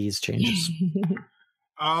about these changes?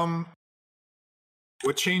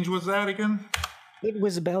 What change was that again? It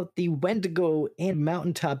was about the Wendigo and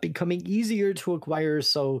Mountaintop becoming easier to acquire,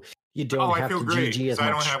 so you don't have to GG as much.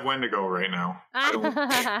 I don't have Wendigo right now.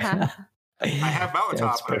 I have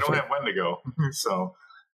Mountaintop, but I don't have Wendigo. So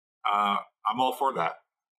I'm all for that.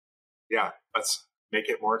 Yeah, let's make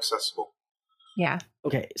it more accessible. Yeah.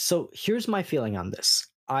 Okay, so here's my feeling on this.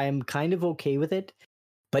 I'm kind of okay with it,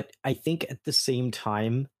 but I think at the same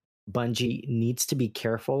time, Bungie needs to be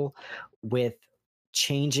careful with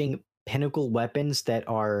changing pinnacle weapons that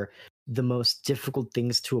are the most difficult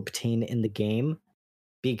things to obtain in the game,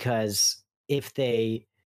 because if they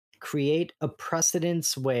create a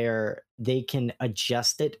precedence where they can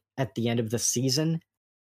adjust it at the end of the season,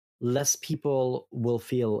 less people will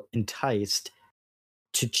feel enticed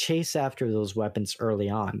to chase after those weapons early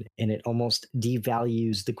on, and it almost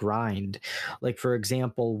devalues the grind. Like, for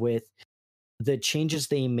example, with the changes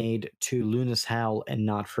they made to Luna's Howl and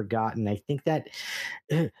Not Forgotten, I think that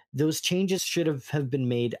those changes should have been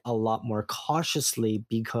made a lot more cautiously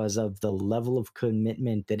because of the level of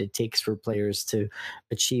commitment that it takes for players to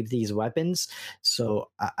achieve these weapons.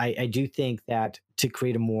 So I do think that to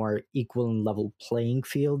create a more equal and level playing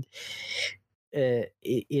field,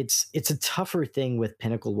 it's a tougher thing with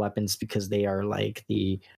pinnacle weapons because they are like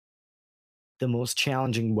the most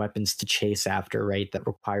challenging weapons to chase after, right? That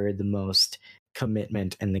require the most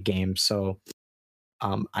commitment in the game. So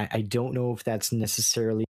I don't know if that's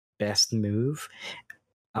necessarily the best move,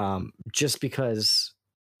 just because,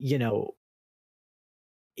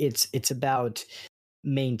 it's about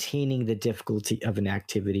maintaining the difficulty of an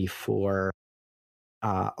activity for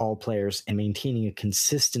all players and maintaining a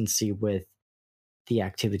consistency with the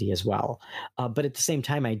activity as well. But at the same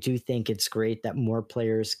time, I do think it's great that more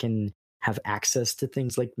players can have access to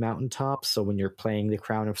things like Mountaintop. So when you're playing the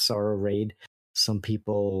Crown of Sorrow raid, some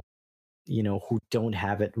people, who don't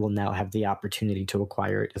have it will now have the opportunity to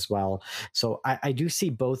acquire it as well. So I do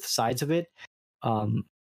see both sides of it.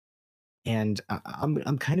 And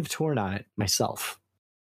I'm kind of torn on it myself.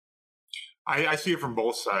 I see it from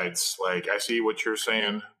both sides. Like, I see what you're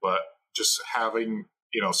saying, but just having,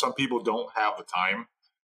 some people don't have the time.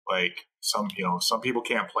 Like, some people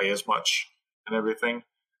can't play as much and everything.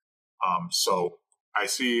 So I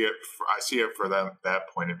see it for them, that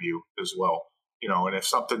point of view as well. And if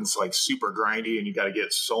something's like super grindy and you got to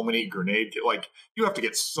get so many you have to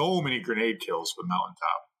get so many grenade kills with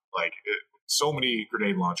Mountaintop, so many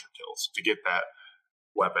grenade launcher kills to get that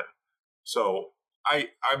weapon. So I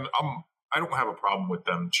don't have a problem with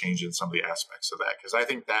them changing some of the aspects of that, because I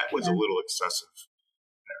think that was a little excessive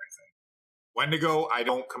and everything. Wendigo, I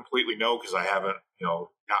don't completely know because I haven't,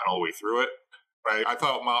 gotten all the way through it. But I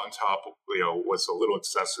thought Mountaintop, was a little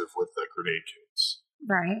excessive with the grenade kills.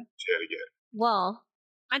 Right. You had to get. Well,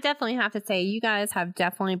 I definitely have to say, you guys have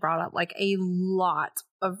definitely brought up like a lot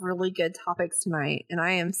of really good topics tonight. And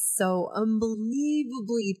I am so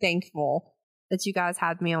unbelievably thankful that you guys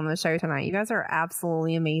had me on the show tonight. You guys are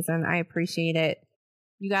absolutely amazing. I appreciate it.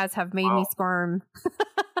 You guys have made me squirm.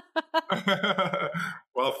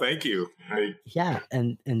 Well, thank you. Yeah,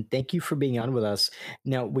 and thank you for being on with us.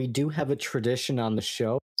 Now, we do have a tradition on the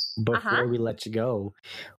show. Before we let you go,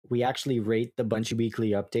 we actually rate the Bungie Weekly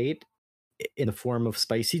Update in the form of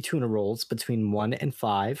spicy tuna rolls between 1 and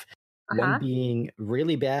 5. 1 being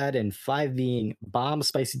really bad and 5 being bomb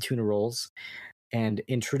spicy tuna rolls. And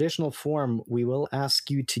in traditional form, we will ask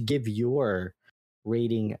you to give your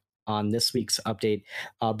rating on this week's update.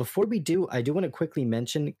 Before we do, I do want to quickly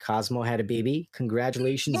mention Cosmo had a baby.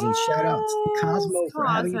 Congratulations and shout out to Cosmo for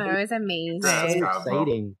having a baby. Cosmo is amazing. So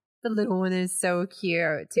exciting. The little one is so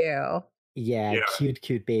cute too. Yeah,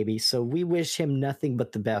 cute baby. So we wish him nothing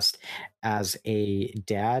but the best as a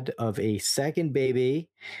dad of a second baby.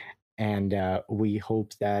 And we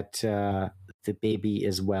hope that the baby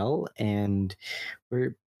as well, and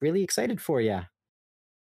we're really excited for you.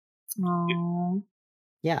 Aww.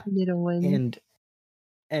 Yeah. Little one.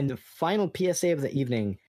 And the final PSA of the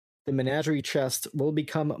evening, the menagerie chest will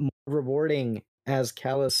become more rewarding as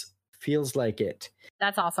Callus feels like it.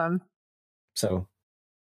 That's awesome. So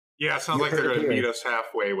yeah, it sounds like they're going to meet us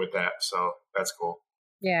halfway with that, so that's cool.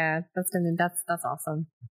 Yeah, that's awesome.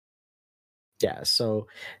 Yeah, so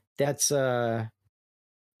that's a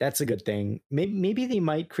good thing. Maybe they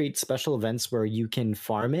might create special events where you can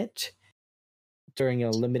farm it during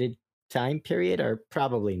a limited time period, or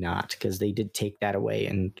probably not, because they did take that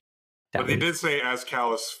away. But they did say as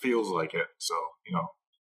Callus feels like it, so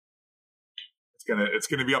it's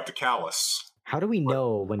gonna be up to Callus. How do we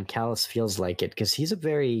know when Callus feels like it? Because he's a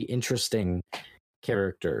very interesting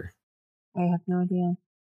character. I have no idea.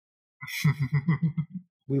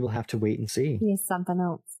 We will have to wait and see. He is something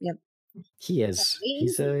else. Yep. He is.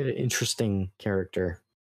 He's an interesting character,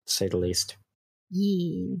 to say the least.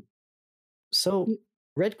 Yeah. So,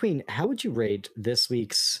 RedQueen, how would you rate this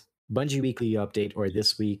week's Bungie Weekly Update or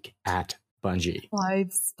this week at Bungie?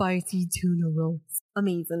 5 spicy tuna rolls.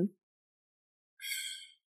 Amazing.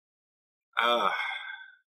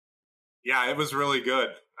 Yeah, it was really good.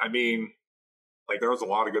 I mean, like, there was a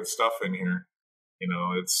lot of good stuff in here.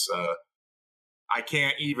 It's I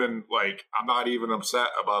can't even, I'm not even upset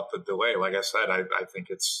about the delay. Like I said, I think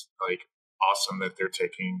it's awesome that they're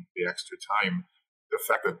taking the extra time. The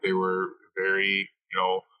fact that they were very,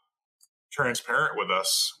 transparent with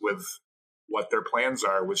us with what their plans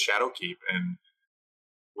are with Shadowkeep and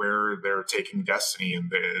where they're taking Destiny,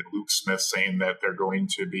 and Luke Smith saying that they're going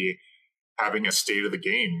to be having a state of the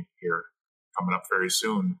game here coming up very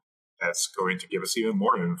soon. That's going to give us even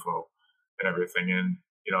more info and everything. And,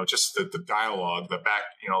 just the dialogue, the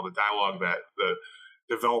dialogue that the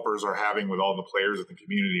developers are having with all the players in the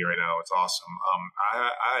community right now. It's awesome.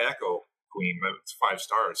 I echo Queen. It's 5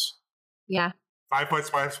 stars. Yeah.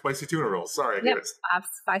 5 spicy tuna rolls. Sorry. Yep. 5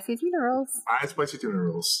 spicy tuna rolls. 5 spicy tuna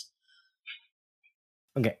rolls.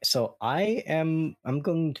 Okay, so I'm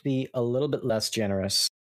going to be a little bit less generous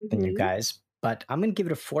than you guys, but I'm going to give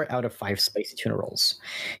it a 4 out of 5 spicy tuna rolls.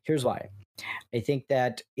 Here's why. I think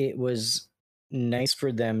that it was nice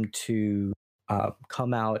for them to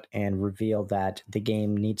come out and reveal that the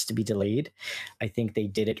game needs to be delayed. I think they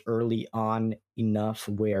did it early on enough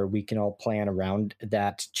where we can all plan around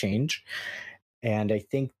that change. And I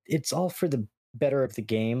think it's all for the better of the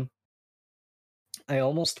game. I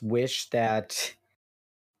almost wish that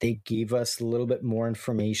they gave us a little bit more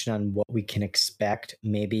information on what we can expect,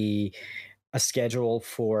 maybe a schedule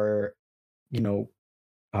for,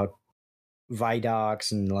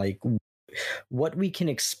 Vidocs and what we can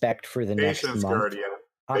expect for the next month. Guardian.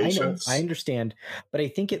 Patience. I know, I understand, but I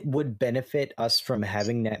think it would benefit us from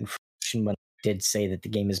having that information when I did say that the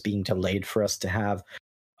game is being delayed, for us to have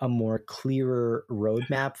a more clearer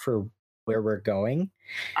roadmap for where we're going.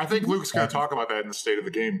 I think Luke's going to talk about that in the State of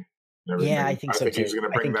the Game. Yeah, I think so too. He's going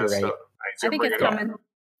to bring that stuff. I think it's coming.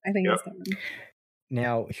 I think it's coming.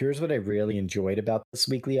 Now, here's what I really enjoyed about this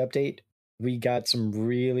weekly update. We got some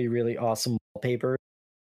really, really awesome wallpapers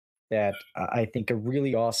that I think are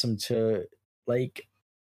really awesome to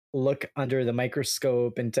look under the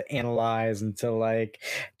microscope and to analyze and to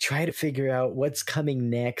try to figure out what's coming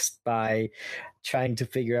next by trying to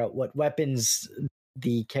figure out what weapons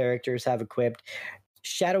the characters have equipped.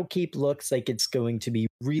 Shadowkeep looks like it's going to be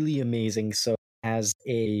really amazing. So as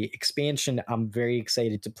a expansion, I'm very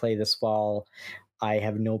excited to play this fall. I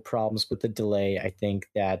have no problems with the delay. I think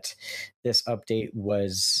that this update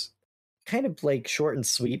was kind of short and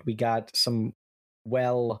sweet. We got some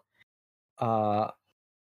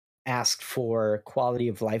asked for quality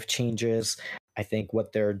of life changes. I think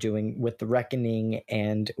what they're doing with the Reckoning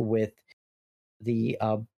and with the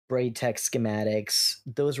braid tech schematics,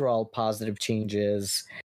 those were all positive changes.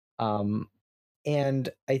 And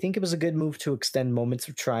I think it was a good move to extend Moments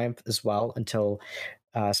of Triumph as well until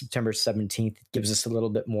September 17th. It gives us a little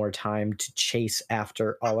bit more time to chase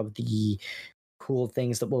after all of the cool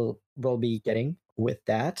things that we'll be getting with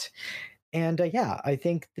that. And I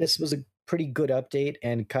think this was a pretty good update,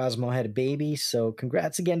 and Cosmo had a baby, so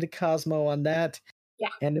congrats again to Cosmo on that. Yeah.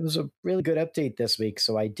 And it was a really good update this week,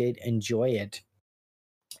 so I did enjoy it.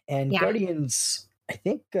 And Guardians, I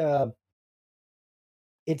think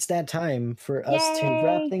it's that time for us to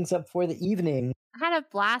wrap things up for the evening. I had a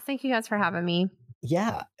blast. Thank you guys for having me.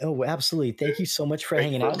 Yeah. Oh, absolutely. Thank you so much for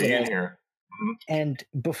hanging out with us. Here. And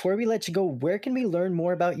before we let you go, where can we learn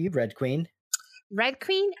more about you, RedQueen?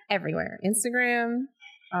 RedQueen everywhere. Instagram,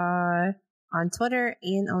 on Twitter,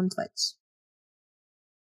 and on Twitch.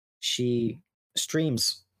 She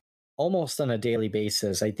streams almost on a daily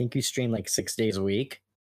basis. I think you stream like 6 days a week.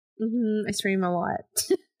 I stream a lot.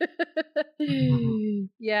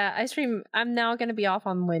 Yeah, I stream. I'm now going to be off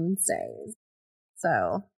on Wednesdays.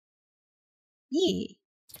 So, yeah.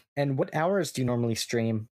 And what hours do you normally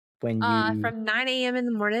stream when you... From 9 a.m. in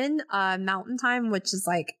the morning, Mountain Time, which is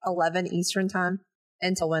like 11 Eastern Time,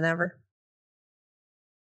 until whenever.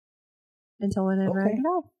 Okay. I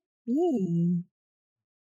know. Yeah.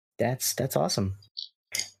 That's awesome.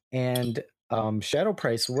 And Shadow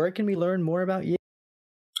Price, where can we learn more about you?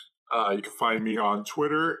 You can find me on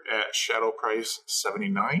Twitter at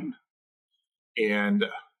ShadowPrice79 and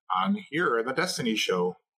on here at The Destiny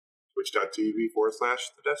Show,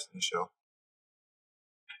 twitch.tv/The Destiny Show.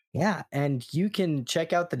 Yeah, and you can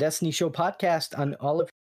check out The Destiny Show podcast on all of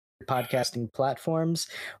your podcasting platforms.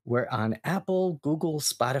 We're on Apple, Google,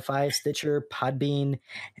 Spotify, Stitcher, Podbean,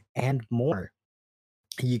 and more.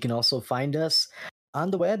 You can also find us on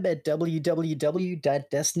the web at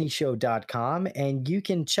www.destinyshow.com, and you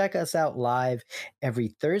can check us out live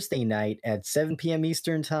every Thursday night at 7 p.m.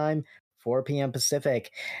 Eastern Time, 4 p.m.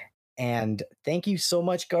 Pacific. And thank you so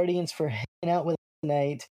much, Guardians, for hanging out with us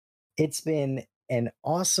tonight. It's been an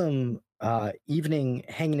awesome evening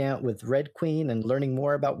hanging out with RedQueen and learning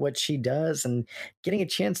more about what she does and getting a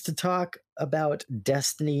chance to talk about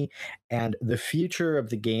Destiny and the future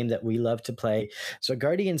of the game that we love to play. So,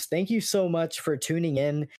 Guardians, thank you so much for tuning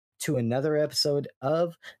in to another episode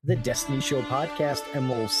of the Destiny Show podcast, and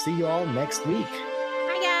we'll see you all next week.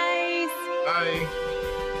 Bye, guys. Bye.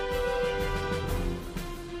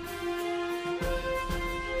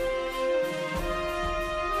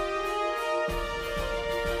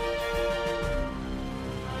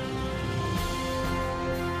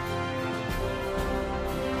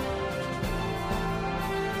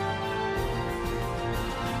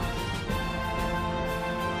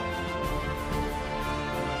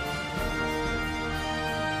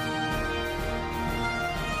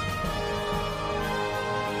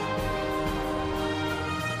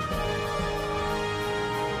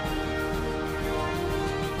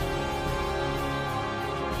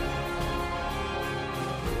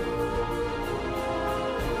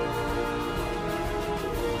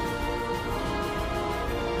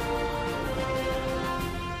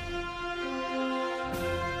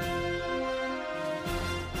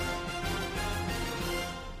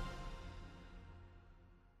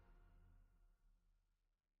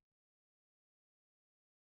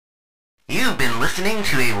 You've been listening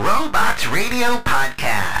to a Robots Radio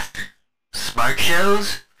podcast. Smart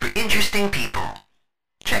shows for interesting people.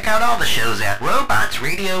 Check out all the shows at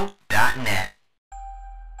robotsradio.net.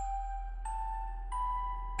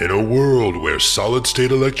 In a world where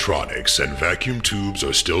solid-state electronics and vacuum tubes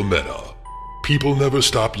are still meta, people never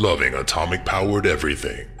stop loving atomic-powered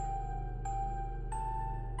everything.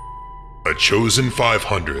 A chosen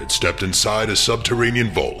 500 stepped inside a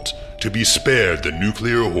subterranean vault to be spared the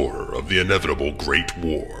nuclear horror of the inevitable Great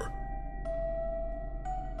War.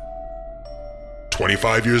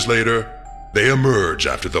 25 years later, they emerge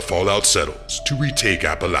after the fallout settles to retake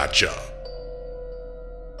Appalachia.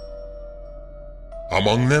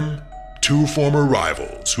 Among them, two former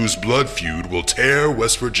rivals whose blood feud will tear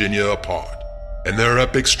West Virginia apart in their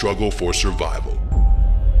epic struggle for survival.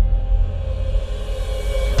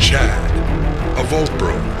 Chad, a vault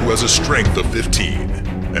bro who has a strength of 15,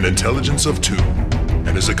 an intelligence of 2,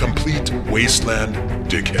 and is a complete wasteland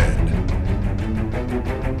dickhead.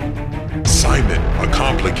 Simon, a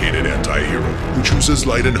complicated anti-hero who chooses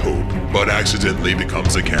light and hope, but accidentally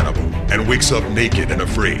becomes a cannibal, and wakes up naked and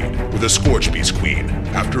afraid with a Scorchbeast queen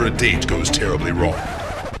after a date goes terribly wrong.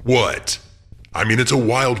 What? I mean, it's a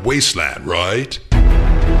wild wasteland, right?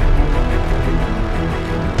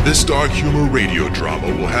 This dark humor radio drama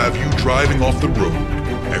will have you driving off the road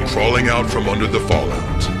and crawling out from under the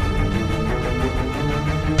fallout.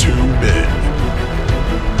 2 men,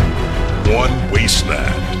 1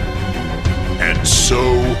 wasteland, and so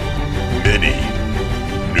many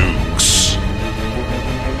nukes.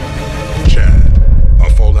 Chad, a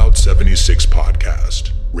Fallout 76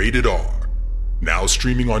 podcast, rated R, now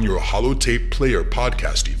streaming on your holotape player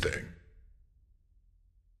podcasty thing.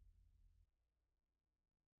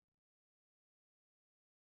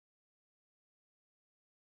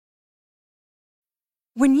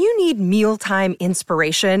 When you need mealtime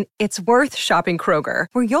inspiration, it's worth shopping Kroger,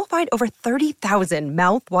 where you'll find over 30,000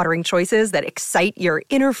 mouth-watering choices that excite your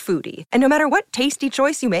inner foodie. And no matter what tasty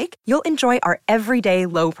choice you make, you'll enjoy our everyday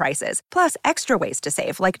low prices, plus extra ways to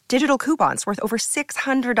save, like digital coupons worth over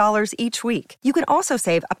 $600 each week. You can also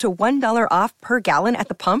save up to $1 off per gallon at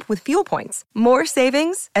the pump with fuel points. More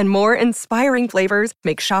savings and more inspiring flavors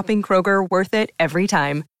make shopping Kroger worth it every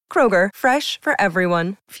time. Kroger, fresh for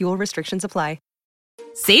everyone. Fuel restrictions apply.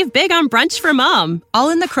 Save big on brunch for mom, all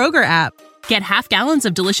in the Kroger app. Get half gallons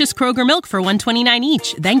of delicious Kroger milk for $1.29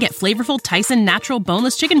 each. Then get flavorful Tyson natural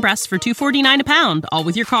boneless chicken breasts for $2.49 a pound, all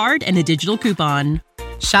with your card and a digital coupon.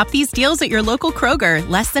 Shop these deals at your local Kroger,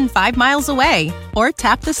 less than 5 miles away. Or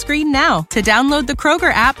tap the screen now to download the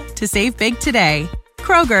Kroger app to save big today.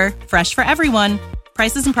 Kroger, fresh for everyone.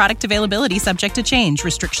 Prices and product availability subject to change.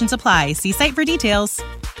 Restrictions apply. See site for details.